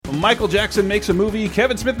Michael Jackson makes a movie,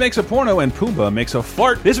 Kevin Smith makes a porno, and Pumbaa makes a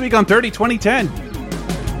fart. This week on 30 2010. 30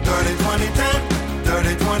 2010, 30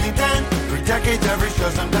 2010. 3 decades, every show,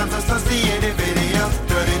 sometimes associated videos.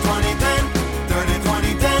 30 2010, 30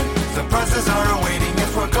 2010. Surprises are awaiting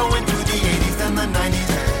if we're going through the 80s and the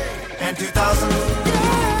 90s and 2000s.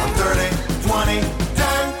 I'm 30 2010.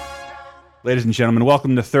 Ladies and gentlemen,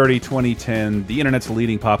 welcome to 30 2010, the internet's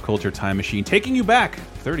leading pop culture time machine, taking you back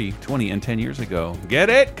 30, 20, and 10 years ago. Get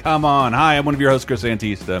it? Come on. Hi, I'm one of your hosts, Chris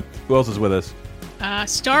Antista. Who else is with us?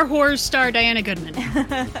 Star Wars star Diana Goodman.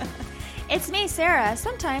 It's me, Sarah.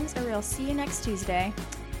 Sometimes a real see you next Tuesday.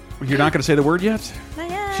 You're not going to say the word yet?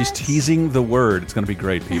 Not yet. She's teasing the word. It's going to be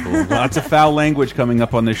great, people. Lots of foul language coming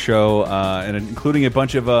up on this show, and including a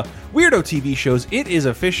bunch of weirdo TV shows. It is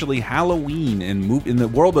officially Halloween in the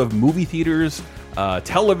world of movie theaters,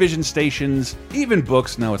 television stations, even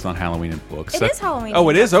books. No, it's not Halloween in books. It is Halloween. Oh,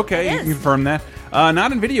 it is? Okay, It you is. can confirm that.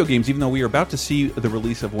 Not in video games, even though we are about to see the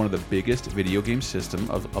release of one of the biggest video game systems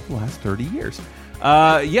of the last 30 years.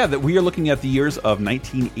 That we are looking at the years of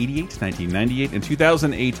 1988, 1998, and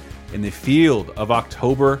 2008 in the field of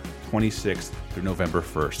October 26th through November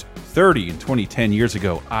 1st. 30 and 2010 years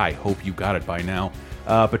ago. I hope you got it by now.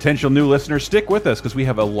 Potential new listeners, stick with us because we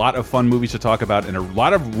have a lot of fun movies to talk about and a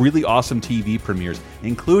lot of really awesome TV premieres,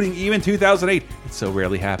 including even 2008. It so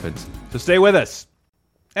rarely happens. So stay with us.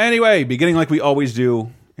 Anyway, beginning like we always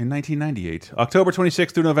do in 1998, October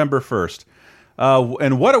 26th through November 1st.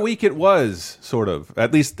 And what a week it was, sort of.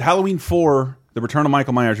 At least Halloween 4, The Return of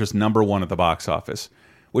Michael Myers, was #1 at the box office,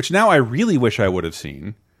 which now I really wish I would have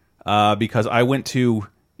seen because I went to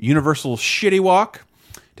Universal Shitty Walk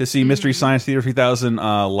to see Mystery Science Theater 3000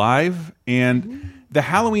 live, and the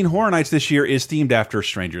Halloween Horror Nights this year is themed after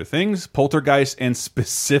Stranger Things, Poltergeist, and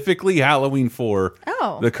specifically Halloween 4,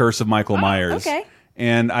 The Curse of Michael Myers. Okay.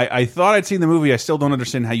 And I thought I'd seen the movie. I still don't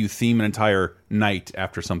understand how you theme an entire night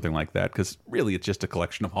after something like that, because really it's just a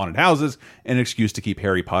collection of haunted houses and an excuse to keep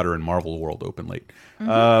Harry Potter and Marvel World open late.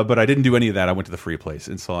 But I didn't do any of that. I went to the free place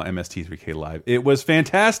and saw MST3K live. It was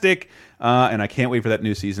fantastic, and I can't wait for that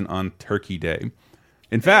new season on Turkey Day.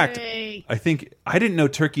 In fact, Yay. I think I didn't know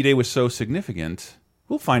Turkey Day was so significant.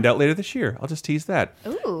 We'll find out later this year. I'll just tease that.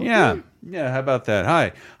 Ooh. Yeah. How about that?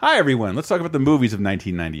 Hi, everyone. Let's talk about the movies of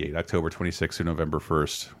 1998, October 26th through November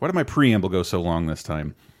 1st. Why did my preamble go so long this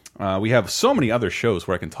time? We have so many other shows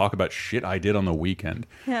where I can talk about shit I did on the weekend.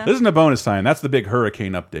 Yeah. This isn't a bonus time. That's the big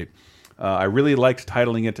hurricane update. I really liked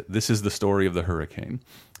titling it, This is the Story of the Hurricane.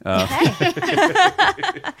 But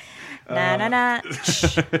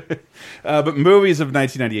movies of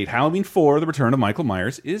 1998, Halloween 4, The Return of Michael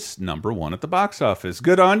Myers, is #1 at the box office.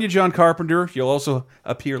 Good on you, John Carpenter. You'll also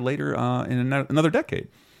appear later in another decade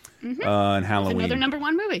in Halloween. It's another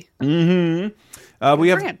 #1 movie. We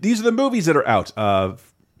have him. these are the movies that are out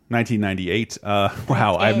of 1998.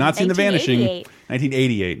 Wow, I have not seen The Vanishing.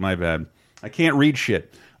 1988, my bad. I can't read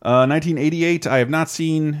shit. 1988, I have not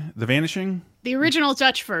seen The Vanishing. The original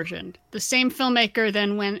Dutch version. The same filmmaker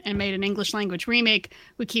then went and made an English language remake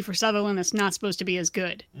with Kiefer Sutherland that's not supposed to be as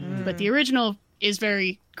good. But the original is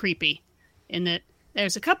very creepy in that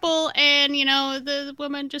there's a couple and, the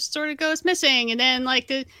woman just sort of goes missing. And then,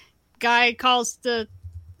 the guy calls the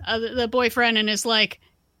boyfriend and is like,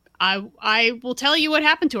 I will tell you what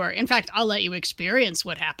happened to her. In fact, I'll let you experience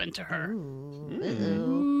what happened to her.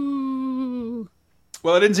 Ooh.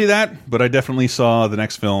 Well, I didn't see that, but I definitely saw the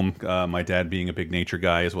next film. My dad being a big nature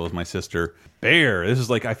guy, as well as my sister. Bear. This is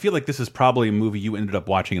I feel like this is probably a movie you ended up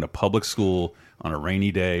watching in a public school on a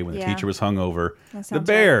rainy day when the teacher was hungover. The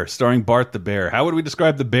Bear, starring Bart the Bear. How would we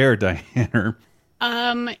describe The Bear, Diana?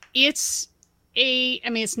 It's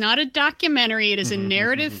not a documentary. It is a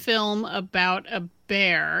narrative film about a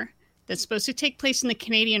bear that's supposed to take place in the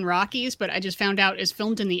Canadian Rockies, but I just found out is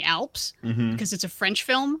filmed in the Alps because it's a French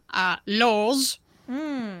film. Loz.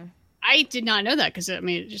 I did not know that because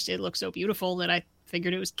it looks so beautiful that I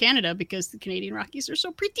figured it was Canada because the Canadian Rockies are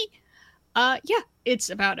so pretty. It's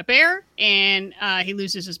about a bear and he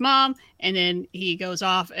loses his mom and then he goes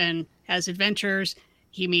off and has adventures.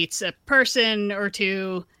 He meets a person or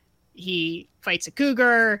two. He fights a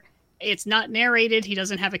cougar. It's not narrated. He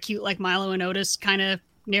doesn't have a cute Milo and Otis kind of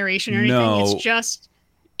narration or anything. No.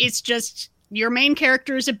 It's just your main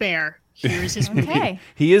character is a bear. Here's his movie. Okay.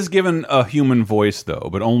 He is given a human voice, though,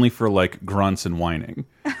 but only for, grunts and whining.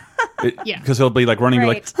 Yeah. Because he'll be like running Right.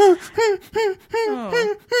 like,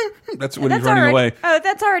 that's when he's running away. Oh,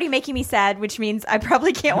 that's already making me sad, which means I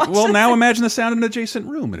probably can't watch Well, this. now imagine the sound in an adjacent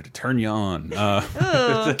room, and it'd turn you on. Oh.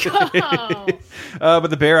 But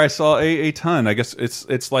the bear, I saw a ton. I guess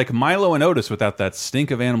it's like Milo and Otis without that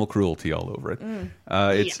stink of animal cruelty all over it.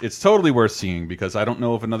 It's totally worth seeing because I don't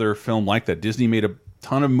know of another film like that. Disney made a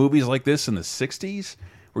ton of movies like this in the 60s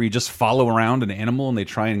where you just follow around an animal and they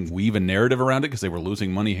try and weave a narrative around it because they were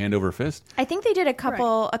losing money hand over fist. I think they did a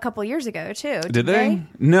couple years ago too. Did they?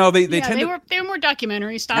 No, they tend they to. were more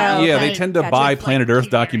documentary style. Oh, Yeah, okay. they tend to Gotcha. buy Planet Earth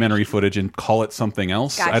documentaries. documentary footage and call it something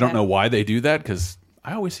else. I don't Gotcha. know why they do that because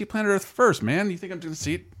I always see Planet Earth first, man. You think I'm going to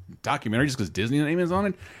see it documentary just because Disney's name is on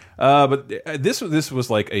it? But this was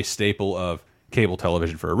like a staple of cable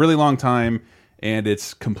television for a really long time, and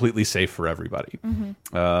it's completely safe for everybody.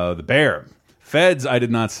 The Bear. Feds, I did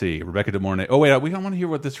not see. Rebecca De Mornay. Oh, wait, we don't want to hear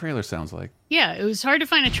what this trailer sounds like. Yeah, it was hard to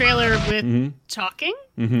find a trailer with talking,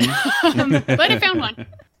 but I found one.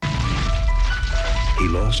 He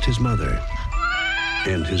lost his mother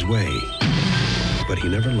and his way, but he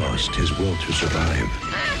never lost his will to survive.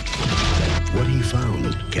 What he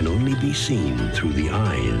found can only be seen through the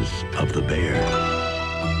eyes of the bear.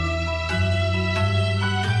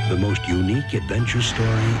 The most unique adventure story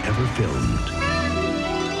ever filmed.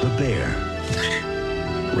 The Bear.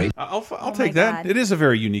 I'll take that. God. It is a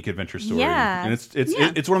very unique adventure story. Yeah. And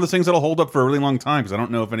it's one of those things that'll hold up for a really long time because I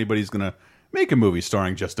don't know if anybody's going to make a movie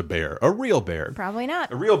starring just a bear, a real bear. Probably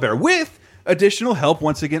not. A real bear with additional help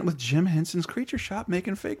once again with Jim Henson's Creature Shop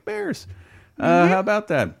making fake bears. How about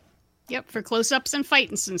that? Yep, for close-ups and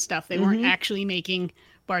fights and stuff. They weren't actually making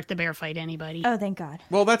Bart the Bear fight anybody. Oh, thank God.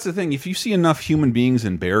 Well, that's the thing. If you see enough human beings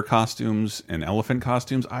in bear costumes and elephant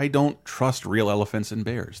costumes, I don't trust real elephants and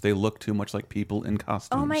bears. They look too much like people in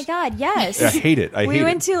costumes. Oh my God, yes. I hate it. We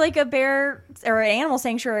went to like a bear or an animal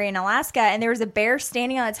sanctuary in Alaska, and there was a bear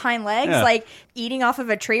standing on its hind legs, Yeah. like eating off of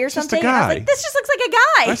a tree or Just a something. And I was guy. like, this just looks like a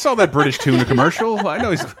guy. I saw that British tuna commercial. I know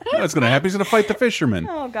what's going to happen. He's going to fight the fisherman.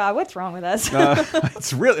 Oh God, what's wrong with us?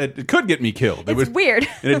 It's really it could get me killed. It's weird.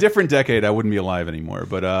 In a different decade, I wouldn't be alive anymore.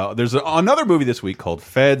 But there's another movie this week called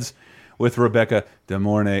Feds with Rebecca De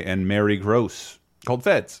Mornay and Mary Gross called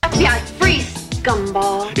Feds. FBI, freeze!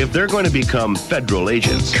 Gumball. If they're going to become federal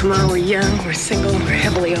agents, Come on, we're young, we're single, we're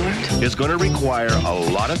heavily armed. it's going to require a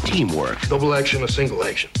lot of teamwork. Double action or single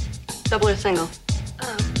action? Double or single?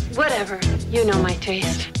 Whatever. You know my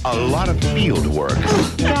taste. A lot of field work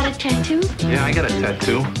Got a tattoo? Yeah, I got a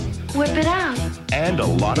tattoo. Whip it out. and a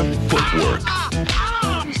lot of footwork.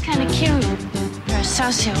 He's kind of cute. You're a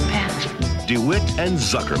sociopath. DeWitt and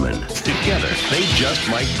Zuckerman. Together, they just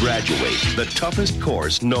might graduate the toughest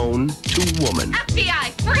course known to woman.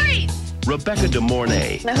 FBI, freeze! Rebecca De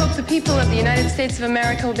Mornay I hope the people of the United States of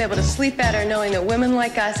America will be able to sleep better knowing that women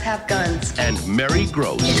like us have guns. and Mary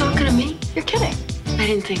Gross. You talking to me? You're kidding. I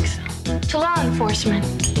didn't think so. To law enforcement.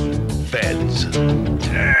 Feds.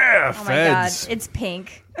 Yeah, Oh my God, Feds. it's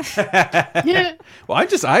pink. Well,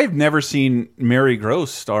 I've never seen Mary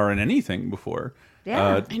Gross star in anything before.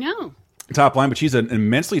 Yeah. I know. Top line, but she's an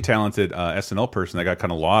immensely talented SNL person that got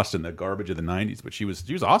kind of lost in the garbage of the '90s. But she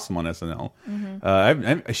was awesome on SNL.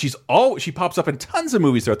 She pops up in tons of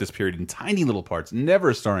movies throughout this period in tiny little parts, never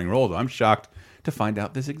a starring role. Though I'm shocked to find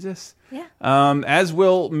out this exists. Yeah. As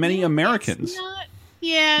will many Americans.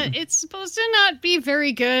 It's supposed to not be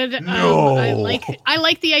very good. No. I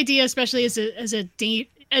like the idea, especially as a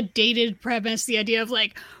dated premise. The idea of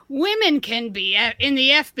like women can be in the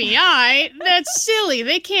FBI. That's silly.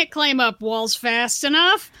 They can't climb up walls fast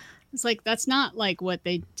enough. It's like that's not like what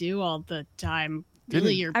they do all the time.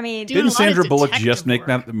 Really, you're. I mean, doing a Didn't lot of Sandra Bullock detective just make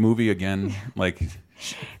work. that movie again? Like,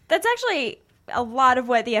 That's actually a lot of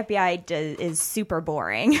what the FBI does is super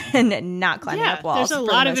boring and not climbing Yeah, up walls. there's a for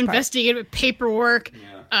the lot of most part. investigative paperwork.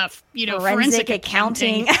 Forensic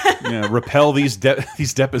accounting. yeah, repel these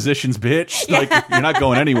depositions, bitch. Like, you're not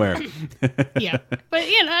going anywhere. Yeah, but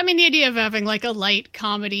I mean, the idea of having like a light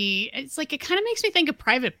comedy, it's like it kind of makes me think of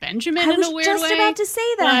Private Benjamin I in was a weird way. just about to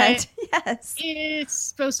say that. Yes. It's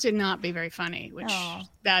supposed to not be very funny, which Oh.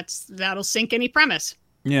 that'll sink any premise.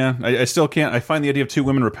 Yeah, I still can't. I find the idea of two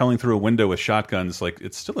women rappelling through a window with shotguns, like,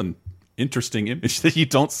 it's still an interesting image that you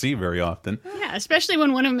don't see very often. Yeah, especially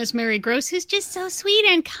when one of them is Mary Gross, who's just so sweet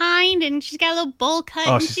and kind, and she's got a little bowl cut,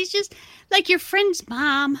 and she's just like your friend's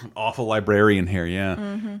mom. Awful librarian here, yeah.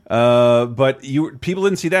 But people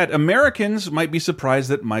didn't see that. Americans might be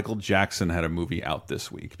surprised that Michael Jackson had a movie out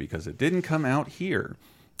this week because it didn't come out here.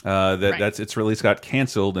 Its release got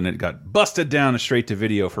canceled and it got busted down straight to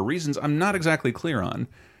video for reasons I'm not exactly clear on.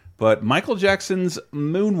 But Michael Jackson's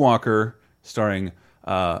Moonwalker, starring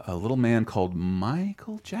a little man called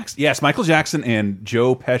Michael Jackson. Yes, Michael Jackson, and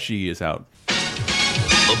Joe Pesci is out.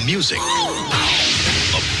 The music,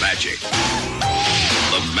 the magic,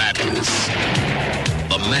 the madness,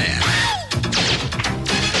 the man.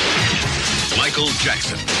 Michael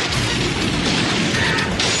Jackson.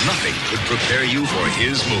 Nothing could prepare you for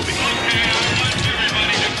his movie.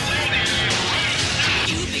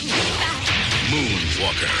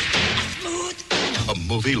 Moonwalker. A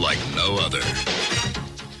movie like no other.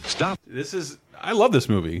 Stop. I love this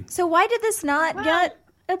movie. So why did this not get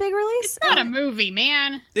a big release? It's not a movie,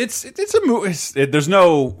 man. It's a movie.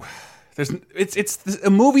 It's a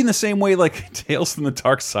movie in the same way like Tales from the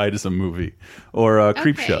Dark Side is a movie or a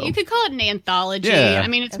creep show. You could call it an anthology. Yeah. I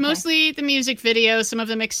mean, it's mostly the music videos, some of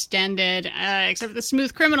them extended, except for the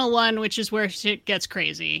Smooth Criminal one, which is where shit gets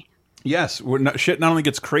crazy. Yes, shit not only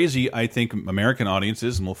gets crazy, I think American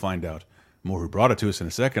audiences, and we'll find out more who brought it to us in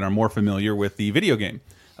a second, are more familiar with the video game.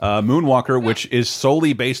 Moonwalker, which is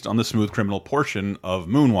solely based on the Smooth Criminal portion of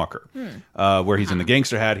Moonwalker, where he's in the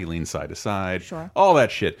gangster hat, he leans side to side, all that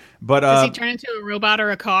shit. But does he turn into a robot or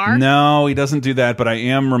a car? No, he doesn't do that, but I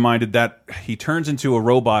am reminded that he turns into a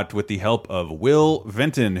robot with the help of Will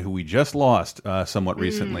Venton, who we just lost somewhat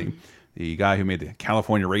recently. The guy who made the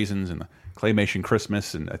California Raisins and the Claymation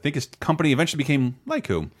Christmas, and I think his company eventually became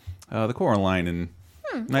Lyco, the Coraline and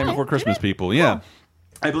Night Before Christmas people. Yeah. Cool.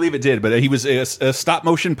 I believe it did, but he was a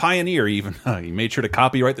stop-motion pioneer, even. He made sure to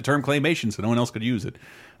copyright the term claymation so no one else could use it.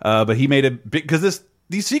 But he made a big... Because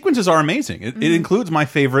these sequences are amazing. It includes my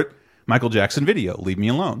favorite Michael Jackson video, Leave Me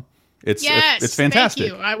Alone. It's fantastic.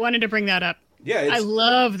 Thank you. I wanted to bring that up. Yeah, I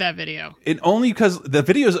love that video. Only because the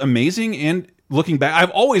video is amazing, and looking back,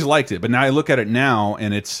 I've always liked it, but now I look at it now,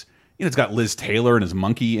 and it's got Liz Taylor and his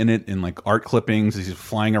monkey in it, and like art clippings. He's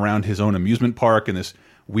flying around his own amusement park in this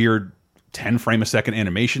weird 10-frame-a-second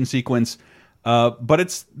animation sequence. But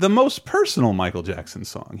it's the most personal Michael Jackson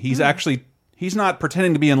song. He's he's not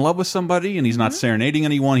pretending to be in love with somebody, and he's not serenading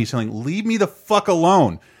anyone. He's saying, leave me the fuck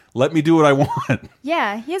alone. Let me do what I want.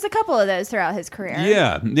 Yeah, he has a couple of those throughout his career.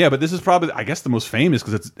 Yeah, but this is probably, I guess, the most famous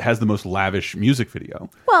because it has the most lavish music video.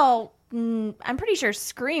 Well, I'm pretty sure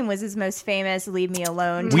Scream was his most famous. Leave Me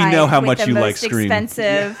Alone. We know how much you like Scream.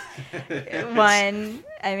 Expensive one.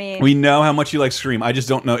 I mean, we know how much you like Scream. I just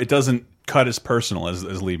don't know. It doesn't cut as personal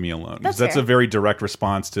as Leave Me Alone. That's a very direct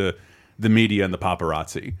response to the media and the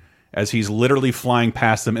paparazzi. As he's literally flying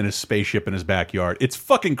past them in a spaceship in his backyard. It's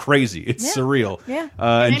fucking crazy. It's surreal. Yeah.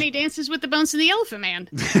 And then he dances with the bones of the Elephant Man.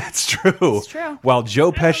 It's true. It's true. While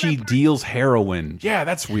Joe Pesci deals heroin. Yeah,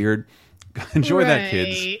 that's weird. Enjoy that,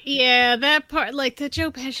 kids. Yeah, that part, like the Joe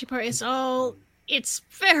Pesci part, it's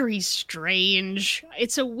very strange.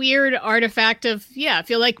 It's a weird artifact of, I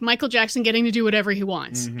feel like Michael Jackson getting to do whatever he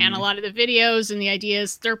wants. And a lot of the videos and the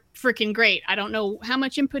ideas, they're freaking great. I don't know how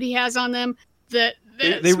much input he has on them. The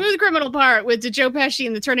Smooth Criminal part with the Joe Pesci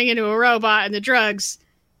and the turning into a robot and the drugs,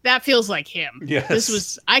 that feels like him.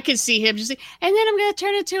 Yes. I could see him just saying, and then I'm going to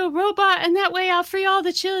turn into a robot and that way I'll free all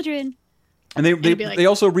the children. And they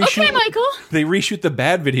also reshoot. Okay, Michael. They reshoot the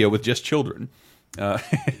Bad video with just children. Right.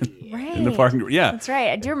 In the parking. Yeah. That's right.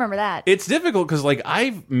 I do remember that. It's difficult because like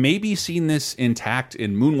I've maybe seen this intact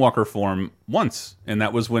in Moonwalker form once, and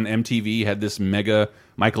that was when MTV had this mega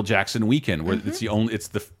Michael Jackson weekend where it's the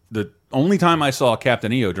only time I saw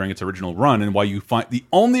Captain EO during its original run, and the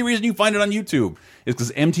only reason you find it on YouTube is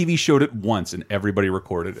because MTV showed it once and everybody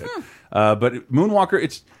recorded it. But Moonwalker,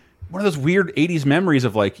 it's one of those weird 80s memories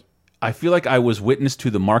of like, I feel like I was witness to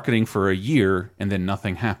the marketing for a year and then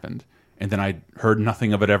nothing happened. And then I heard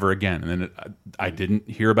nothing of it ever again. And then I didn't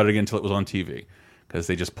hear about it again until it was on TV. Because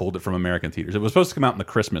they just pulled it from American theaters. It was supposed to come out in the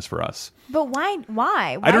Christmas for us. But why?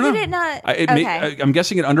 Why I don't did know. It not? I'm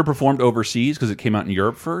guessing it underperformed overseas because it came out in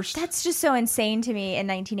Europe first. That's just so insane to me in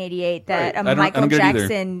 1988 that a Michael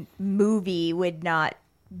Jackson movie would not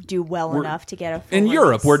do well enough to get a full in release.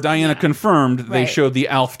 Europe, where Diana confirmed they showed the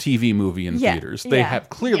Alf TV movie in theaters. They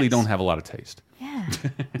clearly don't have a lot of taste. Yeah.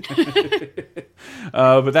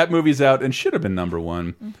 But that movie's out and should have been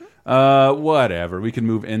 #1. Whatever. We can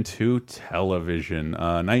move into television.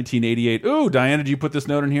 1988. Ooh, Diana, did you put this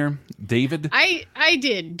note in here? David? I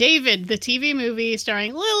did. David, the TV movie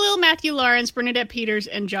starring Lil Matthew Lawrence, Bernadette Peters,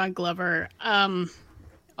 and John Glover. Oh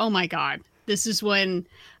my God. This is when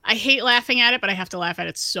I hate laughing at it, but I have to laugh at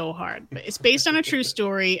it so hard. But it's based on a true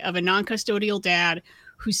story of a non-custodial dad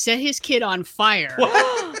who set his kid on fire.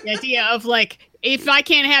 The idea of like, if I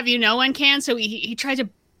can't have you, no one can. So he tried to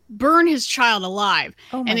burn his child alive.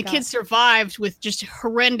 And the kid survived with just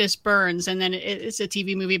horrendous burns. And then it's a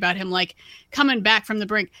TV movie about him like coming back from the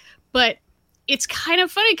brink. But it's kind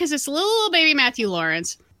of funny because it's little baby Matthew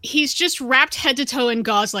Lawrence. he's just wrapped head to toe in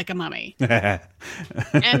gauze like a mummy. And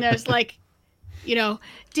there's like, you know,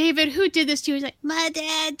 David, who did this to you? He's like, my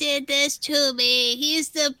dad did this to me. He's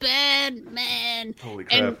the bad man. Holy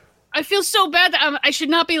crap. And I feel so bad that I should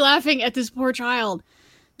not be laughing at this poor child.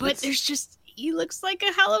 But there's just, he looks like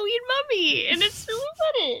a Halloween mummy, and it's so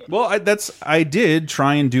funny. Well, I did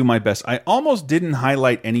try and do my best. I almost didn't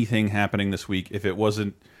highlight anything happening this week if it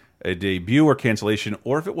wasn't a debut or cancellation,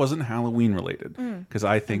 or if it wasn't Halloween related, because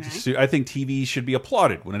I think TV should be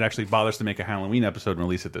applauded when it actually bothers to make a Halloween episode and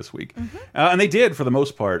release it this week, and they did for the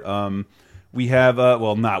most part. We have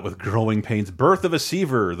well, not with growing pains, Birth of a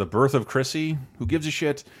Seaver, the birth of Chrissy. Who gives a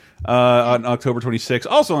shit? On October 26th,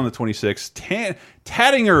 also on the 26th,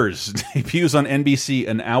 Tattingers debuts on NBC,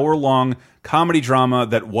 an hour-long comedy drama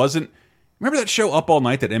that wasn't. Remember that show Up All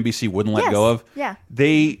Night that NBC wouldn't let go of? Yeah,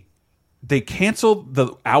 they canceled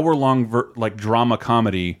the hour-long like drama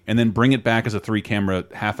comedy and then bring it back as a 3-camera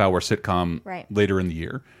half-hour sitcom later in the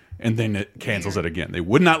year, and then it cancels it again. They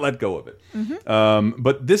would not let go of it.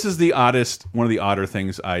 But this is one of the odder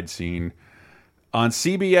things I'd seen on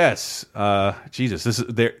CBS. Jesus, this is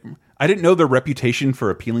their. I didn't know their reputation for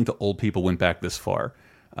appealing to old people went back this far.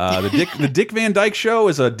 The Dick Van Dyke Show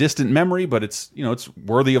is a distant memory, but it's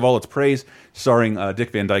worthy of all its praise. Starring Dick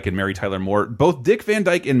Van Dyke and Mary Tyler Moore. Both Dick Van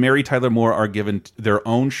Dyke and Mary Tyler Moore are given their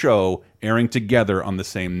own show, airing together on the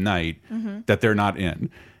same night that they're not in.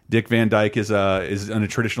 Dick Van Dyke is in a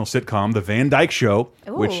traditional sitcom, The Van Dyke Show,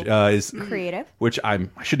 which is creative. Which I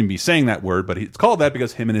shouldn't be saying that word, but it's called that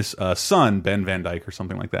because him and his son, Ben Van Dyke or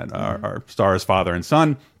something like that, are star as father and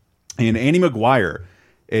son. And Annie McGuire,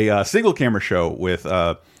 a single camera show with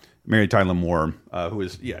Mary Tyler Moore, who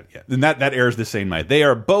is and that airs the same night. They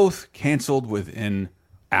are both canceled within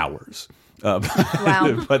hours.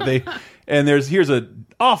 Wow! But here's an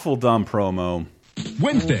awful dumb promo.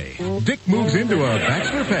 Wednesday, Dick moves into a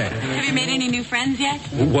bachelor pad. Have you made any new friends yet?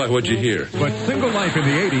 What'd you hear? But single life in the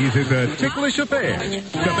 80s is a ticklish affair. The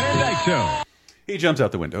Van Dyke Show. He jumps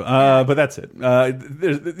out the window, but that's it.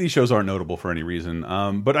 These shows aren't notable for any reason.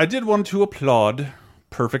 But I did want to applaud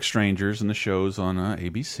Perfect Strangers and the shows on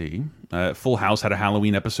ABC. Full House had a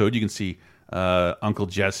Halloween episode. You can see Uncle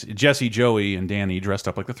Jesse, Joey, and Danny dressed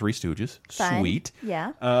up like the Three Stooges. Fun. Sweet.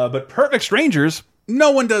 Yeah. But Perfect Strangers,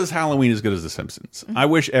 no one does Halloween as good as The Simpsons. I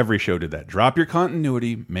wish every show did that. Drop your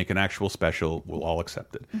continuity, make an actual special. We'll all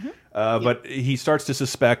accept it. But he starts to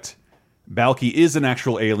suspect Balky is an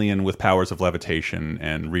actual alien with powers of levitation,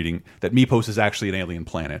 and reading that Mepos is actually an alien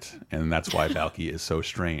planet, and that's why Balky is so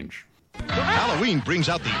strange. Halloween brings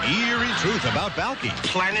out the eerie truth about Balky.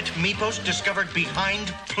 Planet Mepos discovered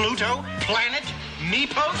behind Pluto? Planet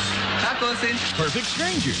Mepos? Tacos in Perfect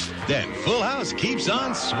Strangers. Then Full House keeps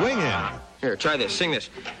on swinging. Here, try this. Sing this.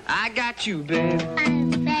 I got you, babe. Shut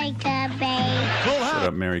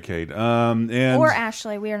up, Mary-Kate. Or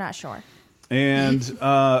Ashley. We are not sure. And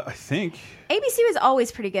I think ABC was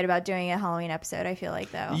always pretty good about doing a Halloween episode. I feel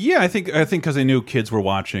like, though. Yeah, I think because I knew kids were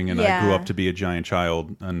watching, and I grew up to be a giant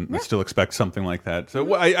child, and I still expect something like that.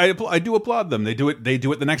 So I do applaud them. They do it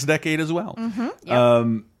the next decade as well.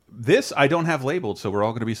 This I don't have labeled, so we're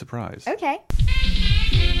all going to be surprised. Okay.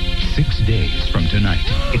 6 days from tonight,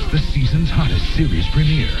 it's the season's hottest series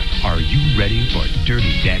premiere. Are you ready for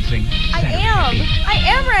Dirty Dancing? I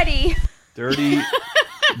am ready.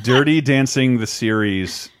 Dirty Dancing, the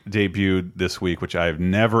series, debuted this week, which I've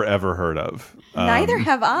never ever heard of. Neither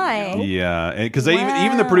have I. Yeah, because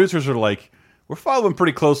even the producers are like, we're following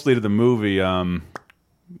pretty closely to the movie.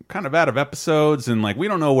 Kind of out of episodes, and like we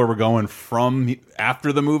don't know where we're going from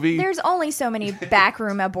after the movie. There's only so many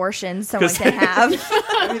backroom abortions someone can have.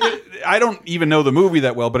 I don't even know the movie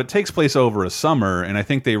that well, but it takes place over a summer, and I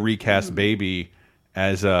think they recast Baby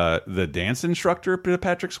as the dance instructor to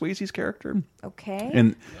Patrick Swayze's character. Okay.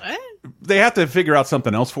 And they have to figure out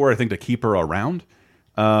something else for her, I think, to keep her around.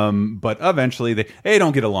 But eventually they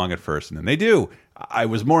don't get along at first, and then they do. I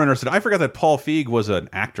was more interested. I forgot that Paul Feig was an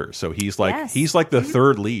actor, so he's like the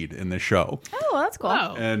third lead in this show. Oh, that's cool.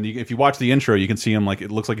 Oh. And if you watch the intro, you can see him like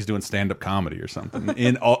it looks like he's doing stand-up comedy or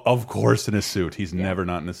something. Of course, in a suit. He's never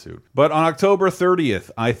not in a suit. But on October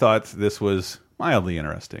 30th, I thought this was mildly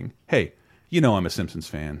interesting. Hey, you know I'm a Simpsons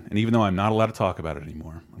fan, and even though I'm not allowed to talk about it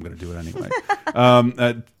anymore, I'm going to do it anyway.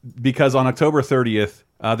 Because on October 30th,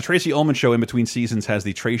 the Tracy Ullman Show in between seasons has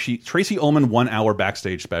the Tracy Ullman 1 hour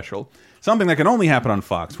backstage special. Something that can only happen on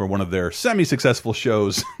Fox, where one of their semi-successful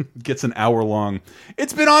shows gets an hour-long.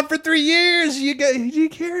 It's been on for 3 years. You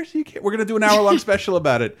care? We're going to do an hour-long special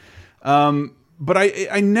about it. But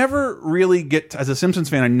I never really get, as a Simpsons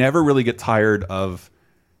fan, I never really get tired of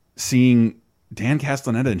seeing Dan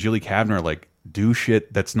Castellaneta and Julie Kavner like do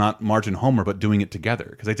shit that's not Marge and Homer, but doing it together,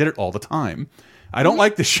 because they did it all the time. I don't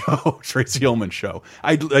like the show, Tracy Ullman show.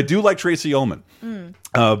 I do like Tracy Ullman,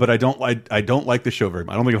 but I don't like the show very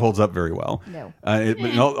much. I don't think it holds up very well. No,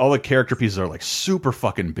 all the character pieces are like super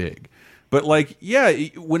fucking big, but like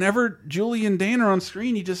whenever Julie and Dan are on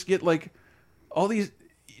screen, you just get like all these.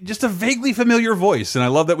 Just a vaguely familiar voice, and I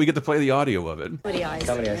love that we get to play the audio of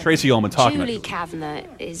it. Tracy Ullman talking. Julie Kavanagh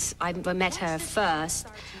is. I met her first,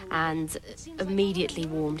 and immediately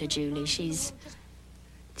warmed to Julie. She's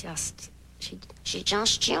just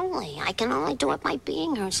Julie. I can only do it by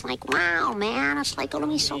being her. It's like, wow, man. It's like going to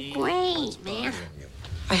be so great, man.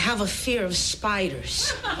 I have a fear of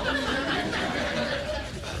spiders. All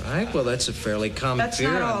right. Well, that's a fairly common fear.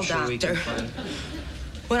 That's not all, I'm sure Doctor.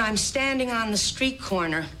 When I'm standing on the street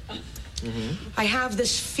corner, I have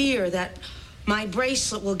this fear that my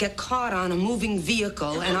bracelet will get caught on a moving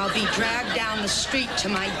vehicle and I'll be dragged down the street to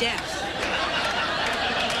my death.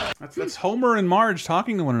 That's Homer and Marge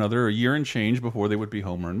talking to one another a year and change before they would be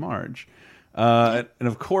Homer and Marge. And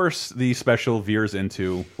of course, the special veers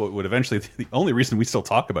into what would eventually the only reason we still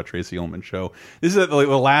talk about Tracy Ullman show. This is like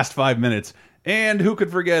the last 5 minutes. And who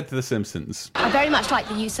could forget The Simpsons? I very much like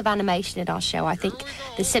the use of animation in our show. I think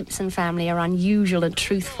the Simpson family are unusual and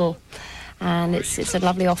truthful. And it's a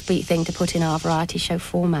lovely offbeat thing to put in our variety show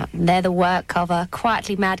format. And they're the work of a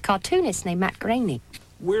quietly mad cartoonist named Matt Groening.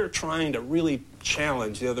 We're trying to really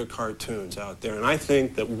challenge the other cartoons out there, and I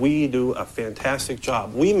think that we do a fantastic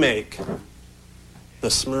job. We make the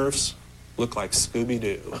Smurfs look like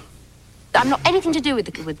Scooby-Doo. I'm not anything to do with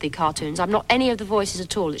the cartoons. I'm not any of the voices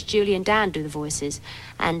at all. It's Julie and Dan do the voices.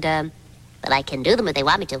 And, but I can do them if they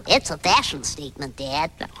want me to. It's a fashion statement,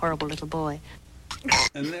 Dad. That horrible little boy.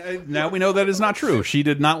 And now we know that is not true. She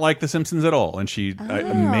did not like The Simpsons at all, and she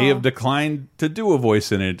may have declined to do a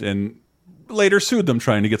voice in it, and later sued them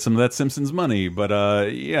trying to get some of that Simpsons money. But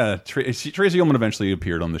yeah, Tracy Ullman eventually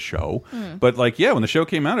appeared on the show. But like, yeah, when the show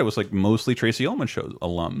came out, it was like mostly Tracy Ullman show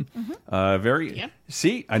alum.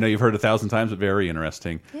 See, I know you've heard 1,000 times, but very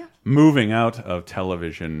interesting. Yeah. Moving out of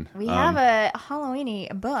television, we have a Halloween-y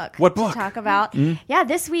book. What book to talk about? Yeah,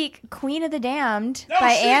 this week, Queen of the Damned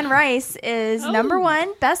by Anne Rice is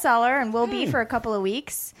 #1 bestseller and will be for a couple of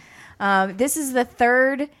weeks. This is the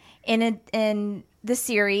third in the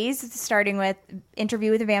series, starting with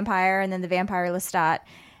Interview with a Vampire and then The Vampire Lestat,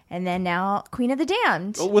 and then now Queen of the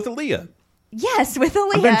Damned. Oh, with Aaliyah. Yes, with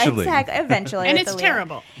Aaliyah. Eventually. Exactly. Eventually. And it's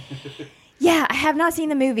terrible. Yeah, I have not seen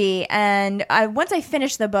the movie, and once I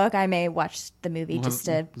finish the book, I may watch the movie just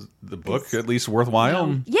to... The book, at least worthwhile?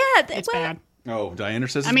 No. Yeah. It's bad. Oh, Diana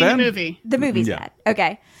says it's bad? bad? The movie. The movie's bad.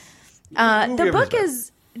 Okay. The book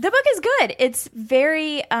is good. It's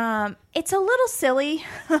very it's a little silly.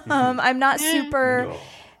 I'm not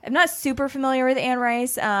super familiar with Anne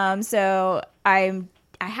Rice. So I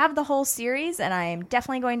have the whole series, and I'm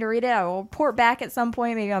definitely going to read it. I will report back at some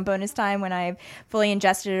point, maybe on bonus time when I've fully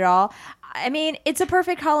ingested it all. I mean, it's a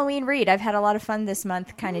perfect Halloween read. I've had a lot of fun this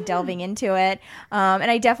month kind of delving into it. And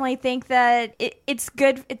I definitely think that it's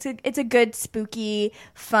good. It's a good, spooky,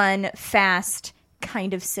 fun, fast,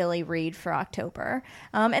 kind of silly read for October.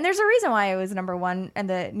 And there's a reason why it was #1 and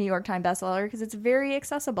the New York Times bestseller, because it's very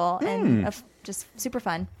accessible and just super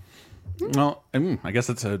fun. Well, I guess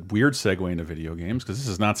it's a weird segue into video games, because this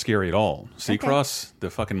is not scary at all. Seacross, the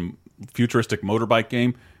fucking futuristic motorbike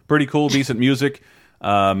game, pretty cool, decent music,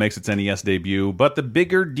 makes its NES debut. But the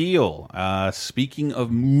bigger deal, speaking of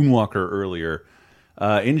Moonwalker earlier,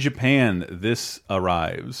 in Japan, this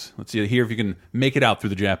arrives. Let's see here if you can make it out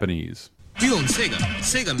through the Japanese.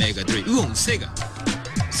 Sega Mega Drive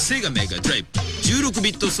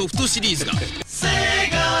 16-bit ソフトシリーズが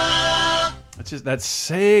That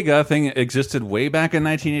Sega thing existed way back in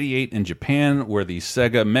 1988 in Japan, where the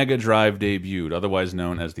Sega Mega Drive debuted, otherwise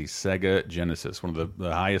known as the Sega Genesis, one of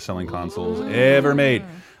the highest selling consoles ever made.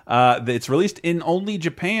 It's released in only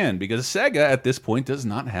Japan, because Sega at this point does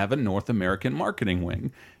not have a North American marketing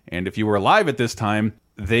wing. And if you were alive at this time,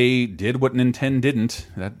 they did what Nintendo didn't.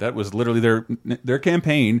 That was literally their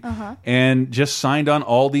campaign, and just signed on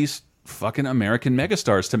all these fucking American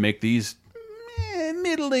megastars to make these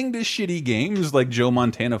middling to shitty games like Joe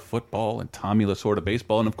Montana Football and Tommy Lasorda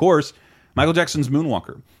Baseball, and of course Michael Jackson's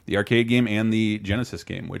Moonwalker, the arcade game and the Genesis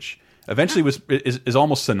game, which eventually is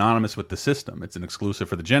almost synonymous with the system. It's an exclusive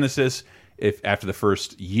for the Genesis. If after the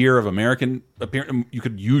first year of American appearance, you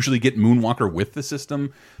could usually get Moonwalker with the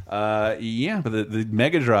system. Yeah, but the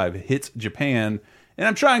Mega Drive hits Japan, and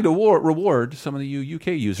I'm trying to reward some of you UK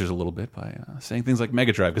users a little bit by saying things like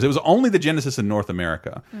Mega Drive, because it was only the Genesis in North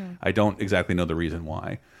America. I don't exactly know the reason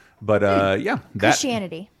why, but yeah,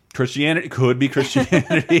 Christianity. Christianity could be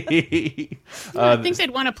Christianity. I think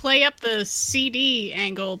they'd want to play up the CD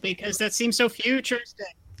angle because that seems so futuristic.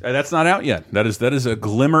 That's not out yet. That is a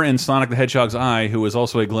glimmer in Sonic the Hedgehog's eye, who is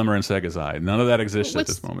also a glimmer in Sega's eye. None of that exists at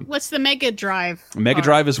this moment. What's the Mega Drive? Mega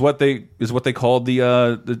Drive is what they called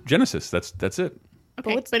the Genesis. That's it.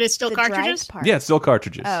 Okay, but it's still cartridges? Yeah, it's still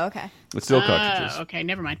cartridges. Oh, okay. It's still cartridges. Okay,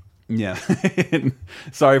 never mind. Yeah.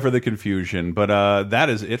 Sorry for the confusion, but that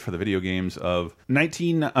is it for the video games of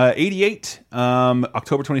 1988,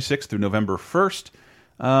 October 26th through November 1st.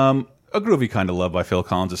 A Groovy Kind of Love by Phil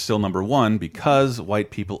Collins is still #1 because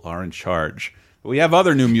white people are in charge. But we have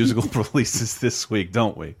other new musical releases this week,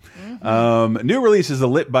 don't we? New releases the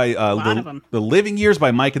Living Years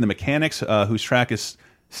by Mike and the Mechanics, whose track is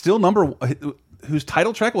still whose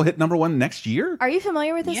title track will hit #1 next year. Are you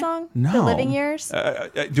familiar with this song? No. The Living Years?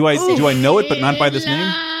 Do I know it, but not by this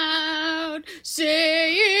name?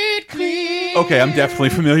 Say it clear. Okay, I'm definitely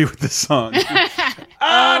familiar with this song.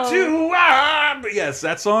 Yes,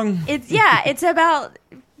 that song. It's about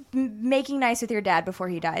making nice with your dad before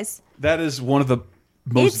he dies. That is one of the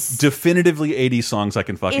most definitively 80s songs I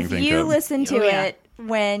can fucking think of. If you listen to it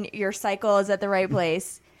when your cycle is at the right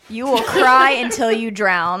place, you will cry until you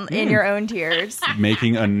drown in your own tears.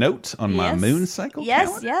 Making a note on my moon cycle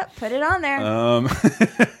calendar? Yep, put it on there.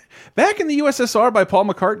 Back in the USSR by Paul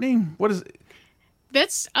McCartney. What is it?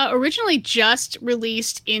 That's originally just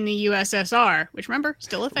released in the USSR, which, remember,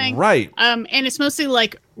 still a thing. Right. And it's mostly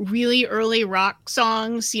like really early rock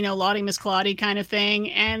songs, Lottie Miss Claudie kind of thing.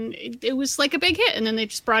 And it was like a big hit. And then they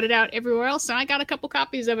just brought it out everywhere else. And I got a couple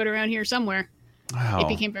copies of it around here somewhere. Wow. It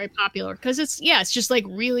became very popular because it's just like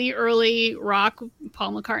really early rock.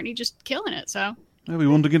 Paul McCartney just killing it. So. Yeah, we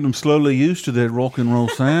want to get them slowly used to that rock and roll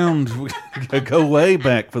sound. We go way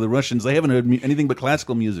back for the Russians. They haven't heard anything but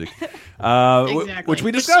classical music. Exactly. Which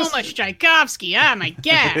we There's discussed. so much Tchaikovsky. Oh, my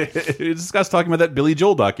God. We discussed talking about that Billy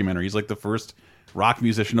Joel documentary. He's like the first rock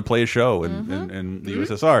musician to play a show in the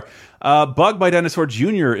USSR. Bug by Dinosaur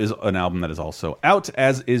Jr. is an album that is also out,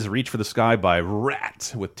 as is Reach for the Sky by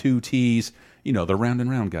Rat with 2 T's. The Round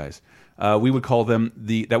and Round guys. We would call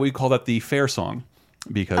that the fair song.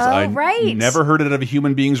 Because I never heard it at a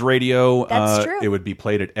human being's radio. That's true. It would be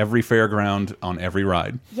played at every fairground on every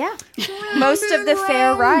ride. Yeah, most of the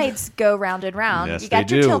fair rides go round and round. Yes, you got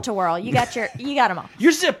they your do. tilt-a-whirl. You got them all.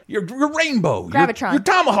 Your Zip, your Rainbow, Gravitron, your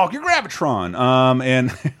Tomahawk, your Gravitron.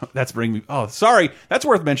 And that's bringing me. Oh, sorry, that's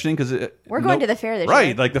worth mentioning because we're going to the fair this year.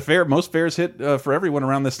 Right, like the fair. Most fairs hit for everyone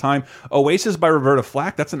around this time. Oasis by Roberta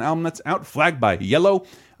Flack. That's an album that's out. Flagged by Yellow.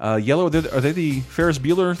 Yellow, are they the Ferris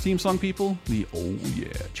Bueller theme song people?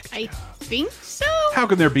 I think so. How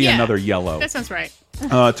can there be another Yellow? That sounds right.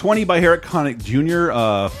 20 by Eric Connick Jr.,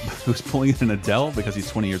 who's pulling in Adele because he's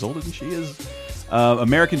 20 years older than she is.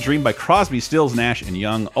 American Dream by Crosby, Stills, Nash &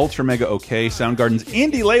 Young. Ultra Mega OK, Soundgarden's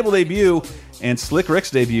indie label debut, and Slick Rick's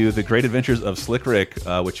debut, The Great Adventures of Slick Rick,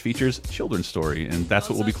 which features Children's Story, and that's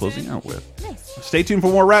what we'll be closing out with. Nice. Stay tuned for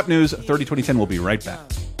more rap news. 30-2010, we'll be right back.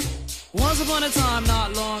 Once upon a time,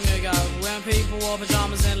 not long ago, when people wore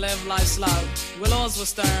pajamas and lived life slow, where laws were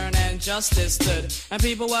stern and justice stood, and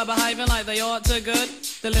people were behaving like they ought to good,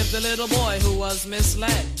 there lived a little boy who was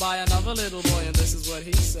misled by another little boy, and this is what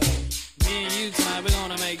he said. Me and you tonight, we're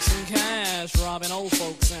gonna make some cash, robbing old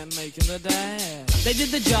folks and making the dash. They did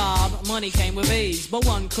the job, money came with ease, but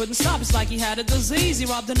one couldn't stop, it's like he had a disease. He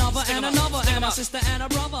robbed another and another, and a sister and a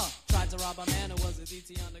brother. Tried to rob a man who was a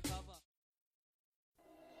DT undercover.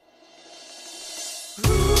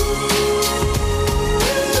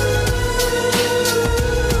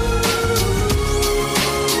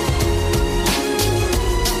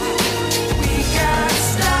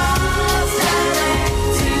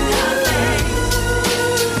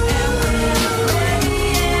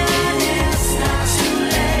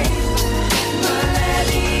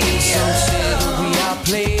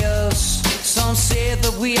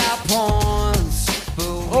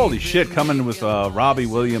 Holy shit, coming with Robbie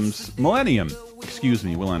Williams, Millennium. Excuse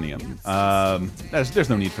me, Millennium. There's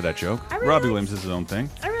no need for that joke. Robbie Williams is his own thing.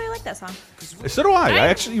 I really like that song. So do I. I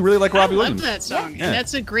actually really like Robbie Williams. I love that song. Yeah. And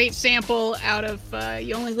that's a great sample out of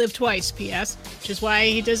You Only Live Twice, P.S., which is why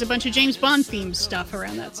he does a bunch of James Bond themed stuff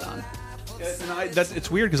around that song.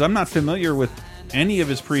 It's weird because I'm not familiar with any of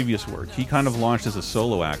his previous work. He kind of launched as a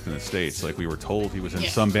solo act in the States. Like we were told he was in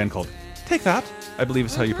some band called Take That, I believe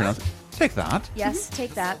is how you pronounce it. Take That. Yes,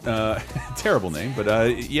 Take That. Terrible name,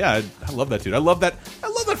 but yeah, I love that dude. I love that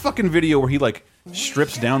fucking video where he like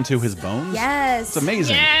strips down to his bones. Yes, it's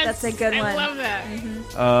amazing. Yes, that's a good one. I love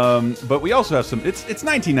that. But we also have some. It's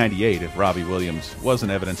 1998. If Robbie Williams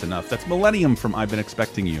wasn't evidence enough, that's Millennium from I've Been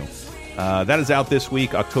Expecting You. That is out this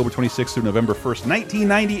week, October 26th through November 1st,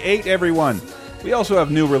 1998, everyone. We also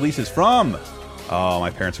have new releases from, oh, my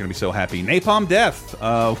parents are going to be so happy, Napalm Death,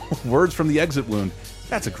 Words from the Exit Wound.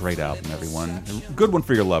 That's a great album, everyone. Good one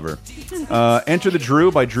for your lover. Enter the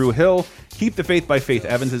Drew by Drew Hill. Keep the Faith by Faith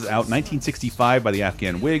Evans is out. 1965 by the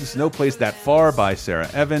Afghan Whigs. No Place That Far by Sarah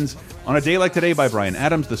Evans. On a Day Like Today by Bryan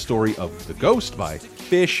Adams. The Story of the Ghost by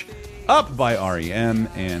Fish. Up by REM.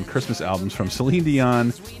 And Christmas albums from Celine Dion,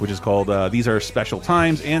 which is called These Are Special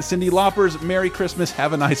Times. And Cyndi Lauper's Merry Christmas,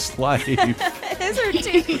 Have a Nice Life.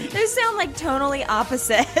 Those sound like tonally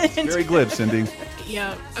opposite. Very glib, Cindy.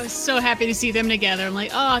 Yeah, I was so happy to see them together. I'm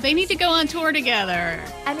like, oh, they need to go on tour together.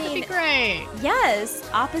 I mean, that'd be great. Yes,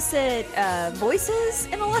 opposite voices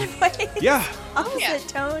in a lot of ways. Yeah. Opposite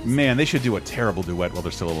tones. Man, they should do a terrible duet while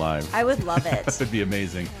they're still alive. I would love it. That'd be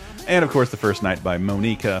amazing. And, of course, The First Night by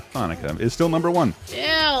Monica Hanukkah is still #1.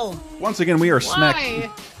 Ew. Once again, we are smacked.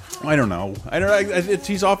 I don't know.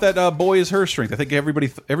 He's off that Boy Is Her strength. I think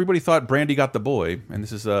everybody thought Brandy got the boy, and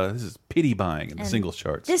this is pity buying in the singles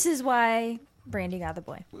charts. This is why Brandy got the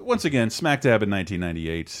boy. Once again, smack dab in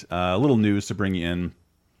 1998. A little news to bring you in.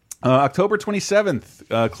 October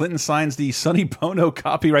 27th, Clinton signs the Sonny Bono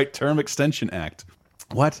Copyright Term Extension Act.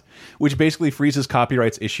 What? Which basically freezes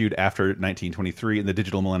copyrights issued after 1923 in the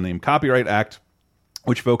Digital Millennium Copyright Act,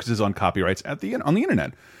 which focuses on copyrights on the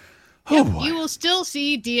internet. Oh, boy. You will still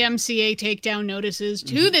see DMCA takedown notices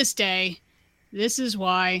to this day. This is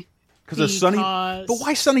why. Because of Sonny. But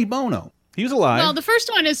why Sonny Bono? He was alive. Well, the first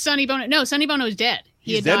one is Sonny Bono. No, Sonny Bono is dead.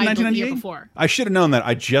 He had dead in died the 1998? year before. I should have known that.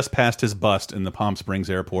 I just passed his bust in the Palm Springs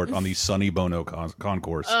airport on the Sonny Bono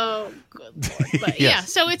concourse. Oh, good Lord. But yeah,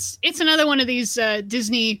 so it's another one of these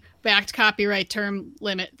Disney-backed copyright term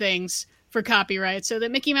limit things for copyright, so that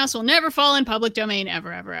Mickey Mouse will never fall in public domain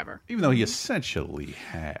ever, ever, ever. Even though he essentially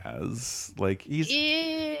has, like, he's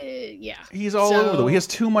all So, over the way. He has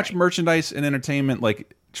too much merchandise and entertainment.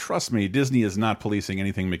 Like, trust me, Disney is not policing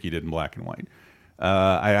anything Mickey did in black and white.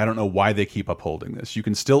 I don't know why they keep upholding this. You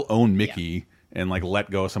can still own Mickey and like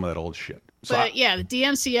let go of some of that old shit. So but yeah, the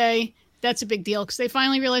DMCA, that's a big deal because they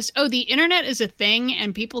finally realized, oh, the internet is a thing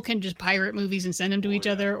and people can just pirate movies and send them to each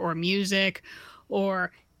other, or music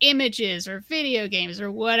or images or video games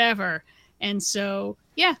or whatever. And so,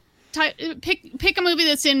 yeah, pick a movie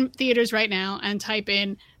that's in theaters right now and type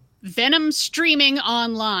in Venom streaming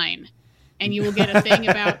online. And you will get a thing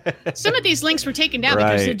about some of these links were taken down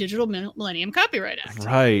because of the Digital Millennium Copyright Act.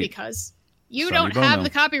 Right. Because you Sonny don't have Bono. the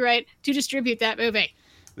copyright to distribute that movie.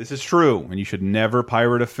 this is true, and you should never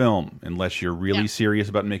pirate a film unless you're really serious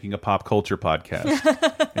about making a pop culture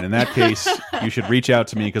podcast. And in that case, you should reach out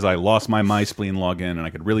to me because I lost my MySpleen login, and I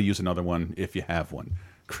could really use another one if you have one.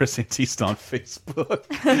 Chris Antista on Facebook.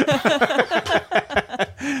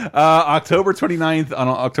 October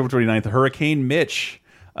 29th, Hurricane Mitch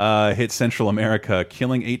hit Central America,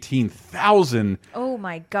 killing 18,000. Oh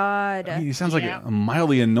my God. I mean, he sounds like a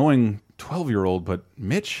mildly annoying 12-year-old, but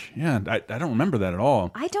Mitch, I don't remember that at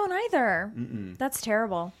all. I don't either. That's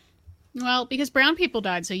terrible. Well, because brown people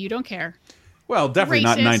died, so you don't care. Well, definitely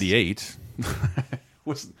not in Racist.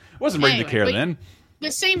 98. Wasn't ready to care then.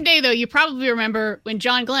 The same day, though, you probably remember when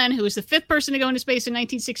John Glenn, who was the 5th person to go into space in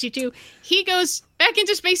 1962, he goes back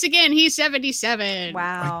into space again. He's 77.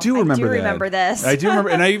 Wow. I do remember this. I do remember,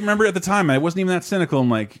 and I remember at the time, I wasn't even that cynical. I'm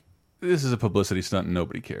like, this is a publicity stunt and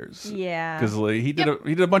nobody cares. Yeah. Because he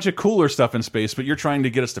did a bunch of cooler stuff in space, but you're trying to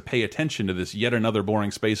get us to pay attention to this yet another boring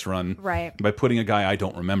space run by putting a guy I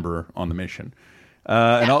don't remember on the mission.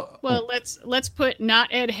 Well, let's put not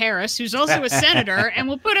Ed Harris, who's also a senator, and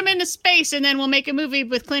we'll put him into space, and then we'll make a movie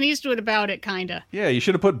with Clint Eastwood about it, kinda. Yeah, you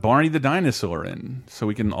should have put Barney the dinosaur in, so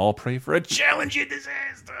we can all pray for a challenging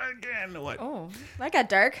disaster again. What? Oh, that got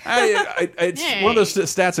dark. It's one of those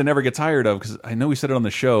stats I never get tired of, because I know we said it on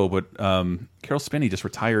the show, but Carol Spinney just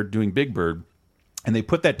retired doing Big Bird. And they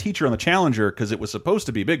put that teacher on the Challenger because it was supposed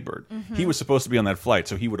to be Big Bird. He was supposed to be on that flight,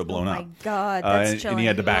 so he would have blown up. Oh my God, that's chilling. And he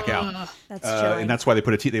had to back out. That's chilling. And that's why they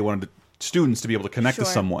put they wanted students to be able to connect to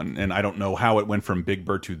someone. And I don't know how it went from Big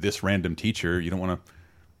Bird to this random teacher. You don't want to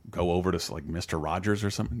go over to like Mr. Rogers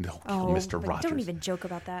or something. No, Mr. Rogers. Don't even joke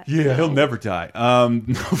about that. Yeah, he'll never die.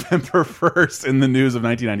 November 1st in the news of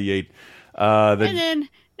 1998. And then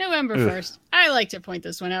November 1st. I like to point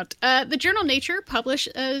this one out. The journal Nature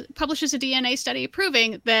publishes a DNA study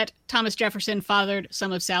proving that Thomas Jefferson fathered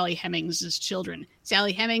some of Sally Hemings' children.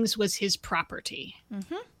 Sally Hemings was his property.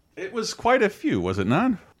 It was quite a few, was it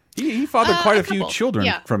not? He fathered quite a few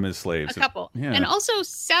children from his slaves. A couple. Yeah. And also,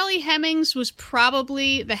 Sally Hemings was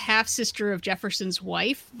probably the half-sister of Jefferson's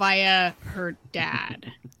wife via her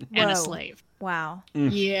dad and a slave. Wow.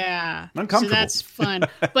 Yeah. Uncomfortable. So that's fun.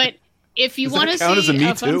 But If you Does want to that count as see a Me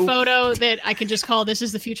a fun Too? photo that I could just call "This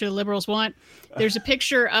is the future the liberals want," there's a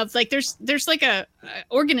picture of like there's like a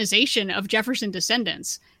organization of Jefferson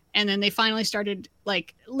descendants, and then they finally started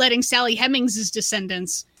like letting Sally Hemings's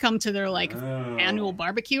descendants come to their like annual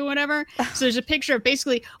barbecue or whatever. So there's a picture of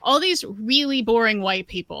basically all these really boring white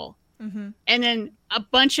people. And then a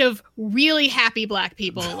bunch of really happy black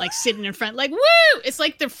people like sitting in front, like, woo! It's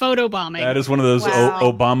like they're photo bombing. That is one of those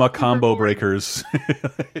Obama combo breakers.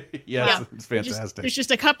 Yes, it's fantastic. There's just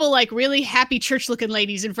a couple like really happy church-looking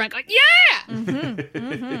ladies in front, like,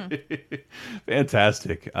 yeah!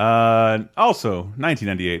 Fantastic. Also,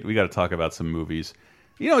 1998, we got to talk about some movies.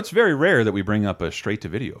 You know, it's very rare that we bring up a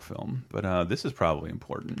straight-to-video film, but this is probably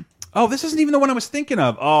important. Oh, this isn't even the one I was thinking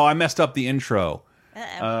of. Oh, I messed up the intro.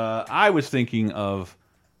 I was thinking of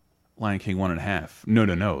Lion King 1.5.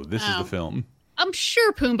 No. This is the film. I'm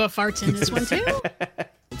sure Pumbaa farts in this one too.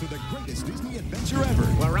 To the greatest Disney adventure ever.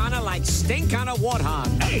 We're on it like stink on a warthog.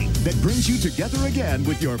 Hey, that brings you together again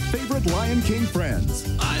with your favorite Lion King friends.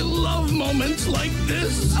 I love moments like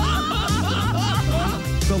this.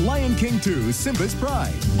 The Lion King 2: Simba's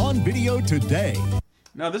Pride on video today.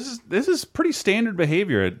 Now, this is pretty standard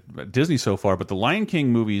behavior at Disney so far, but the Lion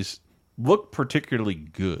King movies look particularly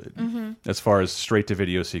good as far as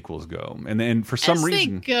straight-to-video sequels go. And for some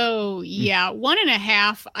reason... They go,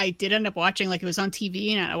 1.5, I did end up watching, like it was on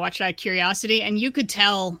TV, and I watched it out of curiosity, and I could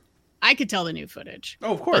tell the new footage.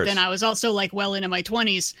 Oh, of course. But then I was also, like, well into my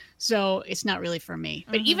 20s, so it's not really for me.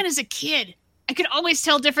 But even as a kid, I could always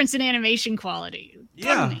tell difference in animation quality.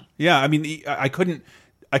 Yeah, I mean, I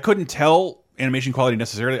couldn't tell animation quality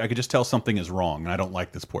necessarily. I could just tell something is wrong, and I don't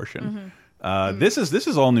like this portion. This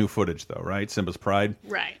is all new footage though, right? Simba's Pride,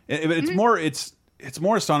 right? It's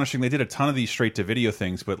more astonishing. They did a ton of these straight to video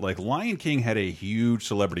things, but like Lion King had a huge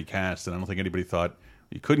celebrity cast, and I don't think anybody thought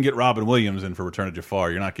you couldn't get Robin Williams in for Return of Jafar.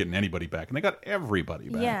 You're not getting anybody back, and they got everybody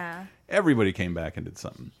back. Yeah, everybody came back and did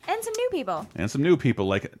something, and some new people,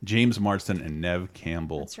 like James Marsden and Neve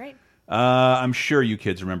Campbell. That's right. I'm sure you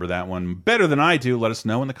kids remember that one better than I do. Let us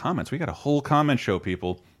know in the comments. We got a whole comment show,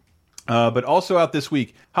 people. But also out this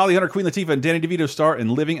week, Holly Hunter, Queen Latifah, and Danny DeVito star in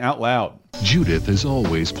Living Out Loud. Judith has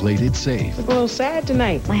always played it safe. I'm a little sad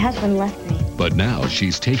tonight. My husband left me. But now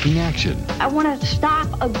she's taking action. I want to stop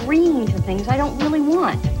agreeing to things I don't really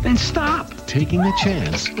want. Then stop. Taking a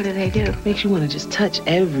chance. What do they do? Makes you want to just touch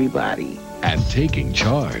everybody. And taking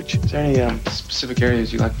charge. Is there any specific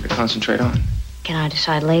areas you'd like me to concentrate on? Can I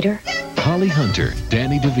decide later? Holly Hunter,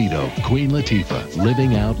 Danny DeVito, Queen Latifah,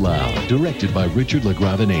 Living Out Loud. Directed by Richard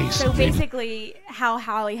LaGravenese. So basically, how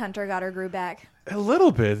Holly Hunter got her groove back. A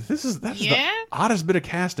little bit. That's the oddest bit of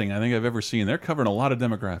casting I think I've ever seen. They're covering a lot of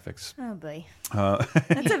demographics. Oh boy,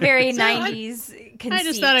 that's a very 90s conceit. I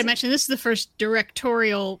just thought I'd mention this is the first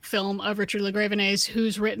directorial film of Richard LaGravenese,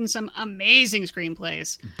 who's written some amazing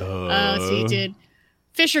screenplays. Let's see, he did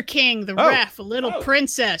Fisher King, The Ref, Little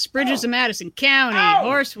Princess, Bridges of Madison County,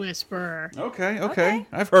 Horse Whisperer. Okay.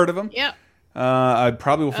 I've heard of him. Yep. I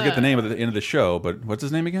probably will forget the name at the end of the show, but what's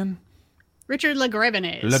his name again? Richard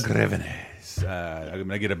LaGravenese. LaGravenese. I'm going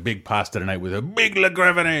to get a big pasta tonight with a big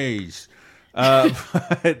LaGravenese.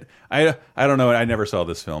 But I don't know. I never saw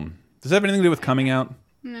this film. Does it have anything to do with coming out?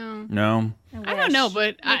 No. I don't know,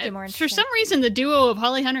 but for some reason, the duo of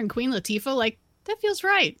Holly Hunter and Queen Latifah, like, that feels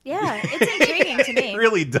right. Yeah, it's intriguing to me. It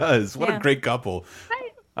really does. What a great couple.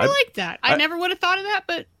 I like that. I never would have thought of that,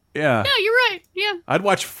 but yeah. No, you're right. Yeah. I'd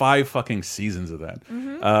watch 5 fucking seasons of that.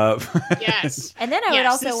 Yes. And then I would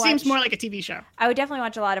also watch... seems more like a TV show. I would definitely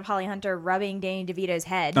watch a lot of Holly Hunter rubbing Danny DeVito's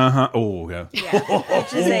head. Oh, yeah.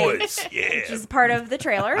 Which is part of the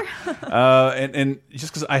trailer. And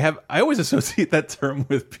just because I always associate that term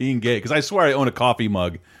with being gay, because I swear I own a coffee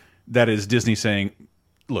mug that is Disney saying,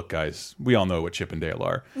 look, guys, we all know what Chip and Dale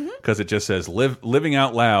are, because it just says living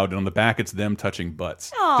out loud, and on the back it's them touching butts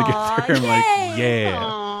together. I'm like, yeah.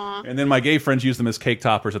 Aww. And then my gay friends use them as cake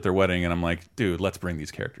toppers at their wedding, and I'm like, dude, let's bring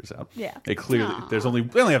these characters out. Yeah. They clearly, they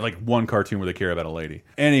only have like one cartoon where they care about a lady.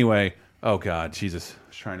 Anyway, oh God, Jesus, I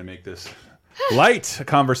was trying to make this light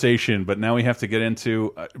conversation, but now we have to get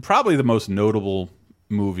into probably the most notable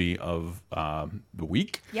movie of the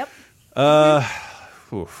week. Yep.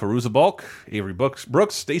 Fairuza Balk, Avery Brooks,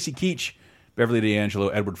 Stacy Keach, Beverly D'Angelo,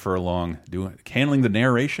 Edward Furlong handling the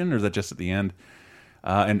narration, or is that just at the end?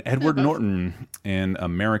 And Edward Norton in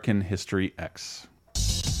American History X.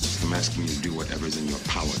 I'm asking you to do whatever's in your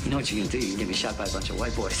power. You know what you can do? You can get me shot by a bunch of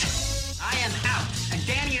white boys. I am out, and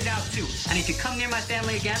Danny is out too. And if you come near my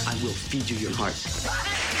family again, I will feed you your heart.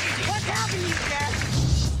 What's happening, Dad?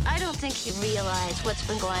 I don't think you realize what's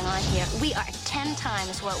been going on here. We are 10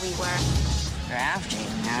 times what we were. They're after you,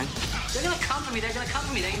 man. They're gonna come for me. They're gonna come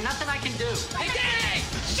for me. There ain't nothing I can do. Hey, Danny!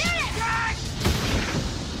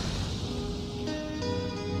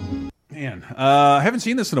 Man, I haven't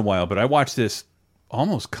seen this in a while, but I watch this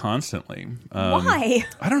almost constantly. Why?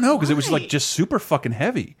 I don't know, because it was like just super fucking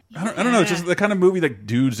heavy. I don't know. It's just the kind of movie that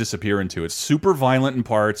dudes disappear into. It's super violent in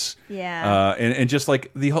parts. Yeah. And just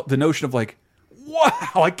like the notion of like, wow,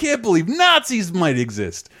 I can't believe Nazis might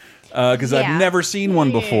exist. Because I've never seen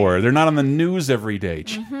one before. They're not on the news every day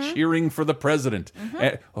cheering for the president.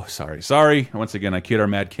 Oh, sorry. Once again, I kid our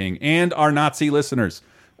Mad King and our Nazi listeners.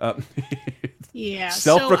 Yeah,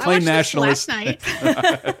 self-proclaimed nationalist. Last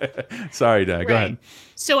night. Sorry, Dad. Go ahead.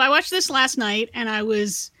 So I watched this last night, and I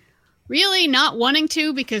was really not wanting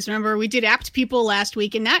to because remember we did Apt People last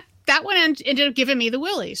week, and that one ended up giving me the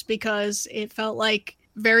willies because it felt like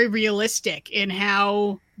very realistic in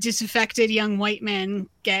how disaffected young white men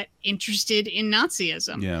get interested in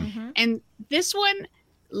Nazism. Yeah. And this one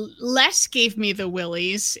less gave me the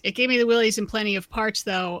willies. It gave me the willies in plenty of parts,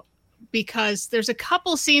 though, because there's a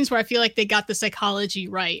couple scenes where I feel like they got the psychology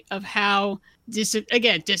right of how,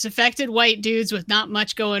 disaffected white dudes with not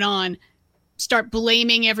much going on start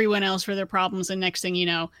blaming everyone else for their problems, and next thing you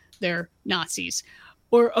know, they're Nazis.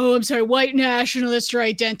 Or, white nationalists or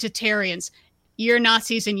identitarians. You're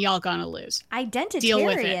Nazis and y'all gonna lose.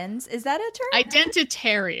 Identitarians? Is that a term?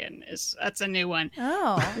 Identitarian that's a new one.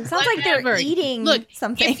 Oh, it sounds like they're eating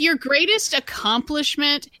something. If your greatest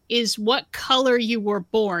accomplishment is what color you were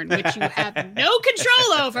born, which you have no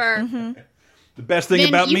control over, the best thing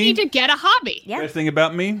about me, you need to get a hobby. The best thing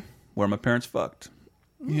about me, where my parents fucked.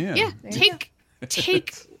 Yeah.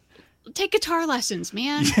 Take guitar lessons,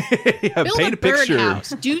 man. Build paint a picture. Birdhouse.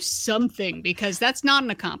 Do something, because that's not an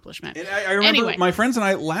accomplishment. And I remember my friends and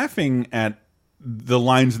I laughing at the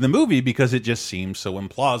lines in the movie because it just seems so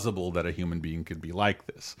implausible that a human being could be like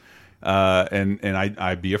this. And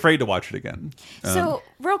I'd be afraid to watch it again. So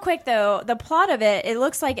real quick though, the plot of it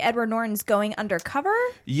looks like Edward Norton's going undercover.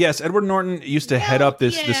 Yes, Edward Norton used to head up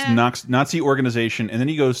this Nazi organization, and then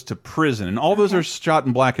he goes to prison, and all those are shot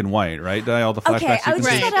in black and white, right? All the flashbacks. Okay, I was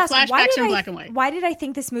just about to ask, flashbacks in black and white. Why did I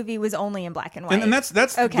think this movie was only in black and white? And that's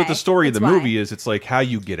what the story of the movie is. It's like how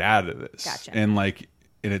you get out of this. Gotcha. And like.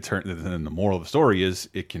 And the moral of the story is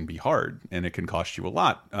it can be hard and it can cost you a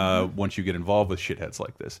lot once you get involved with shitheads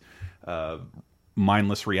like this.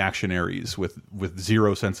 Mindless reactionaries with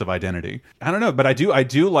zero sense of identity. I don't know, but I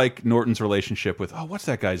do like Norton's relationship with what's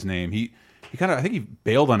that guy's name? He kind of, I think he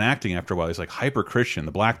bailed on acting after a while. He's like hyper Christian,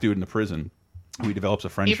 the black dude in the prison who he develops a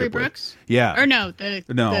friendship Avery with. Brooks? Yeah. Or no,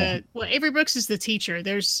 Avery Brooks is the teacher.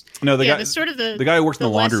 There's the guy the guy who works in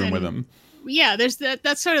the laundry lesson, room with him. Yeah, there's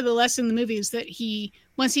that's sort of the lesson in the movie is that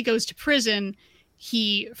once he goes to prison,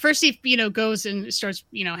 he goes and starts,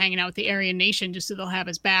 hanging out with the Aryan Nation just so they'll have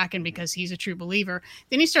his back, and because he's a true believer.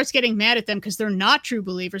 Then he starts getting mad at them because they're not true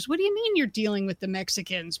believers. What do you mean you're dealing with the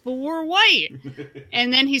Mexicans? But we're white.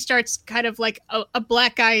 And then he starts kind of like a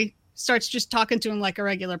black guy starts just talking to him like a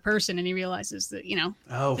regular person, and he realizes that,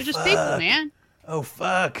 they're just people, man. Oh,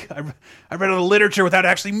 fuck. I read all the literature without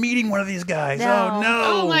actually meeting one of these guys. No. Oh, no.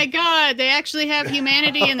 Oh, my God. They actually have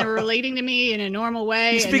humanity, and they're relating to me in a normal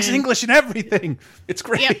way. He speaks English and everything. It's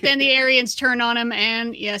great. Yep, then the Aryans turn on him,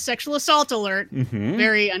 and, sexual assault alert.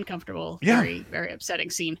 Very uncomfortable. Yeah. Very, very upsetting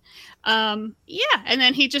scene. And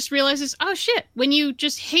then he just realizes, oh, shit, when you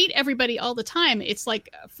just hate everybody all the time, it's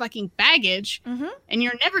like fucking baggage, and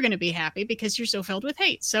you're never going to be happy because you're so filled with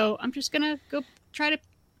hate. So I'm just going to go try to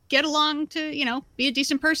get along to, be a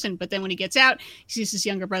decent person. But then when he gets out, he sees his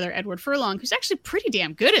younger brother, Edward Furlong, who's actually pretty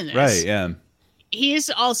damn good in this. Right, yeah. He's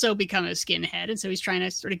also become a skinhead, and so he's trying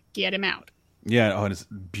to sort of get him out. Yeah, and his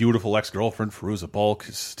beautiful ex-girlfriend, Fairuza Balk,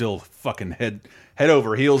 is still fucking head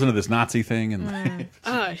over heels into this Nazi thing. And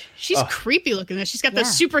she's creepy looking. She's got the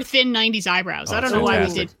super thin 90s eyebrows. I don't know why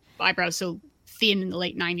we did eyebrows so thin in the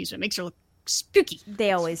late 90s. It makes her look spooky.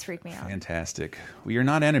 They always freak me out. Fantastic. We are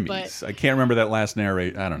not enemies. I can't remember that last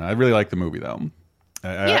narrate. I don't know. I really like the movie though.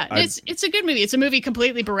 It's a good movie. It's a movie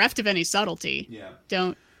completely bereft of any subtlety. Yeah.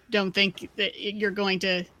 Don't think that you're going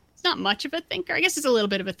to. It's not much of a thinker. I guess it's a little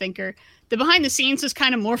bit of a thinker. The behind the scenes is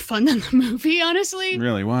kind of more fun than the movie, honestly.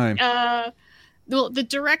 Really? Why? The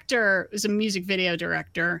director is a music video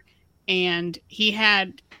director, and he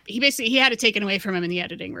had it taken away from him in the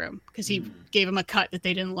editing room because he gave him a cut that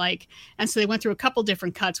they didn't like. And so they went through a couple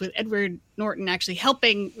different cuts with Edward Norton actually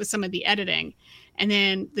helping with some of the editing. And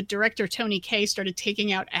then the director, Tony Kaye, started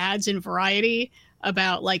taking out ads in Variety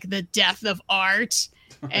about like the death of art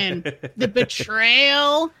and the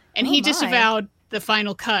betrayal. And he disavowed the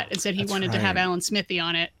final cut and said he wanted to have Alan Smithy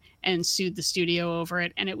on it and sued the studio over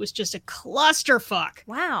it. And it was just a clusterfuck.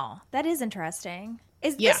 Wow. That is interesting.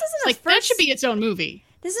 This isn't like that should be its own movie.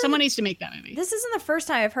 Someone needs to make that movie. This isn't the first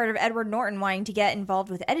time I've heard of Edward Norton wanting to get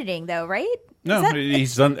involved with editing, though, right? No,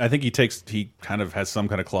 he's done. I think he kind of has some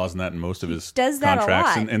kind of clause in that in most of his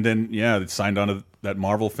contracts, and then it's signed on to that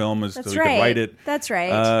Marvel film so he could write it. That's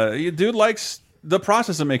right. Dude likes the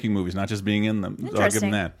process of making movies, not just being in them. So I'll give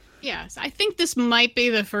him that. Yes, I think this might be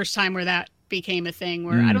the first time where that became a thing.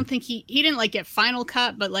 Where I don't think he didn't like get final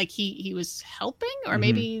cut, but like he was helping, or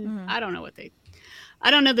maybe I don't know I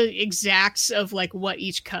don't know the exacts of like what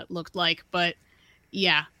each cut looked like, but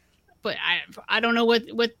yeah. But I don't know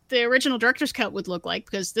what the original director's cut would look like,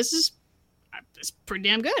 because it's pretty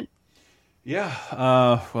damn good. Yeah.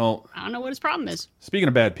 Well, I don't know what his problem is. Speaking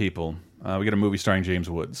of bad people, we got a movie starring James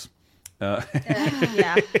Woods.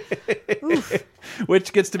 Yeah.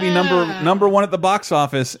 Which gets to be number one at the box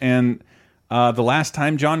office, and the last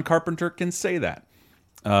time John Carpenter can say that.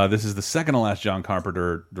 This is the second to last John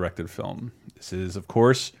Carpenter directed film. This is, of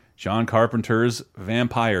course, John Carpenter's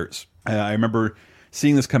Vampires. I remember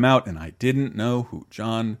seeing this come out, and I didn't know who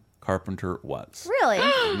John Carpenter was. Really?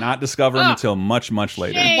 Not discover him until much, much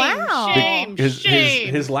later. Shame,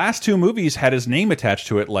 His last two movies had his name attached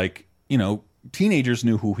to it, like, teenagers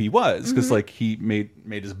knew who he was, because like he made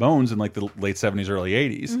his bones in like the late 70s, early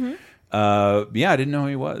 80s. I didn't know who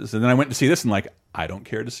he was, and then I went to see this, and like, I don't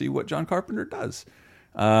care to see what John Carpenter does.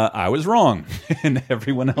 I was wrong, and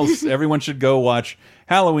everyone should go watch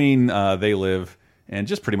Halloween, They Live, and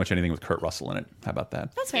just pretty much anything with Kurt Russell in it. How about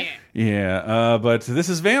that? That's fair. Yeah, but this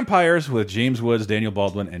is Vampires with James Woods, Daniel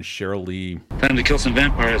Baldwin, and Sheryl Lee. Time to kill some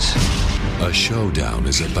vampires. A showdown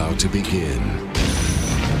is about to begin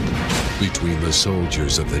between the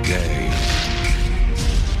soldiers of the day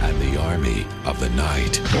and the army of the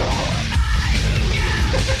night.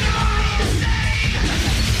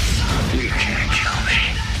 You can't kill me.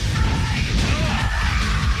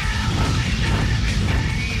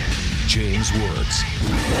 James Woods.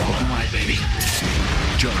 Oh my baby.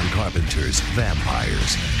 John Carpenter's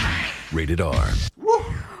Vampires. Rated R.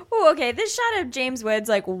 Ooh, okay, this shot of James Woods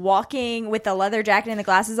like walking with the leather jacket and the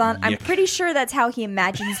glasses on, I'm pretty sure that's how he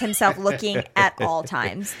imagines himself looking at all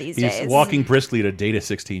times these days. He's walking briskly to date a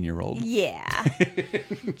 16-year-old. Yeah.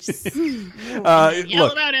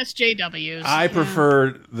 Yell about SJWs. I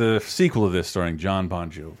prefer the sequel of this starring John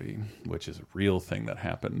Bon Jovi, which is a real thing that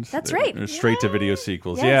happened. That's right. They're straight-to-video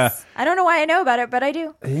sequels. Yes. Yeah. I don't know why I know about it, but I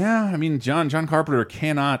do. Yeah, I mean, John Carpenter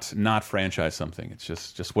cannot not franchise something. It's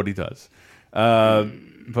just what he does.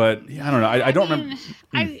 But yeah, I don't know. I don't remember.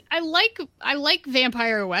 I like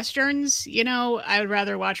vampire westerns. I would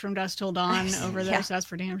rather watch From Dusk Till Dawn over this. That's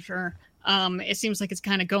for damn sure. It seems like it's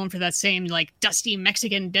kind of going for that same like dusty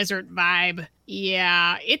Mexican desert vibe.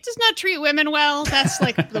 Yeah, it does not treat women well. That's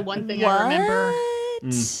like the one thing I remember.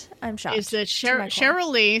 I'm shocked. Is that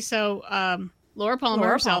Sheryl Lee? So Laura Palmer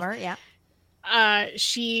herself. Yeah.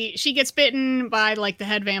 She gets bitten by like the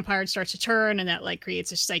head vampire and starts to turn, and that like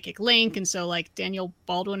creates a psychic link, and so like Daniel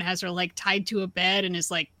Baldwin has her like tied to a bed and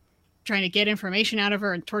is like trying to get information out of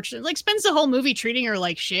her and torture, like spends the whole movie treating her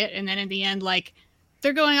like shit, and then in the end like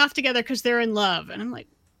they're going off together because they're in love, and I'm like,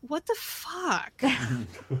 what the fuck?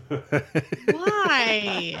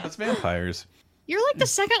 Why? That's vampires. You're like the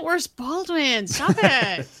second worst Baldwin. Stop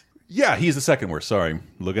it. Yeah, he's the second worst. Sorry,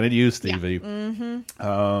 looking at you, Stevie.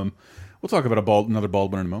 Mm-hmm. We'll talk about another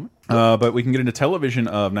Baldwin in a moment. But we can get into television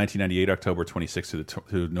of 1998, October 26th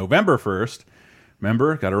to November 1st.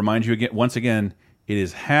 Remember, got to remind you once again, it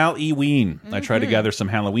is Halloween. I tried to gather some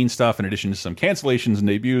Halloween stuff in addition to some cancellations and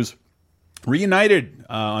debuts. Reunited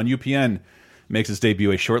on UPN makes its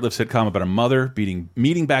debut, a short-lived sitcom about a mother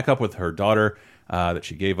meeting back up with her daughter that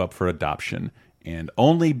she gave up for adoption. And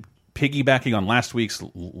only piggybacking on last week's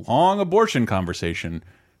long abortion conversation,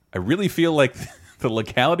 I really feel like the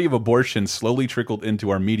legality of abortion slowly trickled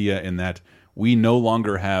into our media in that we no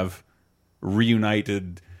longer have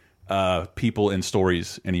reunited people in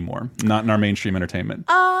stories anymore. Not in our mainstream entertainment.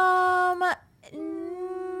 I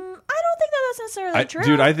don't think that's necessarily true.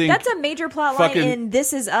 Dude, I think that's a major plot line in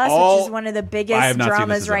This Is Us, which is one of the biggest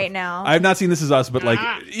dramas right now. I have not seen This Is Us, but like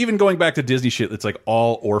even going back to Disney shit, it's like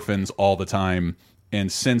all orphans all the time.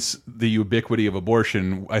 And since the ubiquity of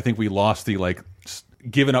abortion, I think we lost the like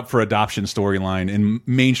given up for adoption storyline in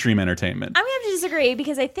mainstream entertainment. I'm going to have to disagree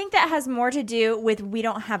because I think that has more to do with we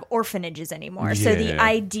don't have orphanages anymore. Yeah. So the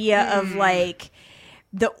idea of like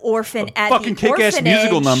the orphan at fucking the orphanage, kick-ass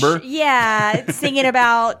musical number. Yeah, singing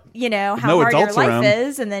about, how hard your life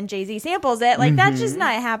is, and then Jay-Z samples it. Like that's just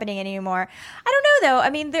not happening anymore. I don't know though. I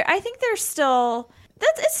mean, I think there's still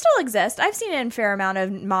It still exists. I've seen it in a fair amount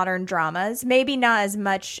of modern dramas. Maybe not as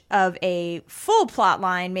much of a full plot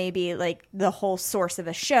line. Maybe like the whole source of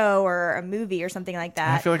a show or a movie or something like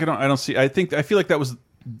that. I feel like I don't see. I feel like that was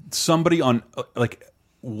somebody on like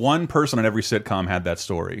one person on every sitcom had that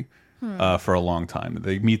story for a long time.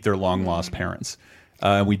 They meet their long lost parents.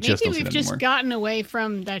 We just don't see Maybe that we've just anymore. gotten away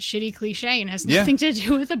from that shitty cliche and has nothing to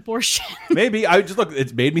do with abortion. Maybe I just look.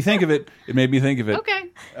 It made me think of it. It made me think of it. Okay.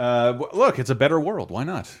 Look, it's a better world. Why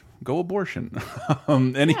not? Go abortion.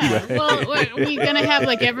 Anyway. Yeah. Well, are we gonna have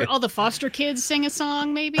like all the foster kids sing a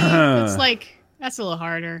song? Maybe it's like that's a little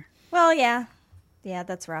harder. Well, yeah,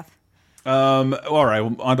 that's rough. All right,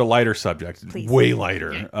 on to lighter subject. Please. Way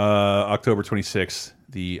lighter. October 26th,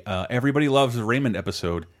 the Everybody Loves Raymond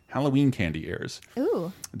episode, Halloween Candy, airs.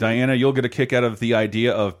 Ooh. Diana, you'll get a kick out of the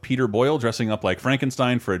idea of Peter Boyle dressing up like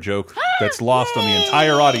Frankenstein for a joke that's lost on the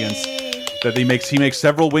entire audience. That he makes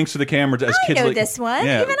several winks to the camera as kids. I know this one.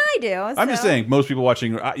 Yeah. Even I do. I'm just saying, most people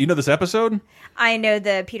watching, you know this episode? I know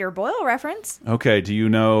the Peter Boyle reference. Okay, do you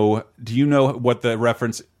know what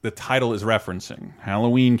the title is referencing?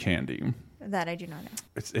 Halloween Candy. That I do not know.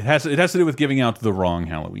 It has to do with giving out the wrong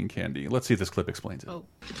Halloween candy. Let's see if this clip explains it. Oh.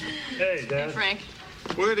 Hey, Dad. Hey, Frank.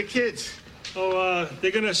 Where are the kids? Oh, they're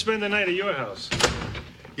gonna spend the night at your house.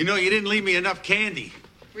 You know, you didn't leave me enough candy.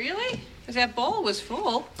 Really? Because that bowl was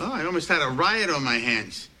full. Oh, I almost had a riot on my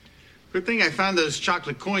hands. Good thing I found those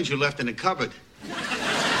chocolate coins you left in the cupboard.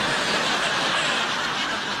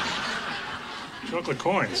 Chocolate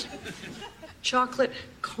coins? Chocolate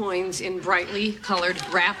coins in brightly colored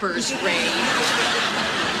wrappers, Ray.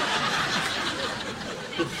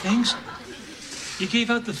 The things? You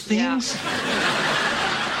gave out the things?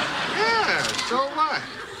 Yeah, so what?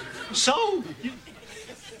 So?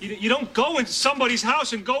 You don't go into somebody's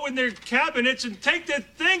house and go in their cabinets and take their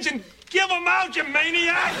things and give them out, you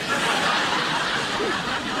maniac!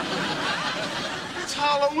 It's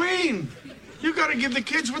Halloween. You gotta give the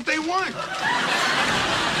kids what they want.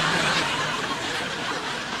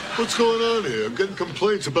 What's going on here? I'm getting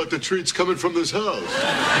complaints about the treats coming from this house.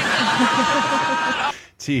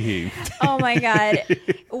 Teehee. Oh my god.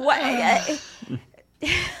 What?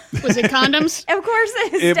 Was it condoms? Of course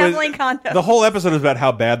it's definitely condoms. The whole episode is about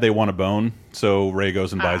how bad they want to bone, so Ray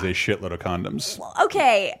goes and buys a shitload of condoms.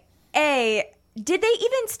 Okay. Did they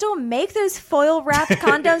even still make those foil wrapped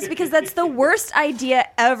condoms? Because that's the worst idea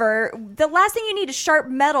ever. The last thing you need is sharp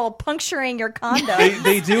metal puncturing your condom.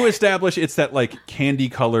 They do establish it's that like candy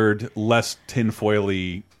colored, less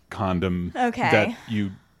tinfoily condom that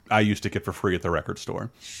I used to get for free at the record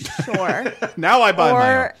store. Sure. Now I buy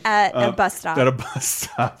my own. Or at a bus stop. At a bus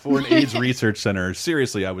stop or an AIDS research center.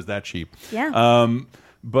 Seriously, I was that cheap. Yeah.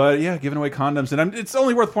 But yeah, giving away condoms, and it's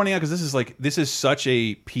only worth pointing out because this is such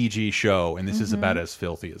a PG show, and this is about as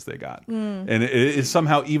filthy as they got. And it is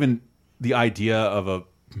somehow even the idea of a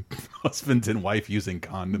husband and wife using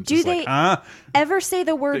condoms. Do they ever say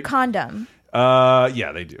the word condom?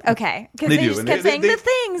 Yeah, they do. Okay, because they just kept saying the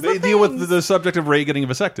things. They deal with the subject of Ray getting a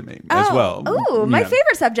vasectomy as well. Ooh, my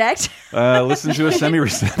favorite subject. Listen to a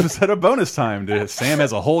semi-set of bonus time. Sam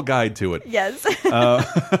has a whole guide to it. Yes.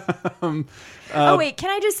 Wait, can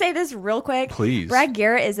I just say this real quick? Please. Brad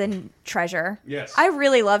Garrett is a treasure. Yes. I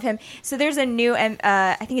really love him. So there's a new,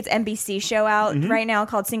 I think it's NBC show out right now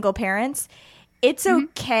called Single Parents. It's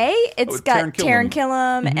okay. It's got Taron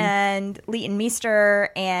Killam and Leighton Meester.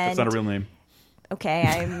 And that's not a real name. Okay,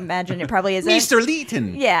 I imagine it probably isn't. Mr.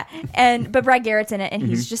 Leighton. Yeah, but Brad Garrett's in it, and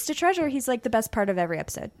he's just a treasure. He's like the best part of every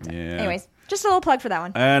episode. So, anyways, just a little plug for that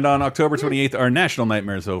one. And on October 28th, our national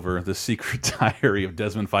nightmare is over. The Secret Diary of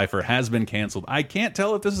Desmond Pfeiffer has been canceled. I can't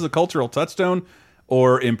tell if this is a cultural touchstone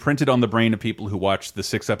or imprinted on the brain of people who watched the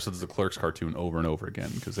 6 episodes of the Clerks cartoon over and over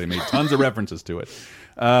again, because they made tons of references to it.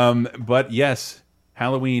 But yes,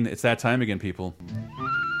 Halloween, it's that time again, people.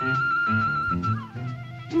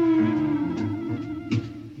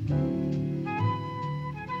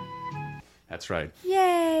 That's right.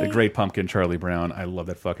 Yay. The Great Pumpkin, Charlie Brown. I love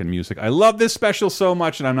that fucking music. I love this special so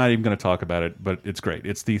much, and I'm not even going to talk about it, but it's great.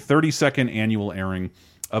 It's the 32nd annual airing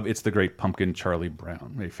of It's the Great Pumpkin, Charlie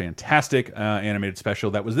Brown. A fantastic animated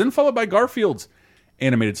special that was then followed by Garfield's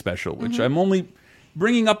animated special, which I'm only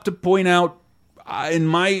bringing up to point out, in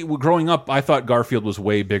my growing up, I thought Garfield was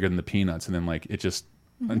way bigger than the Peanuts, and then like it just,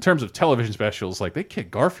 in terms of television specials, like they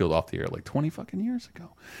kicked Garfield off the air like 20 fucking years ago,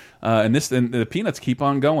 and the Peanuts keep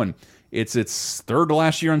on going. It's its third to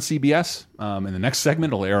last year on CBS. In the next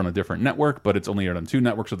segment, it'll air on a different network, but it's only aired on 2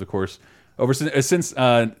 networks of the course since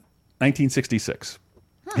 1966.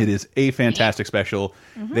 It is a fantastic special.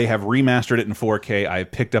 They have remastered it in 4K. I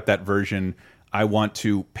picked up that version. I want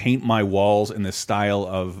to paint my walls in the style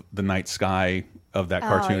of the night sky of that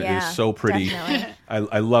cartoon. It is so pretty.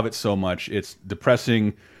 I love it so much. It's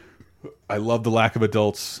depressing. I love the lack of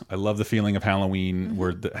adults. I love the feeling of Halloween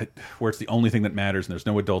where it's the only thing that matters and there's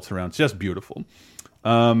no adults around. It's just beautiful.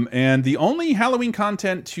 And the only Halloween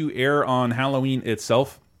content to air on Halloween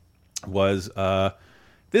itself was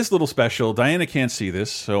this little special. Diana can't see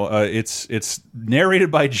this, so it's narrated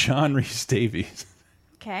by John Rhys Davies.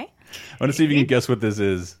 Okay. I want to see if you can guess what this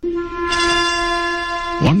is.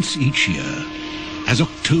 Once each year, as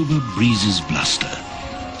October breezes bluster,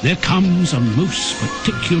 there comes a most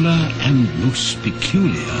particular and most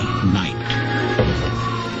peculiar night.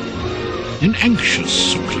 An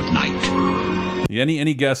anxious sort of night.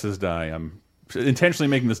 Any guesses, Di? I'm intentionally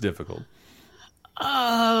making this difficult.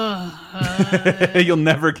 You'll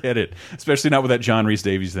never get it, especially not with that John Rhys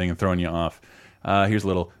Davies thing and throwing you off. Here's a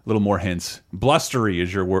little more hints. Blustery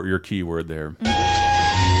is your key word there.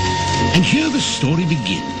 And here the story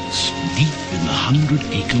begins, deep in the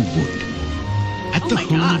 100-acre wood, at the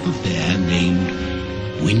home of a bear named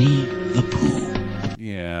Winnie the Pooh.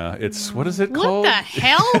 Yeah, it's what is it called? What the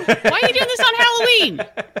hell? Why are you doing this on Halloween?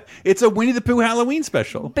 It's a Winnie the Pooh Halloween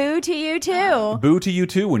special. Boo to you too. Boo to you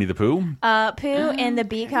too, Winnie the Pooh. Pooh in the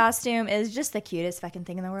bee costume is just the cutest fucking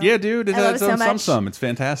thing in the world. Yeah, dude, I love it so much. It's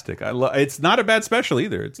fantastic. It's not a bad special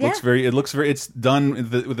either. It looks very. It's done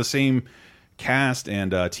with the same cast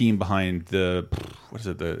and team behind the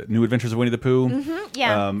New Adventures of Winnie the Pooh.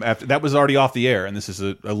 Yeah. After that was already off the air, and this is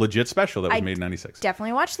a legit special that was made in '96.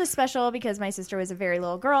 Definitely watched this special because my sister was a very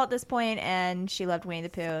little girl at this point, and she loved Winnie the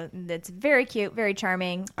Pooh. It's very cute, very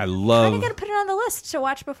charming. I love. I'm gonna put it on the list to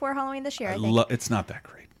watch before Halloween this year. I think it's not that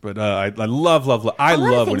great, but I love. I love Winnie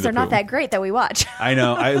the Pooh. Things are not that great that we watch. I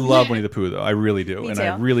know. I love Winnie the Pooh though. I really do, and too.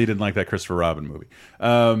 I really didn't like that Christopher Robin movie.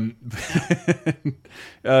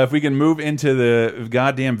 If we can move into the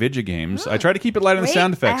goddamn video games, I try to keep it light on the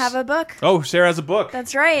sound effects. I have a book. Oh, Sarah has a book.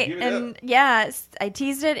 That's right. And yes, I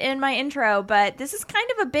teased it in my intro, but this is kind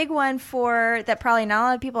of a big one that probably not a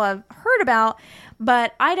lot of people have heard about,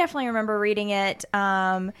 but I definitely remember reading it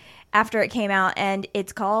after it came out, and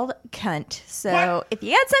it's called Cunt. So if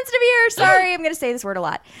you got sensitive ears, sorry, I'm going to say this word a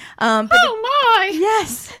lot. Oh my!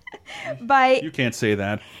 Yes. You can't say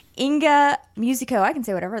that. Inga Musico. I can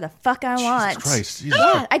say whatever the fuck I want. Jesus Yeah,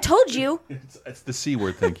 Christ. I told you. It's the C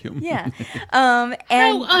word, thank you. Yeah. How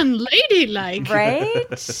unladylike. Right?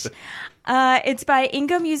 It's by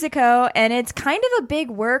Inga Musico, and it's kind of a big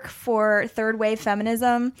work for third wave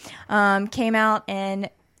feminism. Came out in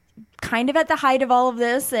kind of at the height of all of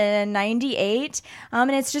this in 98.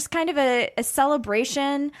 And it's just kind of a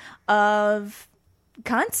celebration of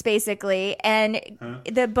cunts, basically. And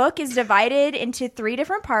the book is divided into 3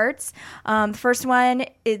 different parts. The first one,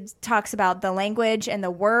 it talks about the language and the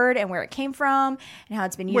word and where it came from and how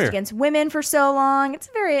it's been used against women for so long. It's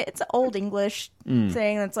an old English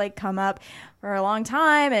thing that's like come up for a long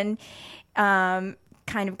time and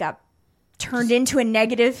kind of got turned into a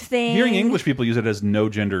negative thing. Hearing English people use it as no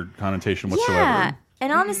gender connotation whatsoever. Yeah.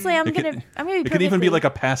 And honestly, I'm gonna be It could even be like a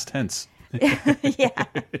past tense. Yeah.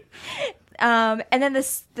 And then the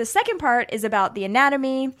second part is about the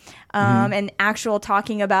anatomy and actual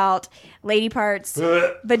talking about lady parts,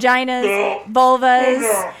 vaginas,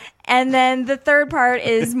 vulvas. And then the third part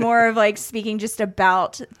is more of like speaking just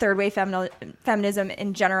about third wave feminism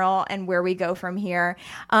in general and where we go from here.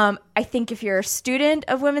 I think if you're a student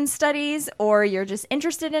of women's studies or you're just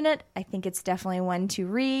interested in it, I think it's definitely one to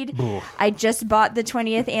read. I just bought the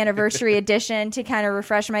 20th anniversary edition to kind of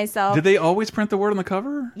refresh myself. Did they always print the word on the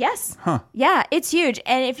cover? Yes. Huh. Yeah, it's huge.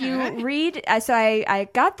 And if you read, so I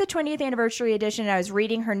got the 20th anniversary edition and I was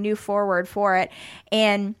reading her new foreword for it.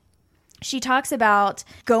 And she talks about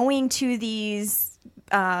going to these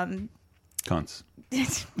cunts.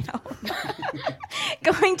 No.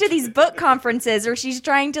 Going to these book conferences where she's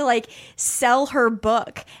trying to like sell her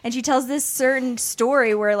book, and she tells this certain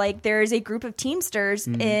story where like there's a group of Teamsters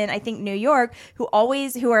in I think New York who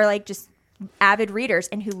are like just avid readers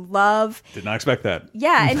and who love Did not expect that.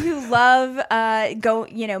 Yeah, and who love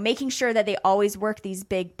making sure that they always work these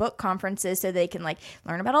big book conferences so they can like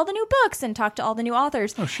learn about all the new books and talk to all the new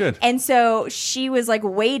authors. Oh shit. And so she was like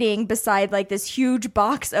waiting beside like this huge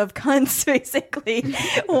box of cunts basically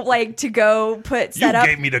like to go set up.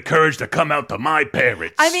 You gave me the courage to come out to my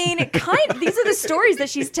parents. I mean, these are the stories that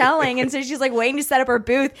she's telling, and so she's like waiting to set up her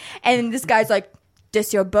booth, and this guy's like,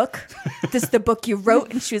 this your book? This the book you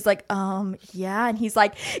wrote? And she was like, yeah. And he's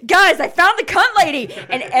like, guys, I found the cunt lady.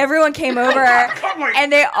 And everyone came over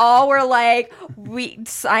and they all were like,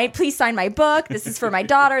 please sign my book. This is for my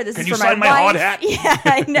daughter. This is for my wife. Can you sign my hot hat? Yeah,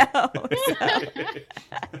 I know.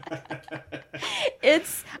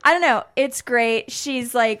 I don't know. It's great.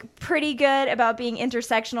 She's like pretty good about being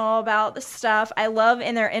intersectional about the stuff. I love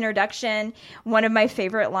in their introduction, one of my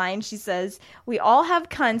favorite lines, she says, we all have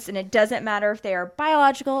cunts and it doesn't matter if they are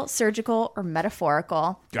biological, surgical, or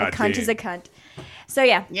metaphorical. A cunt is a cunt. So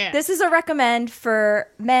yeah, this is a recommend for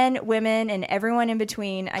men, women, and everyone in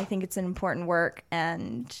between. I think it's an important work,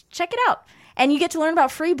 and check it out. And you get to learn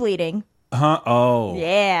about free bleeding. Oh.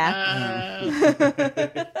 Yeah.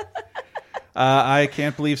 I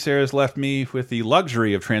can't believe Sarah's left me with the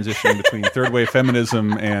luxury of transitioning between third wave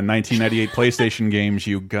feminism and 1998 PlayStation games,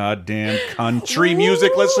 you goddamn country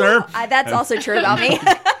music listener. That's also true about me.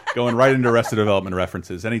 Going right into Arrested Development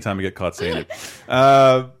references anytime I get caught saying it.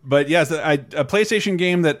 But yes, a PlayStation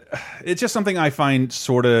game that it's just something I find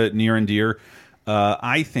sort of near and dear.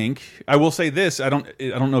 I think I will say this. I don't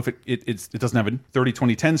know if it doesn't have a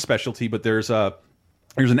 30-20-10 specialty, but there's an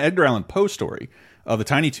Edgar Allan Poe story of the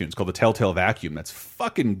Tiny Toons called The Telltale Vacuum. That's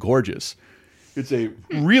fucking gorgeous. It's a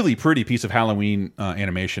really pretty piece of Halloween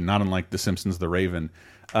animation, not unlike The Simpsons' The Raven.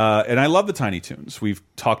 And I love the Tiny Toons. We've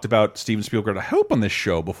talked about Steven Spielberg, I hope, on this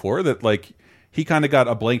show before, that like he kind of got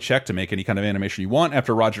a blank check to make any kind of animation you want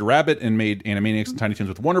after Roger Rabbit and made Animaniacs and Tiny Toons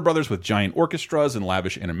with Warner Brothers with giant orchestras and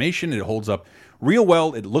lavish animation. It holds up real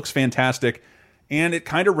well. It looks fantastic. And it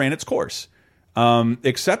kind of ran its course.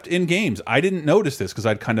 Except in games. I didn't notice this because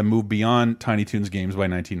I'd kind of moved beyond Tiny Toons games by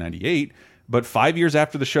 1998. But 5 years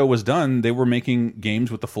after the show was done, they were making games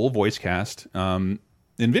with the full voice cast in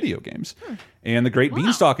video games. And The Great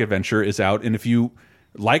Beanstalk Adventure is out. And if you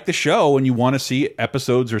like the show and you want to see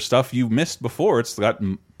episodes or stuff you missed before, it's got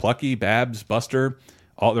Plucky, Babs, Buster.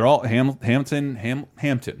 They're all Hampton,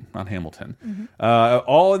 not Hamilton.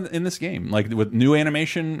 All in this game, like with new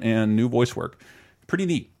animation and new voice work. Pretty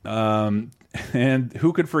neat. And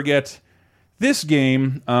who could forget this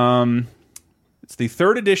game? It's the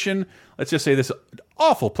 3rd edition. Let's just say this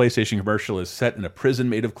awful PlayStation commercial is set in a prison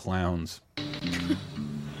made of clowns.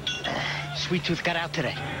 Sweet Tooth got out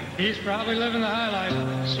today. He's probably living the high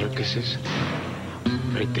life. Circuses,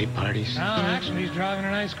 birthday parties. No, actually, he's driving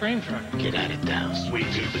an ice cream truck. Get out of town.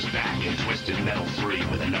 Sweet Tooth is back in Twisted Metal 3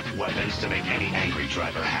 with enough weapons to make any angry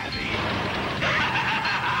driver happy.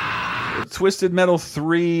 Twisted Metal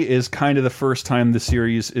 3 is kind of the first time the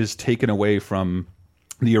series is taken away from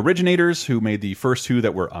the originators who made the first 2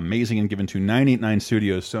 that were amazing and given to 989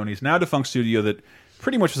 Studios, Sony's now defunct studio that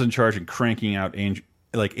pretty much was in charge of cranking out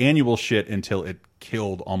annual shit until it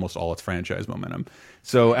killed almost all its franchise momentum.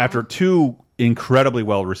 So after 2 incredibly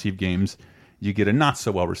well-received games, you get a not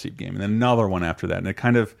so well-received game, and then another one after that, and it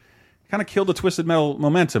kind of killed the Twisted Metal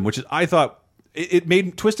momentum, which is, I thought,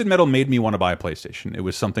 Twisted Metal made me want to buy a PlayStation. It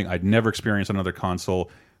was something I'd never experienced on another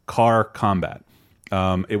console. Car combat.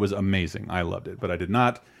 It was amazing. I loved it, but I did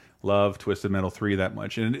not love Twisted Metal 3 that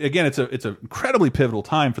much. And again, it's an incredibly pivotal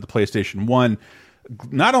time for the PlayStation 1.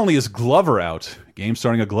 Not only is Glover out, game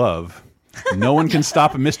starring a glove, no one can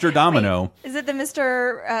stop Mr. Domino. Wait, is it the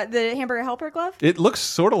the Hamburger Helper glove? It looks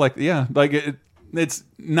sort of like, it's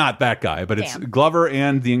not that guy, but it's Glover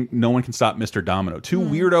and the No One Can Stop Mr. Domino. 2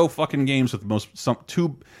 weirdo fucking games with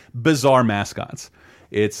 2 bizarre mascots.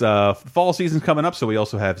 It's fall season's coming up, so we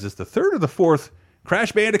also have, is this the 3rd or the 4th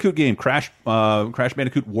Crash Bandicoot game? Crash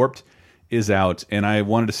Bandicoot Warped is out, and I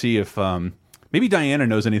wanted to see if maybe Diana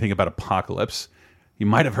knows anything about Apocalypse. You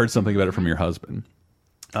might have heard something about it from your husband.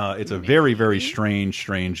 It's a very, very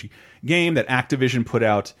strange game that Activision put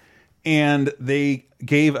out, and they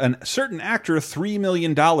gave a certain actor $3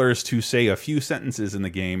 million to say a few sentences in the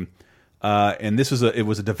game. And it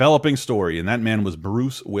was a developing story, and that man was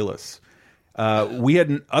Bruce Willis. We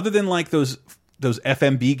had, other than like those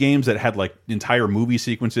FMB games that had like entire movie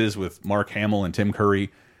sequences with Mark Hamill and Tim Curry,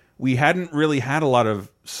 we hadn't really had a lot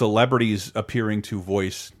of celebrities appearing to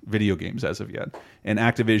voice video games as of yet. And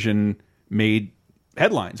Activision made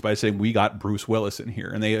headlines by saying, we got Bruce Willis in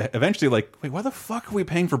here. And they eventually like, wait, why the fuck are we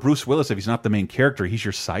paying for Bruce Willis if he's not the main character? He's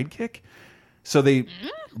your sidekick? So they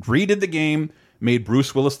redid the game, made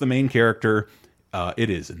Bruce Willis the main character.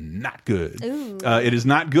 It is not good. It is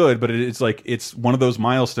not good, but it's one of those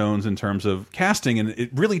milestones in terms of casting, and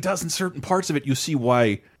it really does in certain parts of it. You see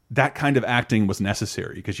why that kind of acting was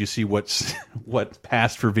necessary, because you see what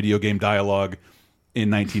passed for video game dialogue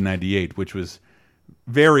in 1998, which was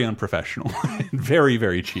very unprofessional, very,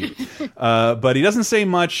 very cheap. But he doesn't say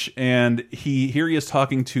much, and here he is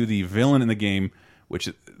talking to the villain in the game, which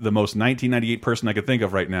the most 1998 person I could think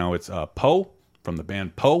of right now. It's Poe from the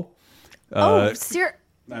band Poe.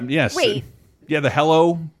 Yes. Wait. Yeah, the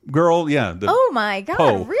Hello girl. Yeah. Oh my God!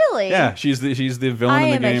 Poe. Really? Yeah, she's the villain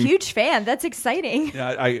in the game. I am a huge fan. That's exciting.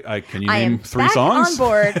 Yeah, I can you I name am 3 back songs? on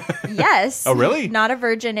board. Yes. Oh, really? Not a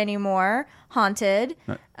virgin anymore. Haunted.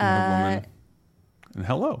 And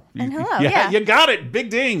Hello. And Hello. Yeah. You got it. Big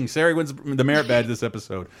ding. Sarah wins the merit badge this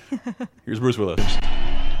episode. Here's Bruce Willis.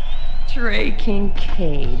 Trey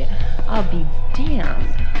Kincaid. I'll be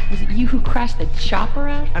damned. Was it you who crashed the chopper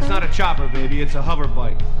out? That's not a chopper, baby. It's a hover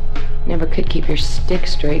bike. Never could keep your stick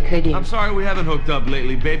straight, could you? I'm sorry we haven't hooked up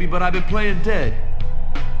lately, baby, but I've been playing dead.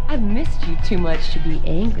 I've missed you too much to be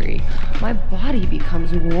angry. My body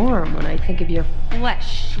becomes warm when I think of your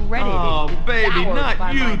flesh shredded. Oh, and baby, devoured not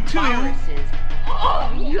by you my too. viruses.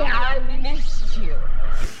 Oh, yeah, I miss you.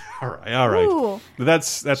 All right. Ooh.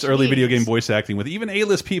 That's early video game voice acting with even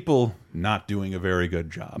A-list people not doing a very good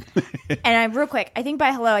job. And real quick, I think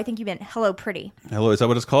by hello, I think you meant Hello Pretty. Hello, is that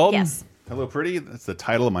what it's called? Yes. Hello Pretty? That's the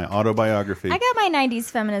title of my autobiography. I got my 90s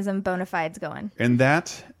feminism bona fides going. And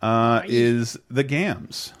that is The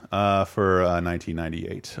Gams for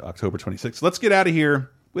 1998, October 26th. Let's get out of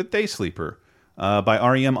here with Day Sleeper by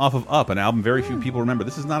R.E.M. off of Up, an album very few people remember.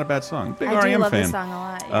 This is not a bad song. Big I R.E.M. do love fan. this song a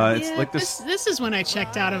lot. Yeah. It's like this is when I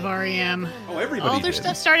checked out of REM. Oh, everybody All their did.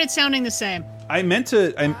 stuff started sounding the same.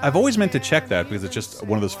 I've always meant to check that because it's just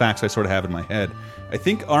one of those facts I sort of have in my head. I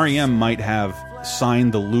think REM might have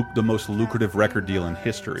signed the most lucrative record deal in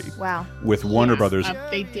history. Wow. With Warner Brothers.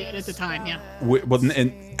 They did at the time, yeah.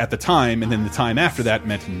 And at the time, and then the time after that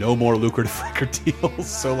meant no more lucrative record deals.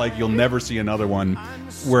 So like you'll never see another one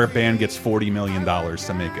where a band gets $40 million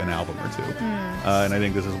to make an album or two. And I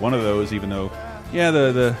think this is one of those, even though, yeah,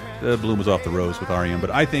 the bloom was off the rose with REM.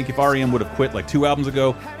 But I think if REM would have quit like 2 albums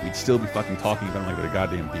ago, we'd still be fucking talking about them like the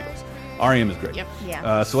goddamn Beatles. REM is great. Yep.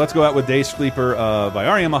 Yeah. So let's go out with Day Sleeper by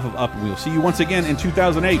REM off of Up, and we'll see you once again in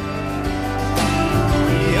 2008. The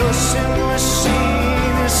ocean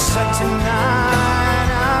machine is set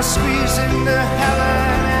tonight. I'll squeeze into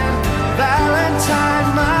heaven and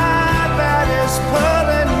Valentine. My bed is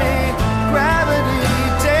pulling me. Gravity,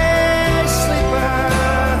 day sleeper.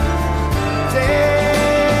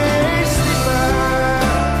 Day sleeper.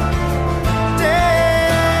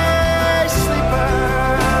 Day sleeper.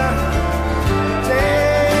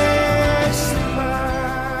 Day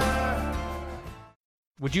sleeper.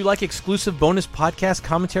 Would you like exclusive bonus podcast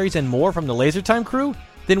commentaries and more from the LaserTime crew?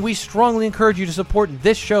 Then we strongly encourage you to support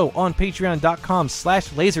this show on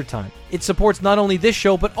patreon.com/lasertime. It supports not only this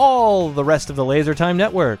show, but all the rest of the LaserTime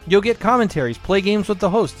network. You'll get commentaries, play games with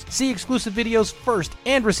the hosts, see exclusive videos first,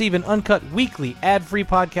 and receive an uncut weekly ad-free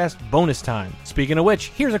podcast bonus time. Speaking of which,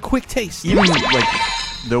 here's a quick taste. Even like,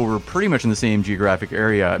 though we're pretty much in the same geographic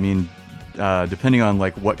area, I mean, depending on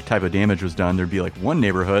like what type of damage was done, there'd be like one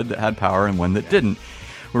neighborhood that had power and one that didn't.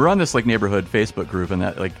 We're on this like neighborhood Facebook group, and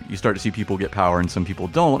that like you start to see people get power and some people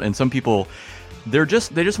don't, and some people they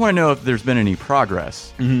just want to know if there's been any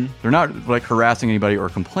progress. They're not like harassing anybody or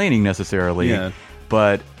complaining necessarily,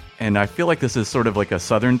 but and I feel like this is sort of like a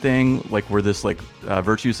southern thing, like where this like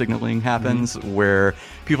virtue signaling happens, where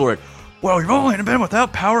people are like, well, you've only been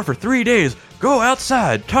without power for 3 days. Go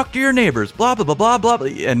outside, talk to your neighbors, blah blah blah blah blah,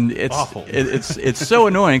 and it's awful. It's so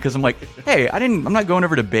annoying because I'm like, hey, I'm not going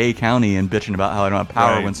over to Bay County and bitching about how I don't have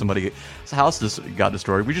power when somebody's house just got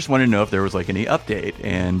destroyed. We just wanted to know if there was like any update,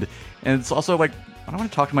 and it's also like I don't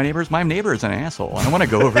want to talk to my neighbors. My neighbor is an asshole. I don't want to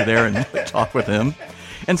go over there and like, talk with him.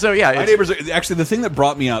 And so yeah, my neighbors actually the thing that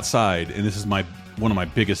brought me outside, and this is one of my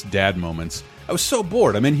biggest dad moments. I was so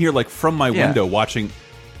bored. I'm in here like from my window watching.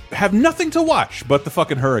 Have nothing to watch but the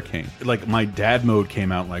fucking hurricane. Like my dad mode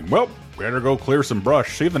came out like, well, better go clear some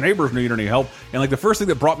brush, see if the neighbors need any help. And like the first thing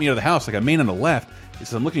that brought me out of the house, like I mean on the left,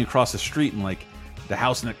 is I'm looking across the street and like the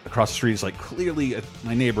house across the street is like clearly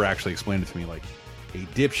my neighbor actually explained it to me like a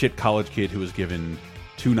dipshit college kid who was given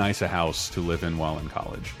too nice a house to live in while in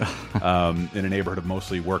college, in a neighborhood of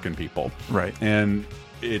mostly working people. Right. And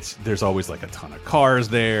there's always like a ton of cars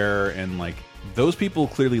there, and like those people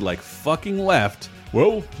clearly like fucking left.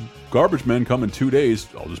 Well, garbage men come in 2 days.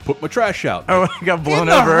 I'll just put my trash out. Oh, I got blown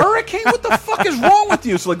in over. The hurricane? What the fuck is wrong with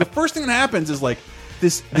you? So like the first thing that happens is like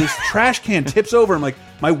this trash can tips over. I'm like,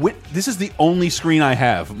 this is the only screen I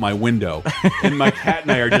have, my window, and my cat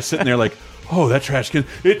and I are just sitting there like, oh, that trash can,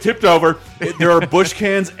 it tipped over. There are bush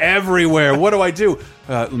cans everywhere. What do I do?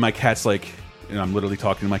 My cat's like, and I'm literally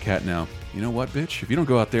talking to my cat now. You know what, bitch? If you don't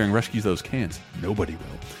go out there and rescue those cans, nobody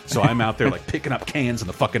will. So I'm out there like picking up cans in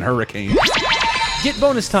the fucking hurricane. Get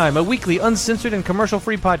Bonus Time, a weekly, uncensored, and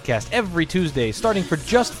commercial-free podcast every Tuesday, starting for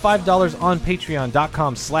just $5 on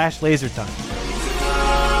patreon.com/lasertime.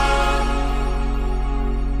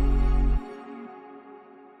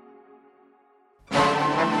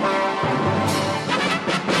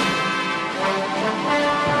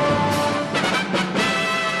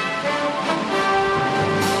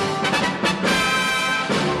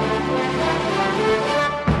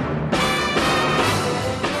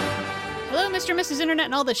 Mrs. Internet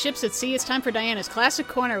and all the ships at sea, it's time for Diana's Classic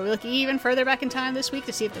Corner. We look even further back in time this week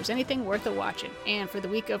to see if there's anything worth a watching. And for the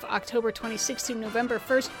week of October 26th through November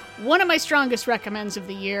 1st, one of my strongest recommends of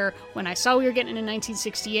the year, when I saw we were getting in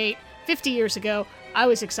 1968, 50 years ago, I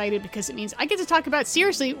was excited because it means I get to talk about,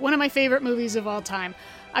 seriously, one of my favorite movies of all time.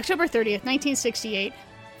 October 30th, 1968,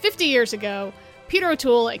 50 years ago, Peter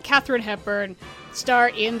O'Toole and Katharine Hepburn star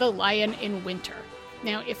in The Lion in Winter.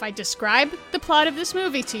 Now, if I describe the plot of this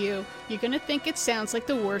movie to you, you're going to think it sounds like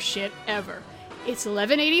the worst shit ever. It's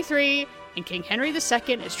 1183, and King Henry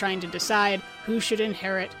II is trying to decide who should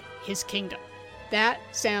inherit his kingdom. That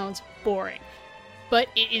sounds boring. But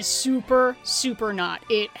it is super, super not.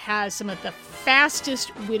 It has some of the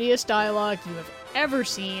fastest, wittiest dialogue you have ever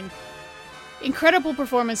seen. Incredible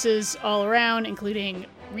performances all around, including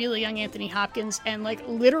really young Anthony Hopkins and like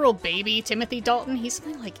literal baby Timothy Dalton. He's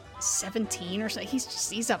something like 17 or so.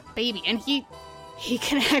 He's a baby, and he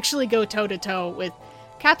can actually go toe to toe with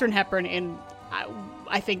Katharine Hepburn in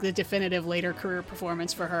I think the definitive later career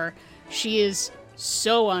performance for her. She is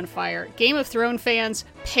so on fire. Game of Thrones fans,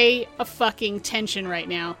 pay a fucking tension right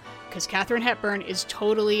now, because Katharine Hepburn is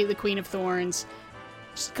totally the Queen of Thorns.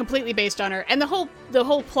 Just completely based on her. And the whole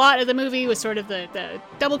plot of the movie was sort of the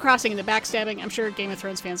double-crossing and the backstabbing. I'm sure Game of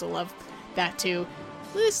Thrones fans will love that too.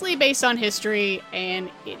 Loosely based on history,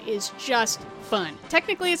 and it is just fun.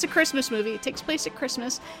 Technically, it's a Christmas movie. It takes place at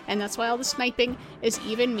Christmas, and that's why all the sniping is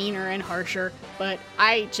even meaner and harsher. But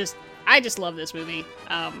I just love this movie.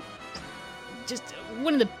 Just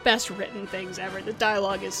one of the best written things ever. The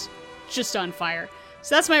dialogue is just on fire.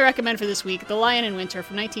 So that's my recommend for this week, The Lion in Winter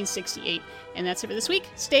from 1968. And that's it for this week.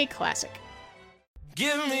 Stay classic.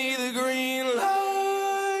 Give me the green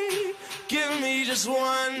light. Give me just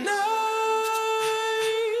one night.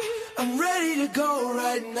 I'm ready to go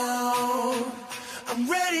right now. I'm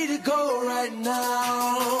ready to go right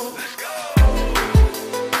now. Let's go.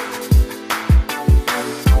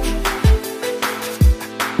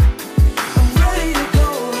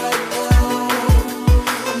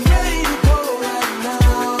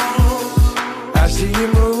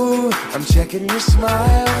 I'm checking your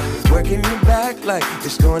smile, working your back like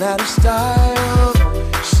it's going out of style.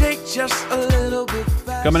 Shake just a little bit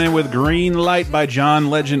fast. Coming in with Green Light by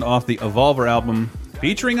John Legend off the Evolver album,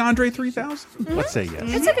 featuring Andre 3000. Let's say yes.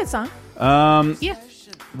 It's a good song. Yeah.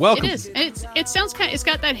 Welcome. It is. It sounds kind of, it's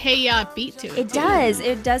got that hey ya beat to it. It does.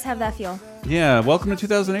 It does have that feel. Yeah, welcome to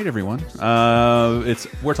 2008, everyone.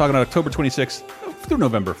 We're talking about October 26th through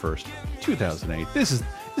November 1st, 2008. This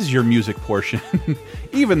is your music portion,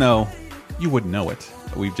 even though you wouldn't know it.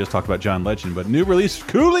 We've just talked about John Legend, but new release,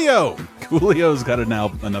 Coolio. Coolio's got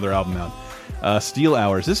another album out. Steel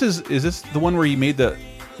Hours. Is this the one where he made where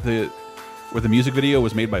the music video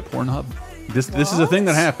was made by Pornhub? This is a thing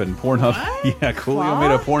that happened. Pornhub. What? Yeah, Coolio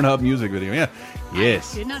made a Pornhub music video. Yeah.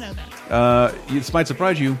 Yes. I did not know that. This might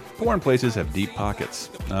surprise you. Porn places have deep pockets.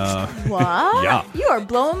 What? Yeah. You are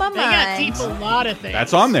blowing my mind. They got deep a lot of things.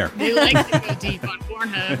 That's on there. They like to go deep on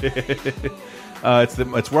Pornhub.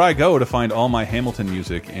 It's where I go to find all my Hamilton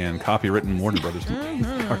music and copywritten Warner Brothers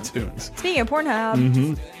cartoons. Speaking of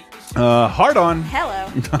Pornhub. Heart On. Hello.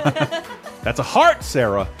 That's a heart,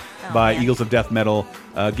 Sarah, by Eagles of Death Metal.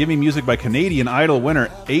 Give Me Music by Canadian Idol winner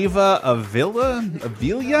Ava Avila.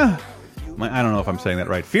 I don't know if I'm saying that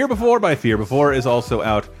right. Fear Before by Fear Before is also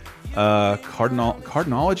out.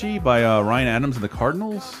 Cardinology by Ryan Adams and the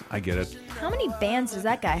Cardinals. I get it. How many bands does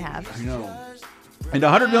that guy have? I know. And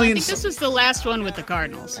 100 Million. I think this was the last one with the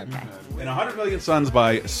Cardinals. Okay. And 100 Million Suns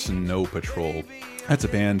by Snow Patrol. That's a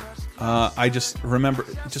band. I just remember.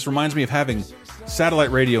 It just reminds me of having satellite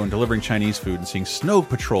radio and delivering Chinese food and seeing Snow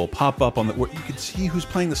Patrol pop up on the. You could see who's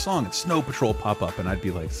playing the song and Snow Patrol pop up, and I'd be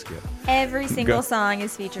like, skip. Every single song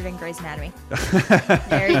is featured in Grey's Anatomy.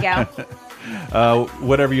 There you go.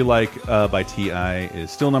 Whatever You Like by T.I. is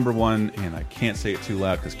still #1, and I can't say it too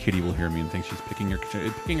loud because Kitty will hear me and think she's picking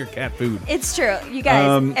her cat food. It's true, you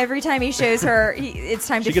guys. Every time he shows her, it's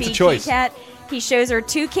time to feed Kitty Cat. He shows her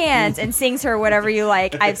 2 cans and sings her Whatever You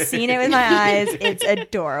Like. I've seen it with my eyes. It's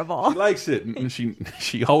adorable. She likes it, and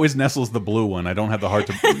she always nestles the blue one. I don't have the heart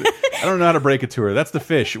to. I don't know how to break it to her. That's the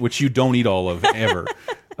fish, which you don't eat all of ever.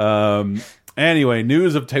 Anyway,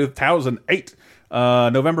 news of 2008,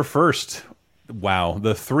 November 1st. Wow,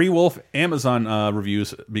 the 3 Wolf Amazon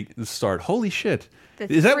reviews start. Holy shit!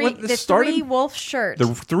 Is that what this started? The 3 Wolf shirt.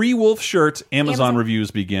 The 3 Wolf shirt Amazon reviews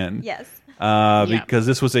begin. Yes. Because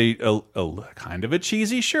this was a kind of a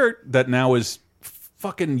cheesy shirt that now is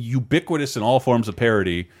fucking ubiquitous in all forms of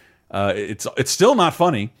parody. It's still not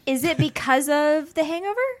funny. Is it because of The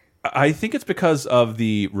Hangover? I think it's because of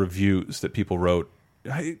the reviews that people wrote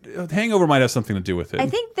Hangover might have something to do with it. I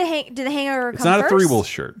think did the Hangover come It's not first? a 3-wolf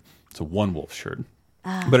shirt. It's a 1-wolf shirt.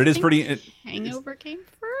 But it is pretty. Hangover came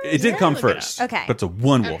first. It did come first. Okay. But it's a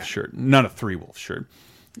 1-wolf shirt, not a 3-wolf shirt.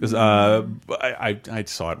 Because I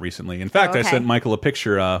saw it recently. In fact, I sent Michael a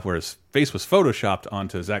picture where his face was photoshopped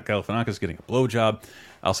onto Zach Galifianakis getting a blowjob.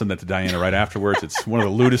 I'll send that to Diana right afterwards. It's one of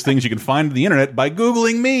the lewdest things you can find on the internet by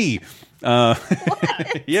Googling me.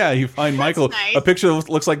 Yeah, you find Michael nice. a picture that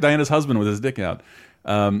looks like Diana's husband with his dick out.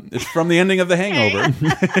 It's from the ending of The Hangover.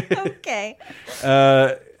 Okay.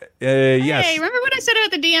 Yes. Hey, remember what I said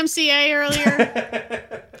about the DMCA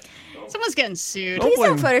earlier? Someone's getting sued. Please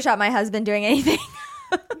don't Photoshop my husband doing anything.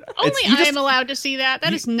 Only I am allowed to see that.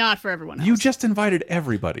 That is not for everyone else. You just invited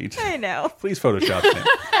everybody. I know. Please Photoshop me.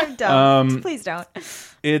 I'm dumb. Please don't.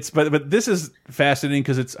 But this is fascinating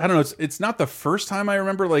because it's, I don't know, it's not the first time I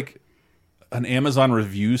remember like an Amazon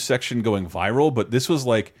reviews section going viral, but this was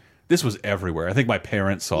everywhere. I think my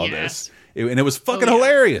parents saw this, and it was fucking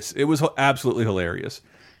hilarious. It was absolutely hilarious.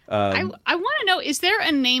 I want to know, is there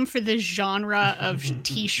a name for this genre of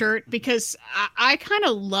t-shirt? Because I kind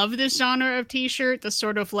of love this genre of t-shirt, the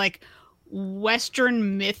sort of like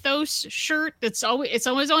Western mythos shirt it's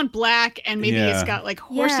always on black, and maybe it's got like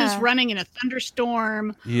horses running in a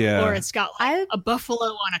thunderstorm, or it's got like a buffalo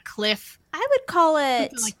on a cliff. I would call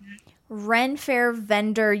it like Ren Fair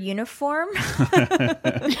vendor uniform.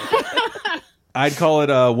 I'd call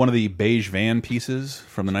it one of the beige van pieces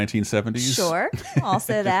from the 1970s. Sure,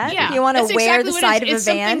 also that. Yeah, if you want to wear exactly the side of a it's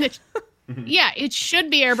van. Yeah, it should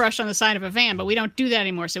be airbrushed on the side of a van, but we don't do that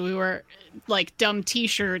anymore. So we wear like dumb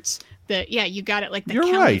T-shirts that, you got it like the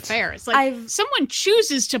county fair. It's like someone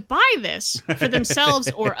chooses to buy this for themselves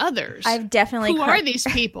or others. I've definitely. Who are these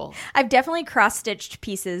people? I've definitely cross-stitched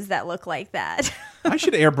pieces that look like that. I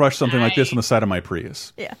should airbrush something like this on the side of my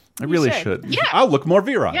Prius. Yeah, I really should. Yeah, I'll look more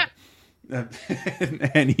Viron. Yeah.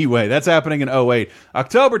 Anyway, that's happening in 08.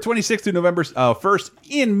 October 26th through November 1st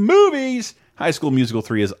in movies. High School Musical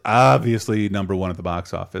 3 is obviously #1 at the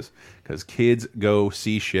box office because kids go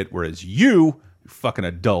see shit, whereas you fucking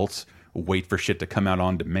adults wait for shit to come out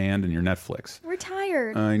on demand in your Netflix. We're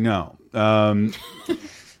tired. I know.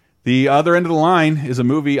 The other end of the line is a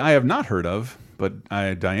movie I have not heard of, but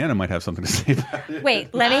Diana might have something to say about it.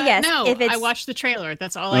 Wait, let me guess. No, if it's, I watched the trailer.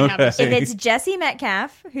 That's all I have to say. If it's Jesse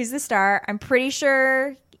Metcalf, who's the star, I'm pretty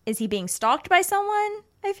sure, is he being stalked by someone?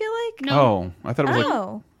 I feel like. No. Oh, I thought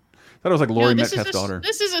it was like Laurie Metcalf's daughter.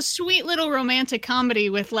 This is a sweet little romantic comedy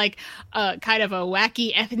with like kind of a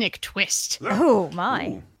wacky ethnic twist. Oh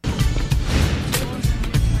my.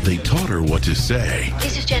 They taught her what to say.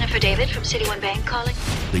 This is Jennifer David from City One Bank calling.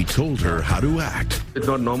 They told her how to act. It's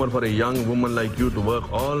not normal for a young woman like you to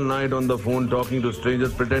work all night on the phone talking to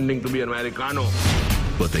strangers pretending to be an Americano.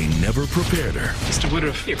 But they never prepared her Mr.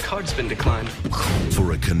 Woodruff, your card's been declined.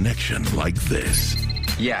 for a connection like this.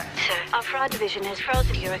 Yeah. Sir, our fraud division has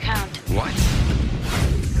frozen your account. What?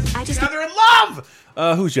 Now they're in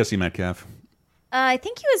love! Who's Jesse Metcalf? I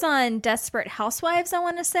think he was on Desperate Housewives, I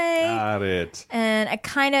want to say. Got it. And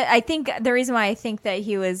I think the reason why I think that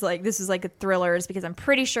he was like, this was like a thriller is because I'm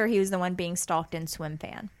pretty sure he was the one being stalked in Swim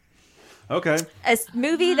Fan. Okay. A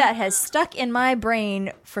movie that has stuck in my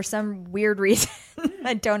brain for some weird reason.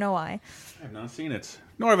 I don't know why. I have not seen it.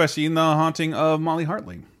 Nor have I seen The Haunting of Molly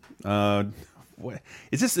Hartley.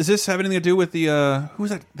 Is this have anything to do with the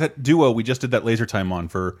who's that duo we just did that laser time on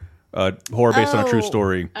for horror based on a true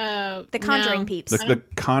story? The Conjuring peeps. The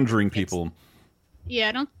Conjuring people. Yeah,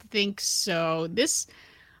 I don't think so.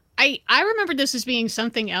 I remember this as being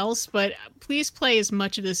something else, but please play as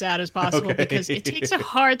much of this out as possible because it takes a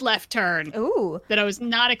hard left turn that I was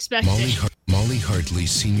not expecting. Molly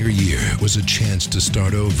Hartley's senior year was a chance to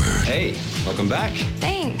start over. Hey, welcome back.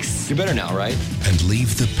 Thanks. You're better now, right? And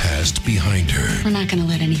leave the past behind her. We're not going to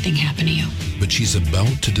let anything happen to you. But she's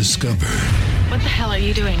about to discover What the hell are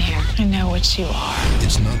you doing here? I know what you are.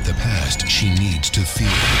 it's not the past she needs to feel.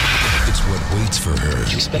 It's what waits for her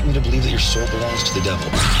You expect me to believe that your soul belongs to the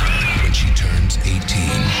devil? when she turns 18.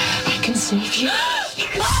 I can save you.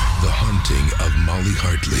 The Haunting of Molly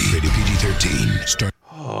Hartley. Rated PG-13. Start.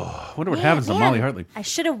 I wonder what happens to Molly Hartley. I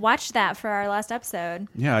should have watched that for our last episode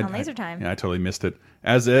on Laser Time. Yeah, I totally missed it.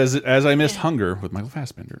 As I missed Hunger with Michael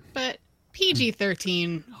Fassbender. But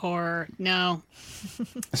PG-13 horror, no.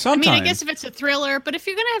 Sometimes. I mean, I guess if it's a thriller, but if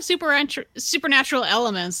you're going to have supernatural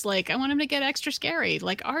elements, like I want them to get extra scary,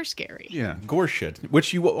 like are scary. Yeah, gore shit,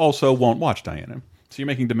 which you also won't watch, Diana. So you're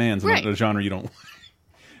making demands on a genre you don't.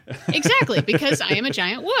 Exactly, because I am a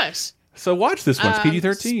giant wuss. So watch this one. It's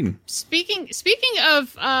PG-13. Speaking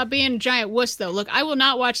of being a giant wuss, though, look, I will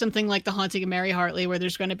not watch something like The Haunting of Mary Hartley, where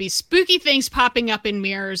there's going to be spooky things popping up in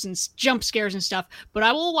mirrors and jump scares and stuff. But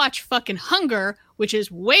I will watch fucking Hunger, which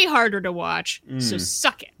is way harder to watch. So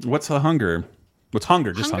suck it. What's the Hunger? What's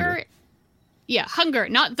Hunger? Just Hunger. Yeah, Hunger,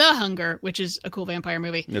 not The Hunger, which is a cool vampire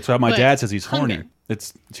movie. That's why my dad says he's horny. Hunger.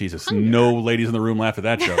 It's Jesus. Hunger. No ladies in the room laugh at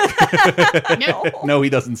that joke. No, he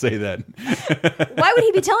doesn't say that. Why would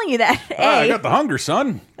he be telling you that? I got the hunger,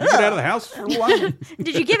 son. You get out of the house for a while.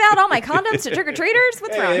 Did you give out all my condoms to trick-or-treaters?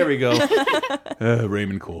 What's wrong? There we go.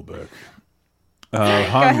 Raymond Kohlberg. Hunger.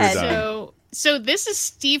 Go ahead. So this is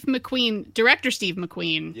Steve McQueen, director Steve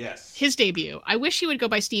McQueen. Yes. His debut. I wish he would go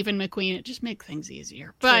by Stephen McQueen. It just makes things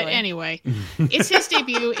easier. But Truly. Anyway, it's his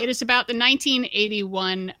debut. It is about the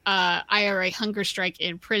 1981 IRA hunger strike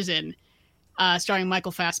in prison, starring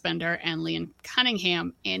Michael Fassbender and Liam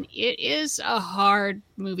Cunningham. And it is a hard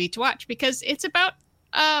movie to watch because it's about,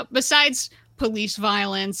 besides police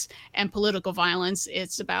violence and political violence,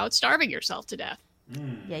 it's about starving yourself to death.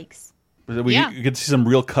 Yikes. You could see some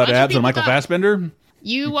real cut abs on Michael Fassbender.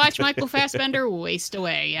 You watch Michael Fassbender waste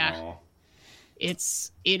away, yeah. It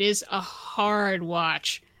is a hard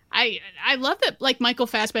watch. I love that like Michael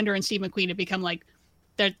Fassbender and Steve McQueen have become like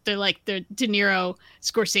they're like the De Niro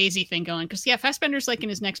Scorsese thing going, because Fassbender's like in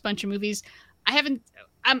his next bunch of movies.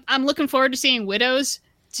 I'm looking forward to seeing Widows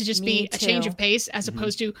to just be a change of pace, as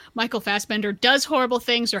opposed to Michael Fassbender does horrible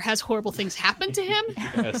things or has horrible things happen to him.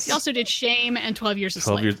 Yes. He also did Shame and 12 Years a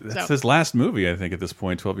Slave. That's his last movie, I think, at this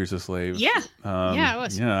point, 12 Years a Slave. Yeah. Yeah, it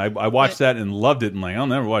was. Yeah, I watched that and loved it, and like, I'll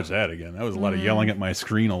never watch that again. That was a lot of yelling at my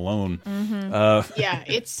screen alone. Yeah,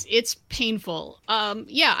 it's painful.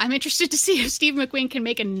 Yeah, I'm interested to see if Steve McQueen can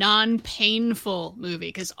make a non-painful movie,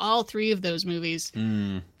 because all three of those movies,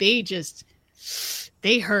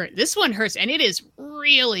 they hurt. This one hurts, and it is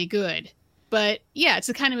really good. But yeah, it's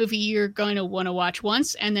the kind of movie you're going to want to watch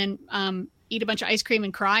once, and then eat a bunch of ice cream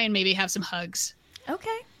and cry, and maybe have some hugs.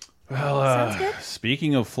 Okay. Well, sounds good.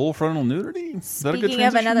 Speaking of full frontal nudity, is that a good Speaking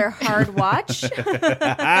of another hard watch,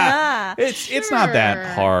 it's not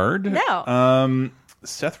that hard. No.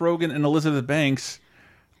 Seth Rogen and Elizabeth Banks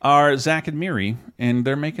are Zack and Miri, and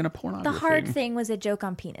they're making a pornography. The hard thing was a joke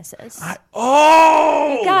on penises.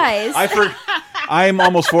 You guys! I'm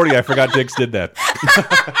almost 40. I forgot Dix did that.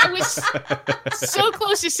 I was so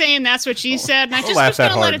close to saying that's what she said, and I just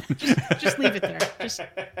gonna let it. Just leave it there.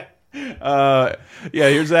 Yeah,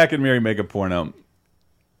 here's Zack and Miri make a porno.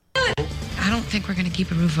 I don't think we're gonna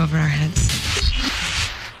keep a roof over our heads.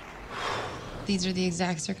 These are the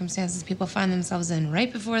exact circumstances people find themselves in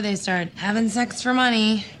right before they start having sex for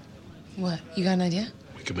money. What, you got an idea?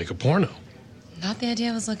 We could make a porno. Not the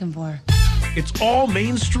idea I was looking for. It's all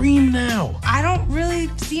mainstream now. I don't really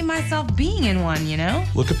see myself being in one, you know?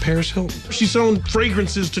 Look at Paris Hilton. She's selling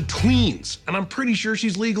fragrances to tweens, and I'm pretty sure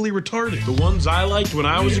she's legally retarded. The ones I liked when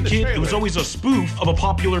I was a kid, it was always a spoof of a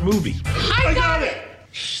popular movie. I got it!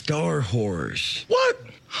 Star Horse. What?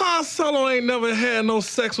 Han Solo ain't never had no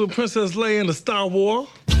sex with Princess Leia in the Star Wars.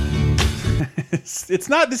 It's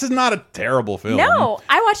not. This is not a terrible film. No,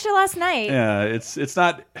 I watched it last night. Yeah, it's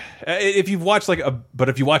not. If you've watched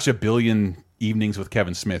if you watch A Billion Evenings with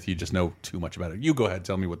Kevin Smith, you just know too much about it. You go ahead,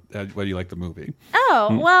 tell me what you like the movie.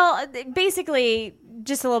 Oh, well, basically,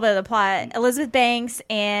 just a little bit of the plot. Elizabeth Banks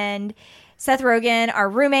and Seth Rogen are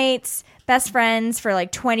roommates, best friends for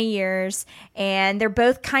like 20 years, and they're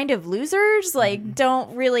both kind of losers, like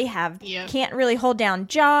don't really can't really hold down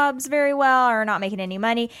jobs very well, or are not making any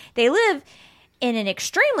money. They live in an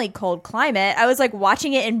extremely cold climate. I was like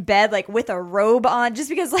watching it in bed, like with a robe on, just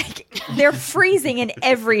because like they're freezing in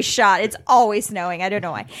every shot. It's always snowing. I don't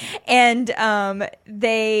know why. And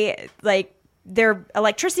they like their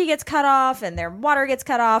electricity gets cut off and their water gets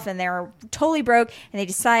cut off and they're totally broke, and they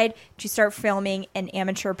decide to start filming an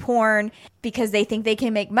amateur porn because they think they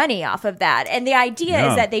can make money off of that. And the idea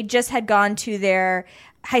is that they just had gone to their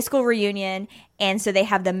high school reunion, and so they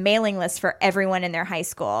have the mailing list for everyone in their high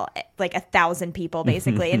school, like 1,000 people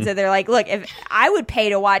basically. And so they're like, look, if I would pay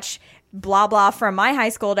to watch blah blah from my high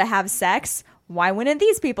school to have sex, why wouldn't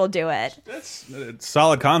these people do it? That's a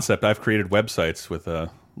solid concept. I've created websites with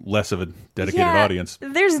less of a dedicated audience.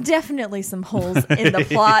 There's definitely some holes in the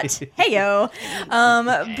plot. Hey-yo. But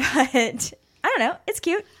I don't know. It's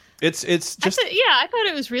cute. It's just... I thought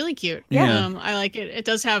it was really cute. Yeah. I like it. It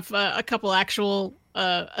does have a couple actual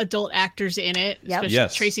adult actors in it,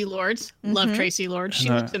 especially Tracy Lords. Love Tracy Lords. She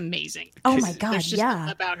looks amazing. Oh my God, There's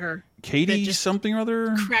just about her. Katie something or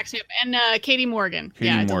other? Cracks me up. And Katie Morgan. Katie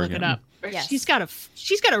I had Morgan. to look it up. Yes. She's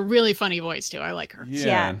got a really funny voice too. I like her.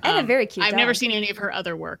 Yeah, and a very cute I've dog. never seen any of her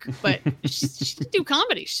other work, but she can do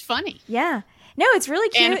comedy. She's funny. Yeah. No, it's really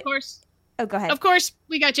cute. And of course, go ahead. Of course,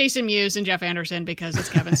 we got Jason Mewes and Jeff Anderson because it's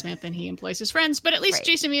Kevin Smith and he employs his friends. But at least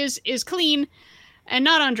Jason Mewes is clean and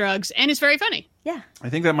not on drugs and is very funny. Yeah. I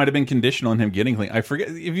think that might have been conditional on him getting clean. I forget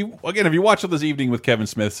if you watch This Evening with Kevin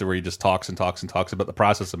Smith, where he just talks and talks and talks about the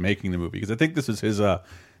process of making the movie, because I think this is his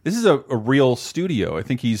this is a real studio. I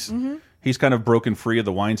think he's kind of broken free of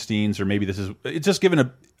the Weinsteins, or maybe it's just given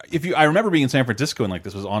a. I remember being in San Francisco and like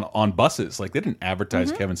this was on buses. Like they didn't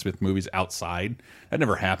advertise Kevin Smith movies outside. That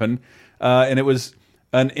never happened. And it was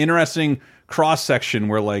an interesting cross section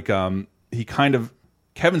where like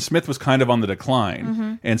Kevin Smith was kind of on the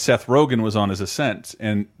decline and Seth Rogen was on his ascent,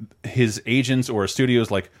 and his agents or studios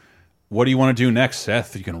like, what do you want to do next,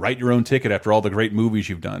 Seth? You can write your own ticket after all the great movies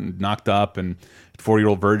you've done, Knocked Up and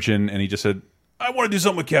 40-Year-Old Virgin. And he just said, I want to do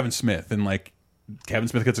something with Kevin Smith. And like Kevin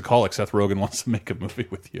Smith gets a call like Seth Rogen wants to make a movie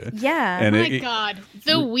with you. Yeah. And oh my God.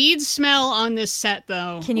 The weed smell on this set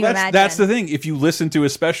though. Can you imagine? That's the thing. If you listen to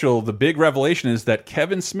his special, the big revelation is that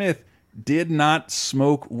Kevin Smith did not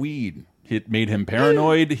smoke weed. It made him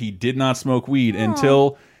paranoid. He did not smoke weed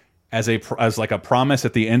until as like a promise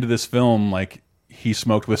at the end of this film, like he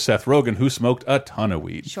smoked with Seth Rogen, who smoked a ton of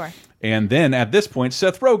weed. Sure. And then at this point,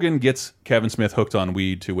 Seth Rogen gets Kevin Smith hooked on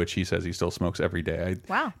weed, to which he says he still smokes every day.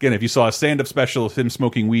 Wow. Again, if you saw a stand-up special of him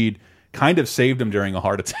smoking weed, kind of saved him during a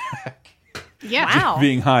heart attack. Yeah. Wow.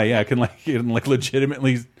 Being high, yeah, can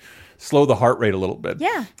legitimately slow the heart rate a little bit.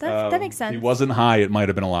 Yeah, that makes sense. If he wasn't high, it might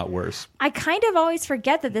have been a lot worse. I kind of always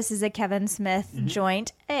forget that this is a Kevin Smith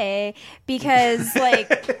joint, because like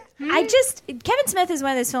Kevin Smith is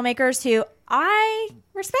one of those filmmakers who I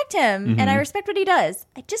respect him and I respect what he does.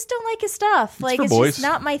 I just don't like his stuff. It's just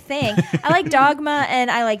not my thing. I like Dogma and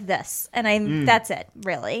I like this, and that's it,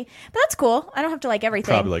 really. But that's cool. I don't have to like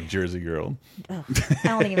everything. Probably like Jersey Girl. I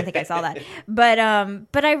don't even think I saw that. But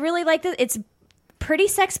I really like this. It's pretty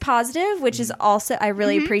sex positive, which is also I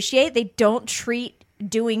really appreciate. They don't treat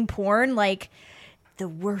doing porn like the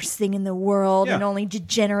worst thing in the world and only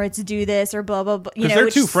degenerates do this or blah blah blah. Because they're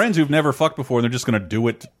two friends who've never fucked before, and they're just going to do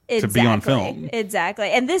it to be on film.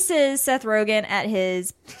 Exactly. And this is Seth Rogen at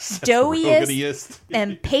his doughiest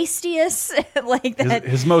and pastiest, like that.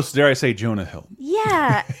 His most, dare I say, Jonah Hill.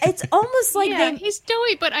 Yeah, it's almost like he's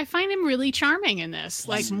doughy, but I find him really charming in this,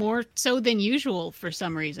 like more so than usual for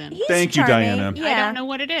some reason. Thank you, Diana. Yeah. I don't know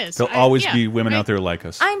what it is. There'll always be women out there like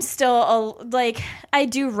us. I'm still I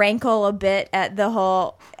do rankle a bit at the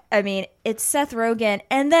whole. I mean, it's Seth Rogen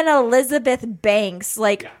and then Elizabeth Banks,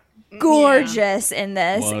 gorgeous in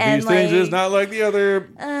this. One of and these things is not like the other.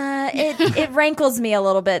 It rankles me a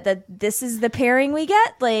little bit that this is the pairing we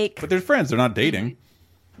get. But they're friends. They're not dating.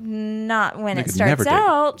 Not when They it could starts never date.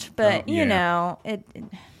 out, but Oh, you know it.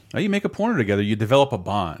 Now you make a porno together, you develop a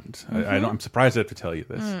bond. I'm surprised I have to tell you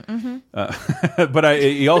this. But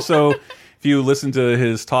he also, if you listen to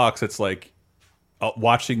his talks, it's like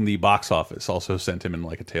watching the box office also sent him in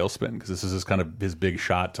like a tailspin, because this is his kind of his big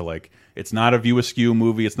shot to like, it's not a View Askew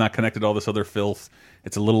movie, it's not connected to all this other filth,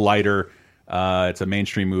 it's a little lighter. It's a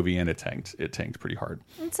mainstream movie, and it tanked pretty hard.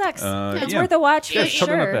 It sucks. It's worth a watch for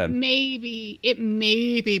sure. Not bad. It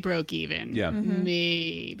maybe broke even. Yeah,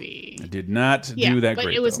 maybe. It did not do that but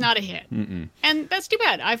great. It was though. not a hit, and that's too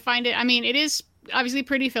bad. I find it. I mean, it is obviously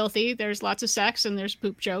pretty filthy. There's lots of sex, and there's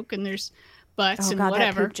poop joke, and there's butts and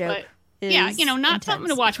whatever. That poop joke but yeah, not intense. something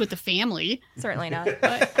to watch with the family. Certainly not.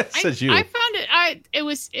 But Says you. I found it. It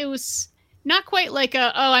was not quite like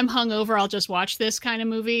I'm hungover, I'll just watch this kind of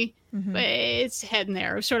movie. But it's heading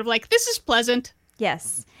there. It was sort of like, this is pleasant.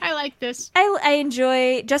 Yes. I like this. I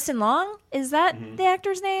enjoy Justin Long. Is that the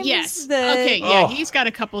actor's name? Yes. Oh. He's got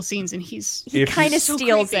a couple scenes and he kind of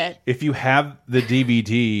steals it. If you have the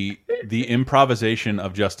DVD, the improvisation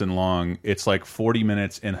of Justin Long, it's like 40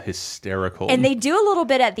 minutes and hysterical. And they do a little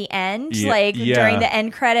bit at the end, during the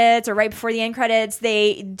end credits or right before the end credits,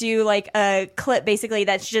 they do like a clip basically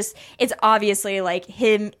that's just, it's obviously like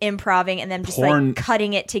him improving and then just like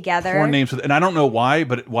cutting it together. Porn names, and I don't know why,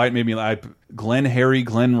 but why it made me laugh.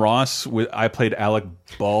 Glenn Ross. I played Alec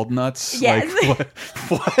Baldnuts. Yes. Like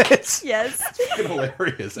what? Yes. It's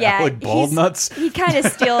hilarious. Yeah, Alec Baldnuts. He kind of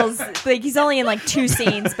steals. Like he's only in like 2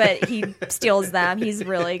 scenes, but he steals them. He's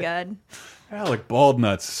really good. Alec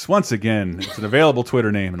Baldnuts. Once again, it's an available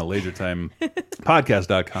Twitter name and a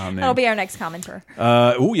LaserTimePodcast.com name. That'll be our next commenter.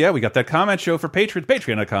 Oh yeah, we got that comment show for Patriots.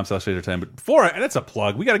 Patreon.com/LaserTime. But before that's a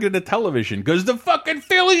plug. We got to get into television because the fucking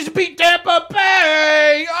Phillies beat Tampa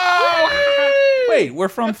Bay. Oh, wait, we're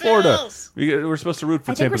from Florida. We're supposed to root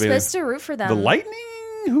for Tampa Bay. We're supposed to root for them. The Lightning?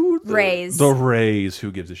 Who Rays. The Rays.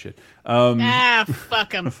 Who gives a shit?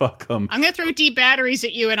 Fuck them. Fuck them. I'm gonna throw deep batteries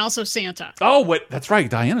at you and also Santa. Oh, what? That's right.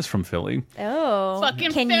 Diana's from Philly. Oh,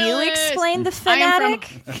 Fucking can Phyllis. you explain the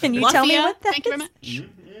fanatic? Can you tell me what that Thank you very is?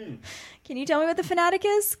 much. Can you tell me what the fanatic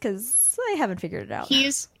is? Because I haven't figured it out.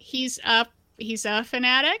 He's a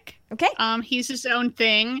fanatic. Okay. He's his own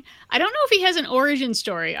thing. I don't know if he has an origin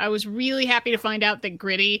story. I was really happy to find out that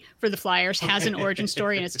Gritty for the Flyers has an origin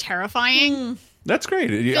story, and it's terrifying. That's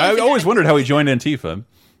great. I always wondered how he joined Antifa.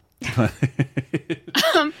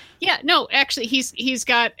 Yeah, no, actually, he's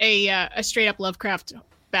got a straight up Lovecraft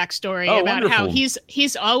backstory about wonderful. how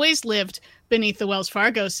he's always lived beneath the Wells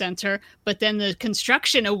Fargo Center, but then the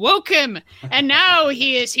construction awoke him, and now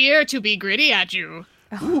he is here to be gritty at you.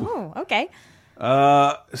 Oh, okay.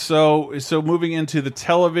 So moving into the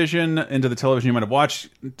television you might have watched.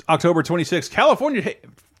 October 26th,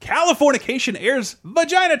 Californication airs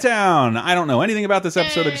Vaginatown. I don't know anything about this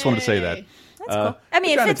episode. I just wanted to say that. That's cool. I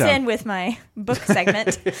mean, it fits in with my book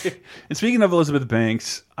segment. And speaking of Elizabeth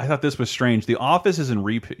Banks, I thought this was strange. The Office is in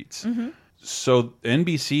repeats. So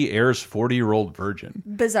NBC airs 40-Year-Old Virgin.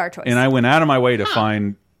 Bizarre choice. And I went out of my way to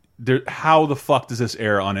find how the fuck does this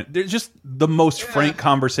air on it? There's just the most frank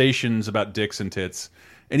conversations about dicks and tits.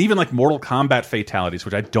 And even like Mortal Kombat fatalities,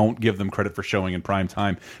 which I don't give them credit for showing in prime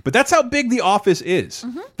time. But that's how big The Office is.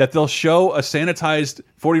 That they'll show a sanitized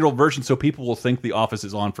 40-year-old version so people will think The Office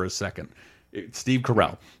is on for a second. It's Steve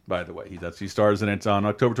Carell, by the way. He stars in it on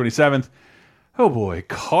October 27th. Oh boy,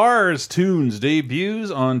 Cars Tunes debuts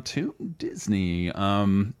on Toon Disney.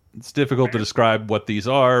 It's difficult to describe what these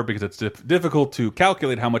are because it's difficult to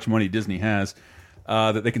calculate how much money Disney has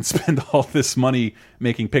that they can spend all this money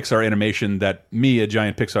making Pixar animation that me, a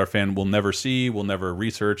giant Pixar fan, will never see, will never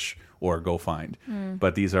research or go find.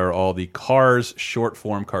 But these are all the Cars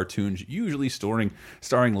short-form cartoons, usually starring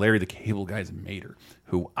Larry the Cable Guy's Mater,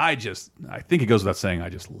 who I think it goes without saying, I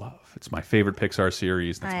just love. It's my favorite Pixar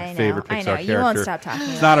series. That's my favorite Pixar character. You won't stop talking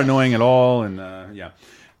It's about not annoying at all, and yeah.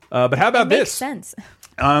 But how about Makes this? sense.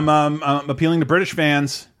 I'm appealing to British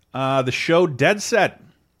fans. The show Dead Set,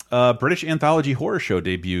 British anthology horror show,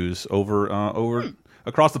 debuts over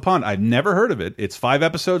across the pond. I've never heard of it. It's 5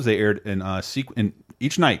 episodes. They aired in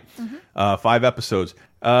each night. 5 episodes.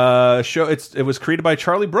 It was created by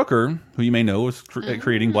Charlie Brooker, who you may know was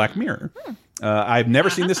creating Black Mirror. I've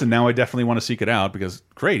never seen this, and now I definitely want to seek it out because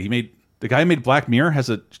great. The guy who made Black Mirror has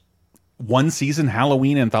a 1-season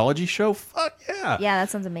Halloween anthology show. Fuck yeah! Yeah,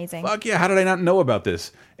 that sounds amazing. Fuck yeah! How did I not know about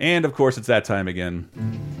this? And of course, it's that time again.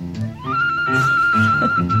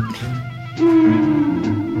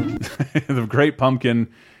 The Great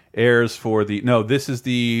Pumpkin airs for the this is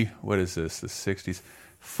the what is this? The 60s,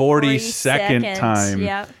 42nd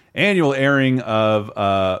time annual airing of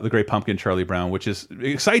The Great Pumpkin, Charlie Brown, which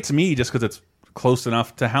excites me just because it's close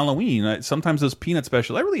enough to Halloween. Sometimes those Peanut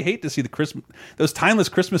specials, I really hate to see those timeless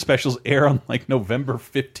Christmas specials air on like November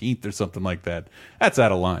 15th or something like that. That's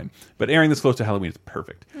out of line. But airing this close to Halloween is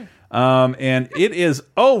perfect. And it is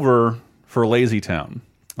over for Lazy Town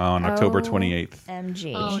on October 28th.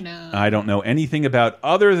 MG. Oh no. I don't know anything about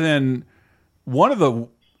other than one of the.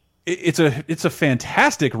 It's a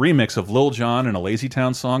fantastic remix of Lil Jon and a Lazy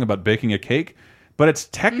Town song about baking a cake. But it's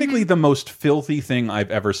technically the most filthy thing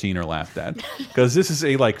I've ever seen or laughed at. Because this is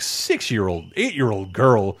a like 6-year-old, 8-year-old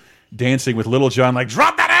girl dancing with Little John, like,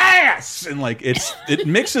 drop that ass! And like it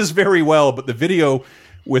mixes very well, but the video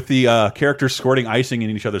with the characters squirting icing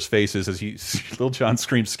in each other's faces as Little John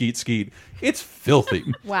screams skeet skeet. It's filthy.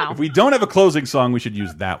 Wow. If we don't have a closing song, we should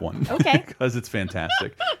use that one. Okay. Because it's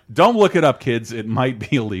fantastic. Don't look it up, kids. It might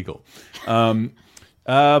be illegal. But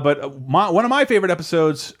one of my favorite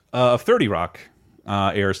episodes of 30 Rock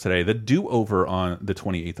airs today. The Do-Over on the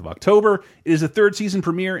 28th of October. It is a 3rd season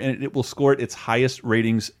premiere, and it will score its highest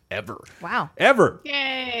ratings ever. Wow. Ever.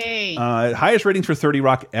 Yay. Highest ratings for 30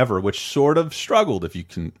 Rock ever, which sort of struggled, if you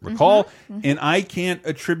can recall. And I can't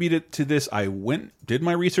attribute it to this. I did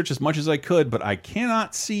my research as much as I could, but I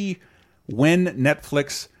cannot see when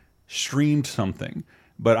Netflix streamed something.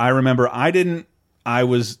 But I remember I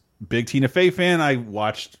was a big Tina Fey fan. I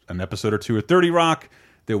watched an episode or two of 30 Rock.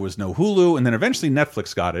 There was no Hulu, and then eventually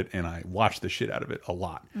Netflix got it, and I watched the shit out of it a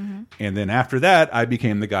lot. And then after that, I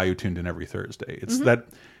became the guy who tuned in every Thursday. It's that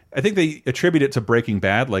I think they attribute it to Breaking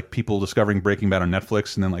Bad, like people discovering Breaking Bad on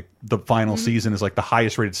Netflix, and then like the final season is like the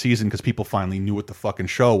highest rated season because people finally knew what the fucking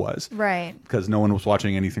show was, right? Because no one was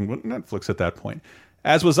watching anything but Netflix at that point,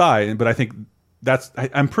 as was I. But I think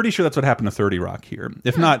I'm pretty sure that's what happened to 30 Rock here,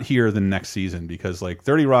 if not here, the next season, because like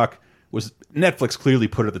 30 Rock was Netflix clearly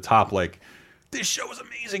put at the top, like. this show is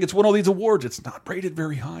amazing. It's won all these awards. It's not rated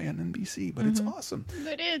very high on NBC, but it's awesome.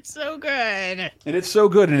 But it's so good. And it's so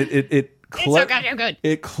good, and it's so good.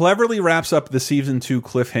 It cleverly wraps up the season 2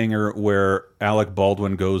 cliffhanger where Alec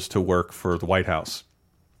Baldwin goes to work for the White House,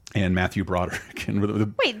 and Matthew Broderick. And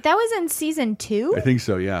Wait, that was in season 2? I think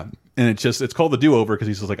so, yeah. And it's called the do-over because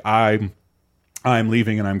he's just like, I'm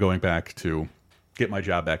leaving and I'm going back to get my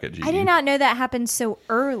job back at GE. I did not know that happened so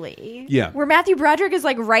early. Yeah. Where Matthew Broderick is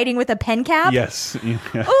like writing with a pen cap? Yes.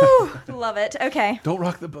 Yeah. Ooh, love it. Okay. Don't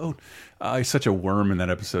rock the boat. He's such a worm in that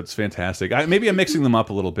episode. It's fantastic. Maybe I'm mixing them up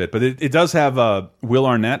a little bit, but it does have Will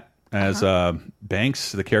Arnett as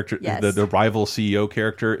Banks, the character, the rival CEO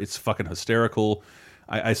character. It's fucking hysterical.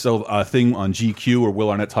 I saw a thing on GQ where Will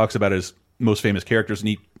Arnett talks about his most famous characters, and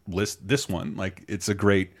he lists this one. Like, it's a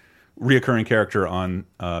great reoccurring character on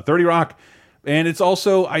 30 Rock. And it's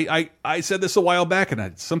also, I said this a while back, and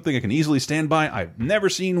it's something I can easily stand by. I've never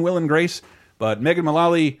seen Will and Grace, but Megan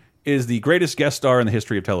Mullally is the greatest guest star in the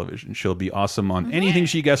history of television. She'll be awesome on anything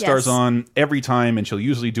she guest stars on every time, and she'll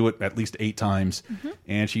usually do it at least 8 times.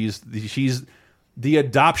 And she's the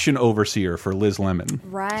adoption overseer for Liz Lemon.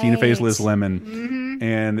 Right. Tina Fey's Liz Lemon.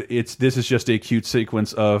 And this is just a cute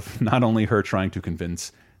sequence of not only her trying to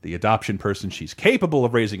convince the adoption person she's capable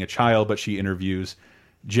of raising a child, but she interviews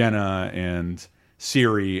Jenna and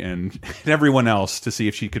Siri and everyone else to see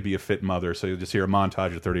if she could be a fit mother. So you'll just hear a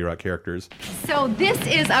montage of 30 Rock characters. So this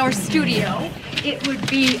is our studio. It would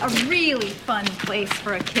be a really fun place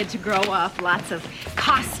for a kid to grow up. Lots of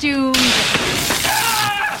costumes.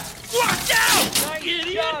 Watch out!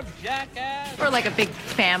 Idiot! Jackass! We're like a big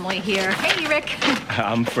family here. Hey, Rick.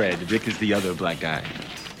 I'm Fred. Rick is the other black guy.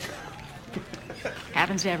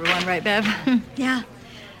 Happens to everyone, right, Bev? Yeah.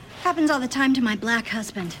 Happens all the time to my black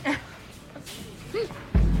husband.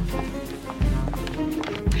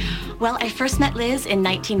 Well, I first met Liz in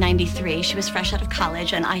 1993. She was fresh out of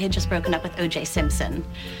college, and I had just broken up with O.J. Simpson.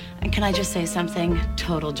 And can I just say something?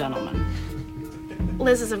 Total gentleman.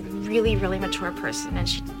 Liz is a really, really mature person, and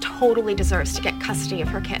she totally deserves to get custody of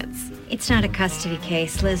her kids. It's not a custody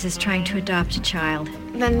case. Liz is trying to adopt a child.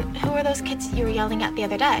 Then who are those kids you were yelling at the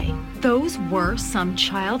other day? Those were some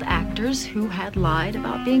child actors who had lied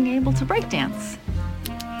about being able to breakdance.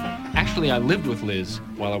 Actually, I lived with Liz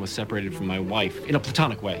while I was separated from my wife in a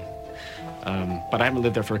platonic way. But I haven't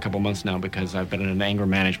lived there for a couple months now because I've been in an anger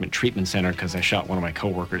management treatment center because I shot one of my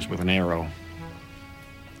coworkers with an arrow.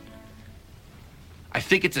 I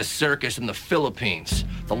think it's a circus in the Philippines.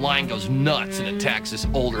 The lion goes nuts and attacks this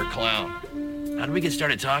older clown. How did we get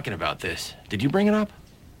started talking about this? Did you bring it up?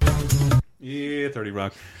 Yeah, 30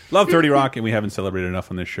 Rock. Love 30 Rock, and we haven't celebrated enough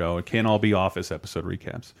on this show. It can't all be Office episode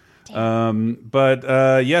recaps.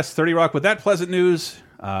 But yes, 30 Rock. With that pleasant news,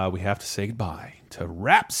 we have to say goodbye to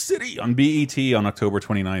Rap City on BET on October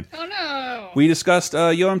 29th. Oh, no. We discussed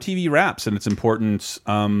Yo MTV Raps and its importance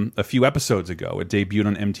a few episodes ago. It debuted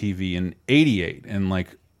on MTV in '88, and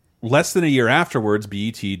like less than a year afterwards,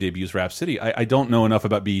 BET debuts Rap City. I don't know enough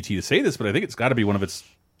about BET to say this, but I think it's got to be one of its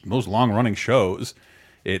most long-running shows.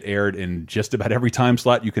 It aired in just about every time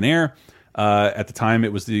slot you can air. At the time,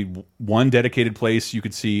 it was the one dedicated place you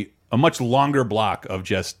could see a much longer block of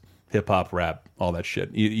just hip-hop, rap, all that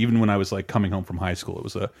shit. Even when I was like coming home from high school, it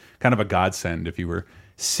was a kind of a godsend if you were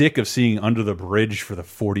sick of seeing Under the Bridge for the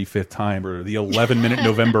 45th time or the 11-minute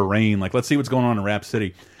November Rain. Like, let's see what's going on in Rap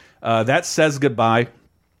City. That says goodbye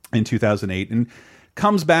in 2008 and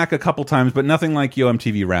comes back a couple times, but nothing like Yo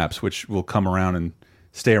MTV Raps, which will come around and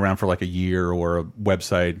stay around for like a year, or a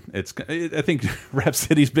website. I think Rap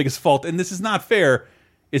City's biggest fault, and this is not fair,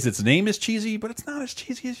 is its name is cheesy, but it's not as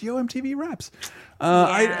cheesy as Yo MTV Raps.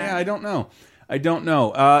 I don't know.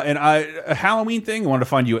 And a Halloween thing, I wanted to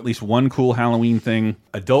find you at least one cool Halloween thing.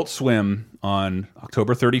 Adult Swim on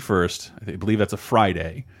October 31st, I believe that's a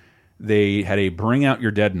Friday, they had a Bring Out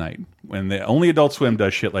Your Dead night. When only Adult Swim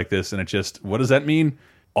does shit like this, and it just, what does that mean?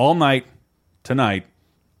 All night, tonight,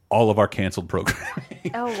 all of our canceled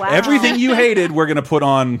programming. Oh, wow. Everything you hated, we're going to put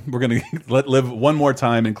on, we're going to let live one more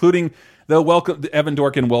time, including the Evan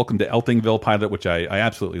Dorkin Welcome to Eltingville pilot, which I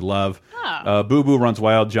absolutely love. Oh. Boo Boo Runs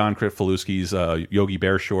Wild, John Krifalewski's Yogi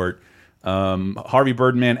Bear short. Harvey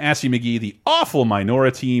Birdman, Assy McGee, The Awful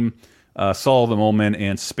Minora Team, Saul the Mole Men,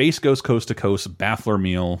 and Space Ghost Coast to Coast Baffler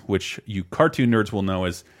Meal, which you cartoon nerds will know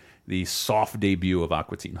as the soft debut of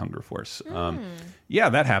Aqua Teen Hunger Force. Yeah,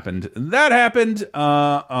 that happened. That happened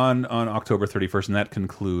on October 31st, and that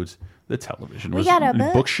concludes the television. We got a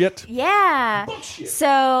book shit. Yeah. Book shit.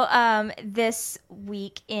 So this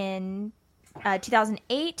week in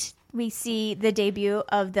 2008, we see the debut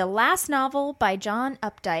of the last novel by John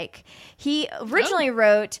Updike. He originally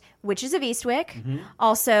wrote Witches of Eastwick,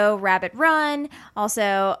 also Rabbit Run,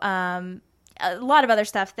 also a lot of other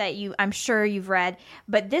stuff that I'm sure you've read.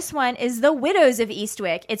 But this one is The Widows of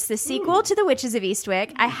Eastwick. It's the sequel to The Witches of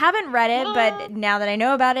Eastwick. I haven't read it, but now that I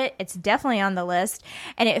know about it, it's definitely on the list.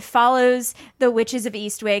 And it follows the Witches of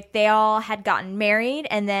Eastwick. They all had gotten married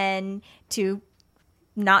and then to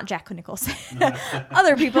not Jack Nicholson,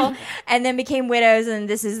 other people, and then became widows, and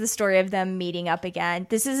this is the story of them meeting up again.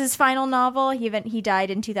 This is his final novel. He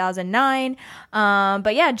died in 2009.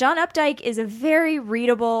 But yeah, John Updike is a very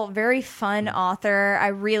readable, very fun author. I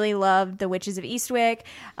really loved the Witches of Eastwick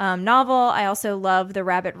novel. I also love the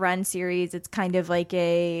Rabbit Run series. It's kind of like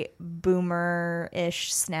a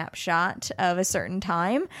boomer-ish snapshot of a certain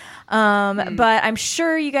time. But I'm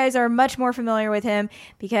sure you guys are much more familiar with him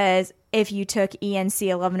because if you took ENC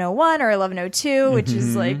 1101 or 1102, which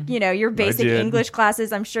is like, your basic English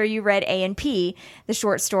classes, I'm sure you read A&P, the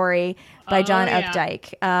short story by John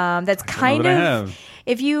Updike. That's kind of,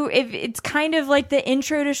 if it's kind of like the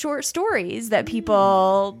intro to short stories that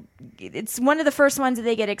people, it's one of the first ones that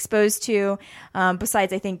they get exposed to,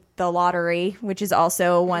 besides I think The Lottery, which is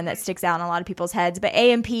also one that sticks out in a lot of people's heads. But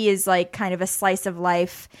A&P is like kind of a slice of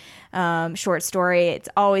life short story. It's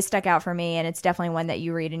always stuck out for me, and it's definitely one that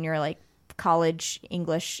you read in your like college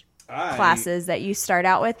English classes that you start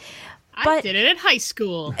out with. But I did it at high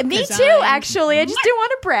school. Me too, actually. I just didn't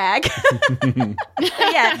want to brag.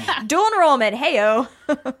 Yeah, dual enrollment. Heyo.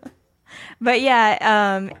 But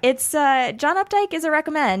yeah, it's John Updike is a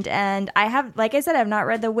recommend, and I have, like I said, I've not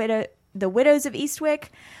read the Widows of Eastwick,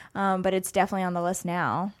 but it's definitely on the list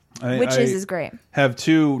now. Witches is great. Have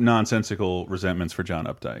two nonsensical resentments for John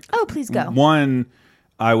Updike. Oh, please go. One,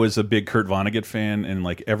 I was a big Kurt Vonnegut fan, and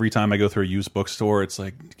like every time I go through a used bookstore, it's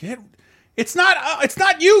like, it's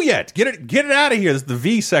not you yet. Get it out of here. This is the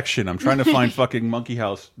V section. I'm trying to find fucking Monkey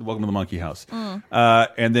House. Welcome to the Monkey House.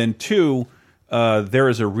 And then two, there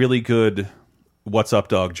is a really good "What's Up,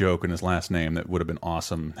 Dog" joke in his last name that would have been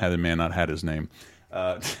awesome had the man not had his name.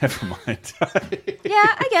 Never mind.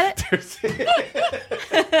 Yeah, I get it.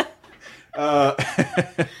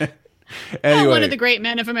 Anyway. One of the great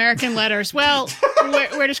men of American letters. Well,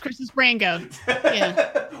 where does Chris's brain go?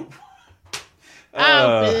 Yeah.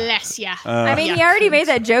 Oh, bless ya. I mean, he already made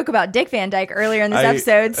that joke about Dick Van Dyke earlier in this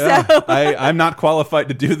episode. So I'm not qualified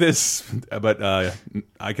to do this, but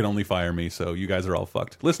I can only fire me. So you guys are all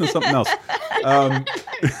fucked. Listen to something else.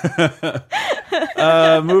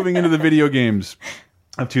 Moving into the video games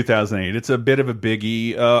of 2008, it's a bit of a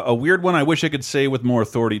biggie, a weird one. I wish I could say with more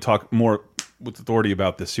authority, talk more with authority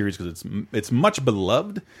about this series because it's much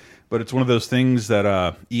beloved, but it's one of those things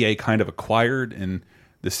that EA kind of acquired and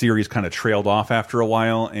the series kind of trailed off after a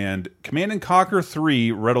while. And Command & Conquer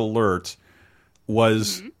 3 Red Alert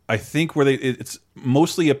was, I think, where it's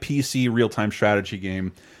mostly a PC real-time strategy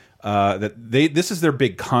game. This is their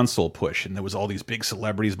big console push, and there was all these big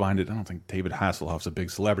celebrities behind it. I don't think David Hasselhoff's a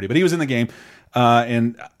big celebrity, but he was in the game.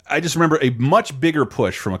 And I just remember a much bigger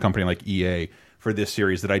push from a company like EA for this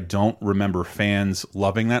series that I don't remember fans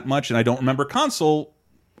loving that much, and I don't remember console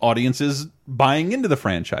audiences buying into the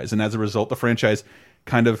franchise. And as a result, the franchise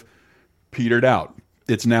kind of petered out.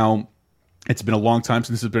 It's been a long time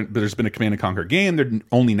since there's been a Command & Conquer game. They're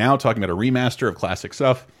only now talking about a remaster of classic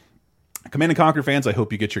stuff. Command & Conquer fans, I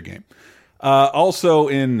hope you get your game. Also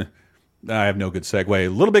I have no good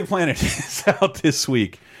segue. Little Big Planet is out this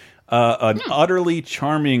week. An utterly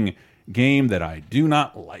charming game that I do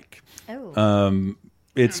not like. Oh.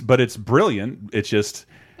 But it's brilliant. It's just...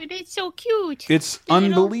 But it's so cute. It's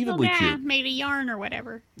unbelievably cute. Made of yarn or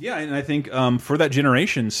whatever. Yeah, and I think for that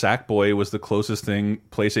generation, Sackboy was the closest thing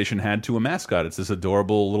PlayStation had to a mascot. It's this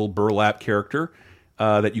adorable little burlap character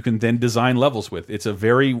that you can then design levels with. It's a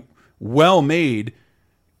very well-made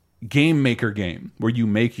game maker game where you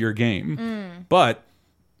make your game. But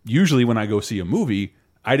usually when I go see a movie,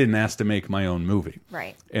 I didn't ask to make my own movie.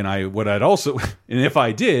 Right. And if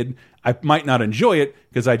I did, I might not enjoy it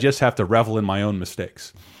because I just have to revel in my own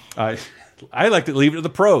mistakes. I like to leave it to the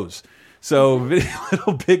pros. So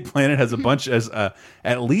Little Big Planet has a bunch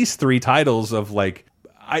at least 3 titles of like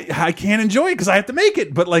I can't enjoy it because I have to make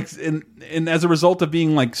it. But like and as a result of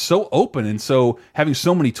being like so open and so having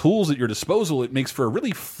so many tools at your disposal, it makes for a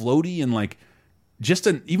really floaty and like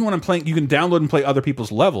even when I'm playing, you can download and play other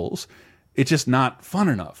people's levels. It's just not fun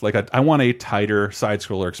enough. Like I want a tighter side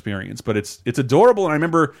scroller experience, but it's adorable. And I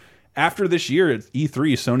remember after this year at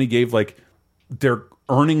E3, Sony gave like their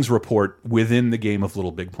earnings report within the game of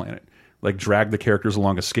Little Big Planet. Like drag the characters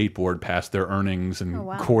along a skateboard past their earnings and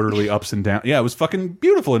quarterly ups and downs. Yeah, it was fucking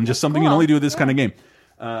beautiful and just something you can only do with this kind of game.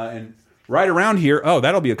 And right around here, oh,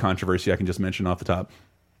 that'll be a controversy I can just mention off the top.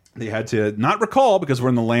 They had to not recall, because we're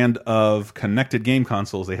in the land of connected game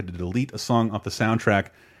consoles, they had to delete a song off the soundtrack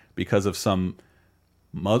because of some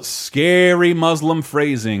scary Muslim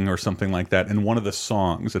phrasing or something like that in one of the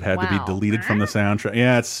songs. It had to be deleted from the soundtrack.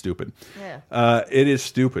 Yeah, it's stupid. Yeah. It is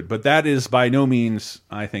stupid. But that is by no means,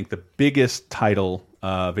 I think, the biggest title,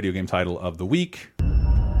 video game title of the week.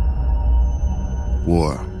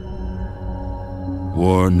 War.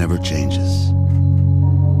 War never changes.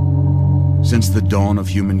 Since the dawn of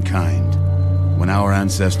humankind, when our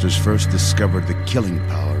ancestors first discovered the killing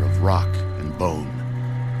power of rock and bone,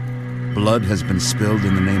 blood has been spilled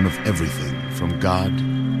in the name of everything from God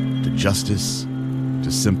to justice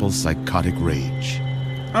to simple psychotic rage.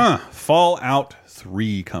 Fallout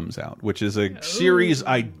 3 comes out, which is a series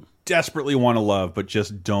I desperately want to love, but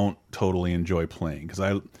just don't totally enjoy playing, because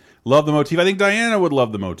I love the motif. I think Diana would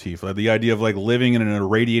love the motif. The idea of like living in an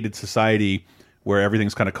irradiated society where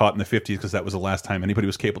everything's kind of caught in the 50s, because that was the last time anybody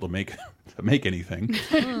was capable to make anything.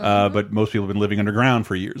 But most people have been living underground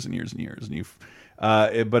for years and years and years.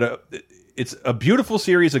 And it's a beautiful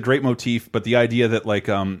series, a great motif. But the idea that like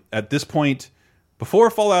at this point, before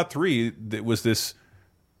Fallout 3, it was this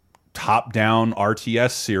top-down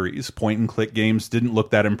RTS series. Point-and-click games didn't look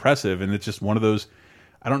that impressive, and it's just one of those.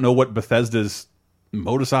 I don't know what Bethesda's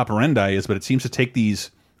modus operandi is, but it seems to take these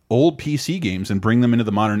old PC games and bring them into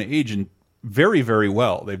the modern age, and very, very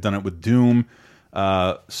well. They've done it with Doom,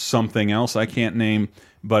 something else I can't name,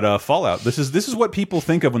 but Fallout. This is what people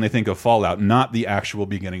think of when they think of Fallout, not the actual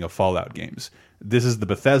beginning of Fallout games. This is the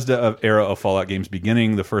Bethesda era of Fallout games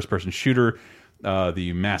beginning, the first-person shooter,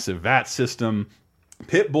 the massive VAT system,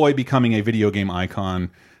 Pip-Boy becoming a video game icon,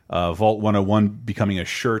 Vault 101 becoming a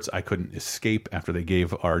shirt I couldn't escape after they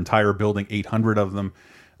gave our entire building 800 of them.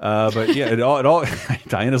 But yeah, it all.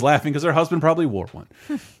 Diana's laughing because her husband probably wore one.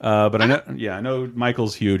 But I know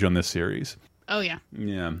Michael's huge on this series. Oh yeah,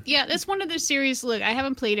 yeah. That's one of the series. Look, I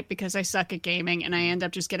haven't played it because I suck at gaming, and I end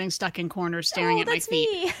up just getting stuck in corners staring at my feet.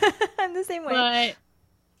 Me. I'm the same way. But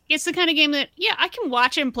it's the kind of game that I can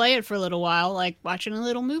watch and play it for a little while, like watching a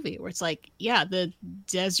little movie where it's like, the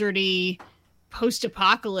deserty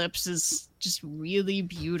post-apocalypse is just really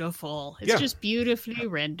beautiful. It's just beautifully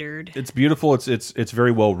rendered. It's beautiful. It's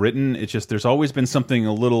very well written. It's just there's always been something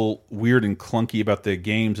a little weird and clunky about the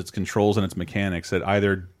games, its controls and its mechanics that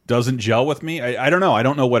either doesn't gel with me. I don't know. I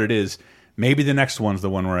don't know what it is. Maybe the next one's the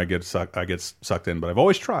one where I get sucked in. But I've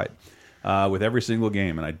always tried with every single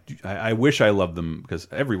game, and I wish I loved them, because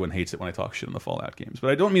everyone hates it when I talk shit on the Fallout games. But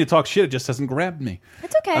I don't mean to talk shit. It just hasn't grabbed me.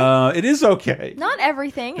 It's okay. It is okay. Not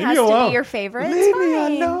everything has to be your favorite. Leave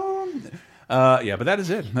me alone. Yeah, but that is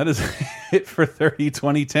it. That is it for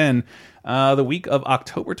 30-2010, the week of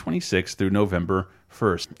October 26th through November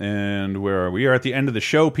 1st. And we are at the end of the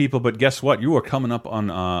show, people, but guess what? You are coming up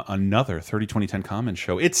on another 30-2010 comment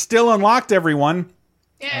show. It's still unlocked, everyone.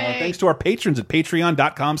 Thanks to our patrons at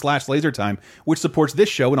patreon.com/lasertime, which supports this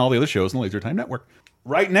show and all the other shows in the LaserTime Network.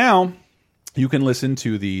 Right now, you can listen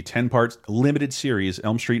to the 10-part limited series,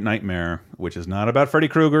 Elm Street Nightmare, which is not about Freddy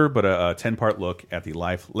Krueger, but a 10-part look at the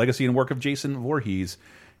life, legacy, and work of Jason Voorhees.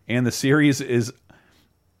 And the series is,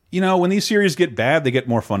 when these series get bad, they get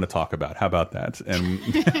more fun to talk about. How about that? And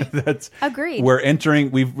that's agreed.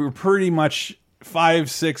 We're pretty much 5,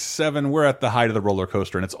 6, 7. We're at the height of the roller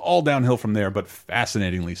coaster, and it's all downhill from there, but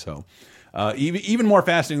fascinatingly so. Even more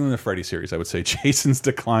fascinating than the Freddy series, I would say. Jason's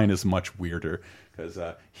decline is much weirder because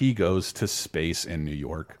he goes to space in New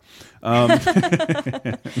York. To By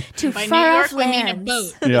New York, I mean a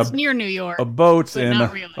boat. Yeah, it's near New York. A boat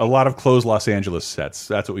and really. a lot of closed Los Angeles sets.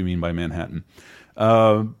 That's what we mean by Manhattan.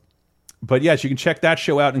 But yes, you can check that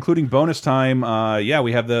show out, including bonus time.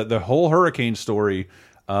 We have the whole hurricane story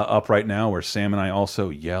up right now, where Sam and I also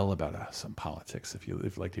yell about some politics, if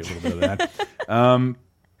you'd like to hear a little bit of that.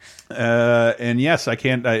 And yes, I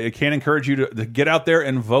can't encourage you to get out there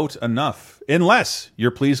and vote enough, unless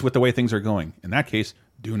you're pleased with the way things are going. In that case,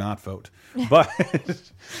 do not vote. But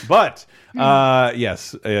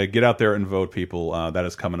yes, get out there and vote, people. That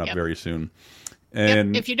is coming up very soon.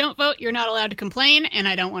 And if you don't vote, you're not allowed to complain, and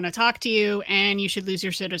I don't want to talk to you, and you should lose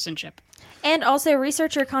your citizenship. And also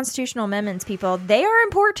research your constitutional amendments, people. They are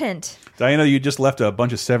important. Diana, you just left a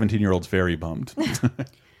bunch of 17-year-olds very bummed.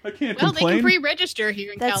 I can't complain. They can pre-register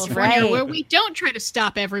here in California, where we don't try to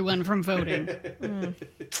stop everyone from voting.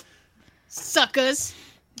 Suckers.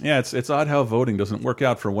 Yeah, it's odd how voting doesn't work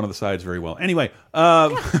out for one of the sides very well. Anyway,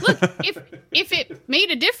 look, if it made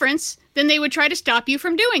a difference, then they would try to stop you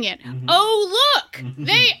from doing it. Oh, look,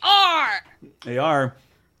 they are. They are,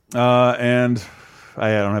 and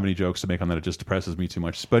I don't have any jokes to make on that. It just depresses me too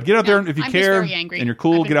much. But get out there, and if you I'm care just very angry. and you're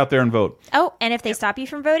cool, get out there and vote. Oh, and if they stop you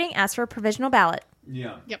from voting, ask for a provisional ballot.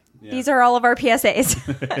 Yeah. Yep. These are all of our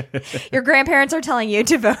PSAs. Your grandparents are telling you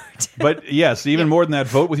to vote. But yes, even more than that,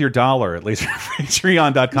 vote with your dollar at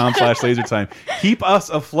patreon.com/lasertime. Keep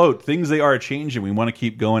us afloat. Things, they are changing. We want to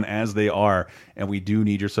keep going as they are, and we do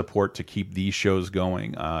need your support to keep these shows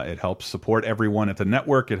going. It helps support everyone at the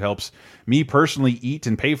network. It helps me personally eat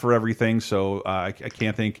and pay for everything. So I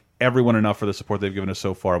can't thank everyone enough for the support they've given us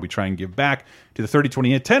so far. We try and give back to the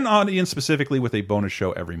 30-20-10 audience specifically with a bonus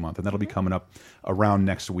show every month, and that'll be coming up around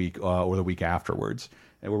next week or the week afterwards,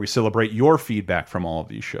 where we celebrate your feedback from all of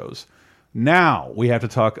these shows. Now we have to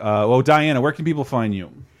talk. Well, Diana, where can people find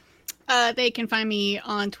you? They can find me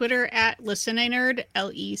on Twitter at LicinNerd,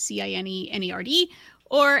 LeCineNerd,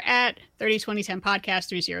 or at 302010 podcast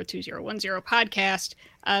 302010 podcast,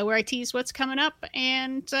 where I tease what's coming up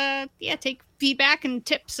and take feedback and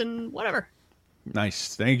tips and whatever.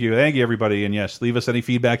 Nice. Thank you, everybody. And yes, leave us any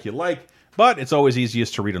feedback you like. But it's always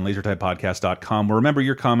easiest to read on lasertimepodcast.com. Remember,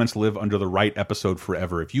 your comments live under the right episode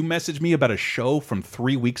forever. If you message me about a show from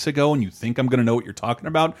 3 weeks ago and you think I'm going to know what you're talking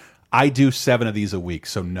about, I do 7 of these a week,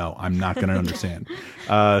 so no, I'm not going to understand.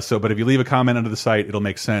 But if you leave a comment under the site, it'll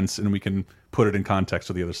make sense, and we can put it in context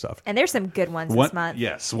with the other stuff. And there's some good ones this month.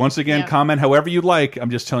 Yes. Once again, comment however you'd like. I'm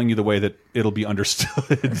just telling you the way that it'll be understood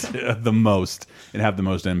the most and have the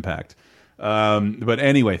most impact. But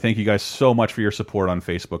anyway, thank you guys so much for your support on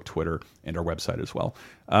Facebook, Twitter, and our website as well.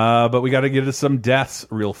 But we got to get to some deaths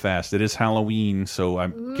real fast. It is Halloween, so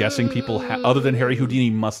I'm guessing people other than Harry Houdini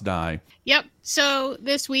must die. Yep. So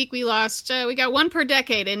this week we lost, we got one per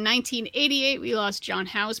decade. In 1988, we lost John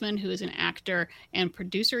Houseman, who is an actor and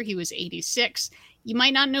producer. He was 86. You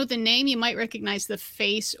might not know the name. You might recognize the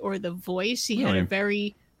face or the voice. He had a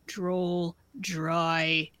very droll,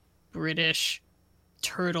 dry, British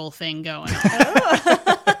turtle thing going on.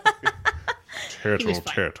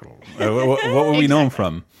 Turtle. What would we know him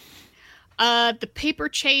from? The Paper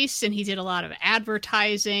Chase, and he did a lot of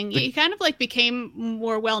advertising. He kind of like became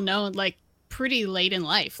more well known like pretty late in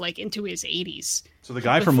life, like into his 80s. So the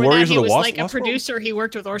guy from Warriors of the Wasp. He was like a producer. He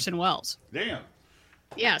worked with Orson Welles. Damn.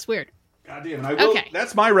 Yeah, it's weird. God damn. Okay.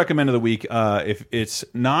 That's my recommend of the week. If it's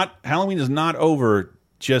not, Halloween is not over,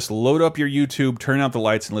 just load up your YouTube, turn out the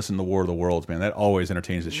lights, and listen to War of the Worlds, man. That always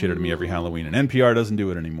entertains the shit out of me every Halloween. And NPR doesn't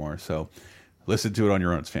do it anymore, so listen to it on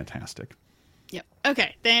your own. It's fantastic. Yep.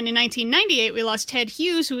 Okay. Then in 1998, we lost Ted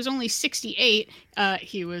Hughes, who was only 68.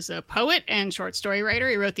 He was a poet and short story writer.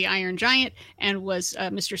 He wrote The Iron Giant and was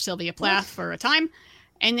Mr. Sylvia Plath for a time.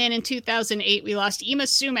 And then in 2008, we lost Yma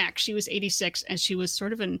Sumac. She was 86, and she was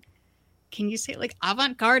sort of an, can you say, like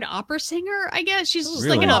avant-garde opera singer, I guess? She's just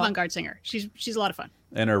like an avant-garde singer. She's a lot of fun.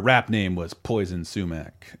 And her rap name was Poison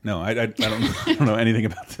Sumac. No, I don't know anything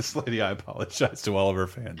about this lady. I apologize to all of her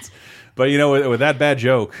fans. But, you know, with that bad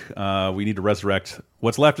joke, we need to resurrect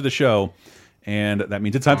what's left of the show. And that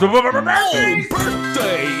means it's time to...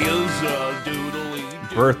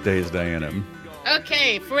 Birthdays, Diana.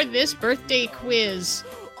 Okay, for this birthday quiz,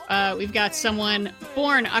 we've got someone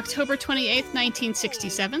born October 28th,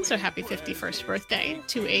 1967, so happy 51st birthday,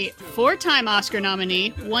 to a 4-time Oscar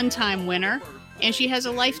nominee, 1-time winner, and she has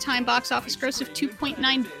a lifetime box office gross of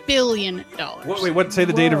 $2.9 billion. Wait, say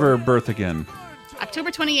the date of her birth again. October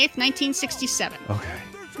 28th, 1967. Okay.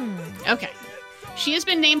 Okay. She has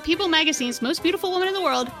been named People Magazine's Most Beautiful Woman in the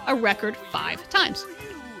World a record 5 times.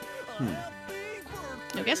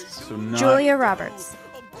 No guesses? So Julia Roberts.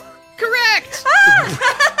 Correct!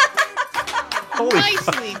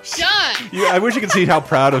 Nicely done! Yeah, I wish you could see how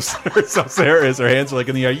proud of herself Sarah is. Her hands are like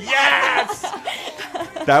in the air. Yes!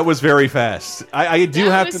 That was very fast.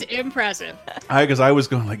 That was impressive. Because I was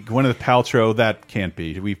going like Gwyneth Paltrow. That can't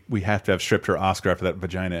be. We have to have stripped her Oscar after that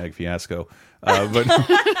vagina egg fiasco. But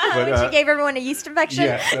she gave everyone a yeast infection.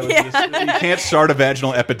 Yeah, you can't start a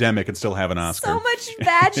vaginal epidemic and still have an Oscar. So much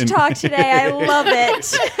vag talk today. I love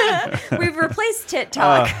it. We've replaced tit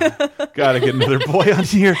talk. Gotta get another boy on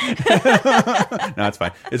here. No, it's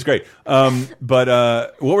fine. It's great.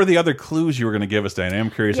 But what were the other clues you were going to give us, Diana?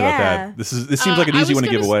 I'm curious about that. This seems like an easy one to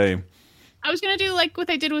give away. I was going to do like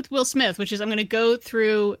what I did with Will Smith, which is I'm going to go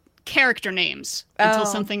through character names until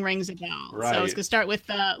something rings a bell. Right. So I was going to start with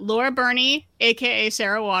Laura Burney, a.k.a.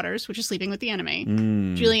 Sarah Waters, which is Sleeping with the Enemy.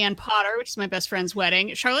 Julianne Potter, which is My Best Friend's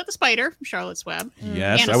Wedding. Charlotte the Spider from Charlotte's Web.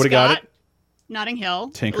 Yes, Anna I would have got it. Notting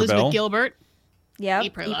Hill. Tinkerbell. Elizabeth Gilbert. Yep.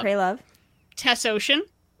 Eat, Pray, Love. Tess Ocean.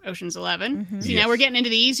 Ocean's 11. See, now we're getting into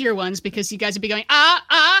the easier ones because you guys would be going,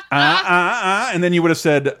 and then you would have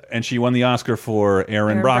said, and she won the Oscar for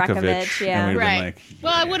Erin Brockovich. Yeah. And we'd have been Right.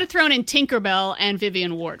 Well, I would have thrown in Tinkerbell and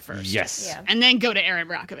Vivian Ward first. Yes. Yeah. And then go to Erin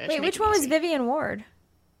Brockovich. Wait, Make which it one was easy. Vivian Ward?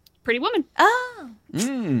 Pretty Woman. Oh,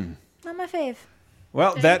 Mm. not my fave.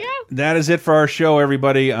 Well, that is it for our show,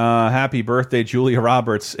 everybody. Happy birthday, Julia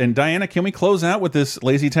Roberts. And Diana, can we close out with this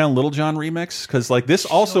Lazy Town Little John remix? Because like this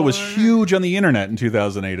also was huge on the internet in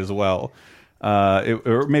 2008 as well.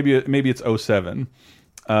 Or maybe it's 07.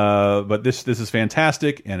 But this is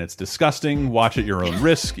fantastic, and it's disgusting. Watch at your own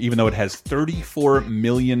risk, even though it has 34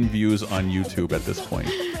 million views on YouTube at this point.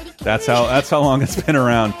 That's how long it's been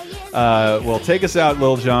around. Well, take us out,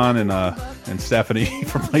 Lil Jon and Stephanie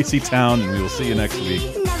from Lazy Town, and we will see you next week.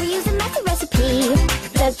 Never use a messy recipe.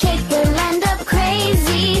 The cake will end up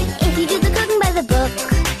crazy. If you do the cooking by the book,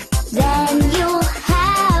 then you'll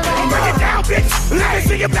have a Break it down, bitch. Let me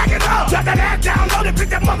see you back it up. Drop that ass down, load it, pick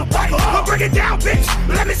that motherfucker up. Break it down, bitch.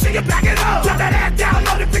 Let me see you back it up. Drop that ass down,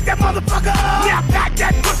 load it, pick that motherfucker up. Now back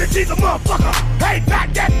that pussy, she's a motherfucker. Hey,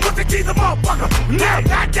 back that pussy, she's a motherfucker. Now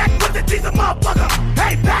back that pussy, she's a motherfucker.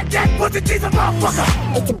 Hey, back that pussy, she's a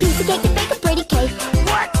motherfucker. It's a piece of cake to bake a pretty cake.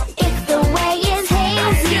 What?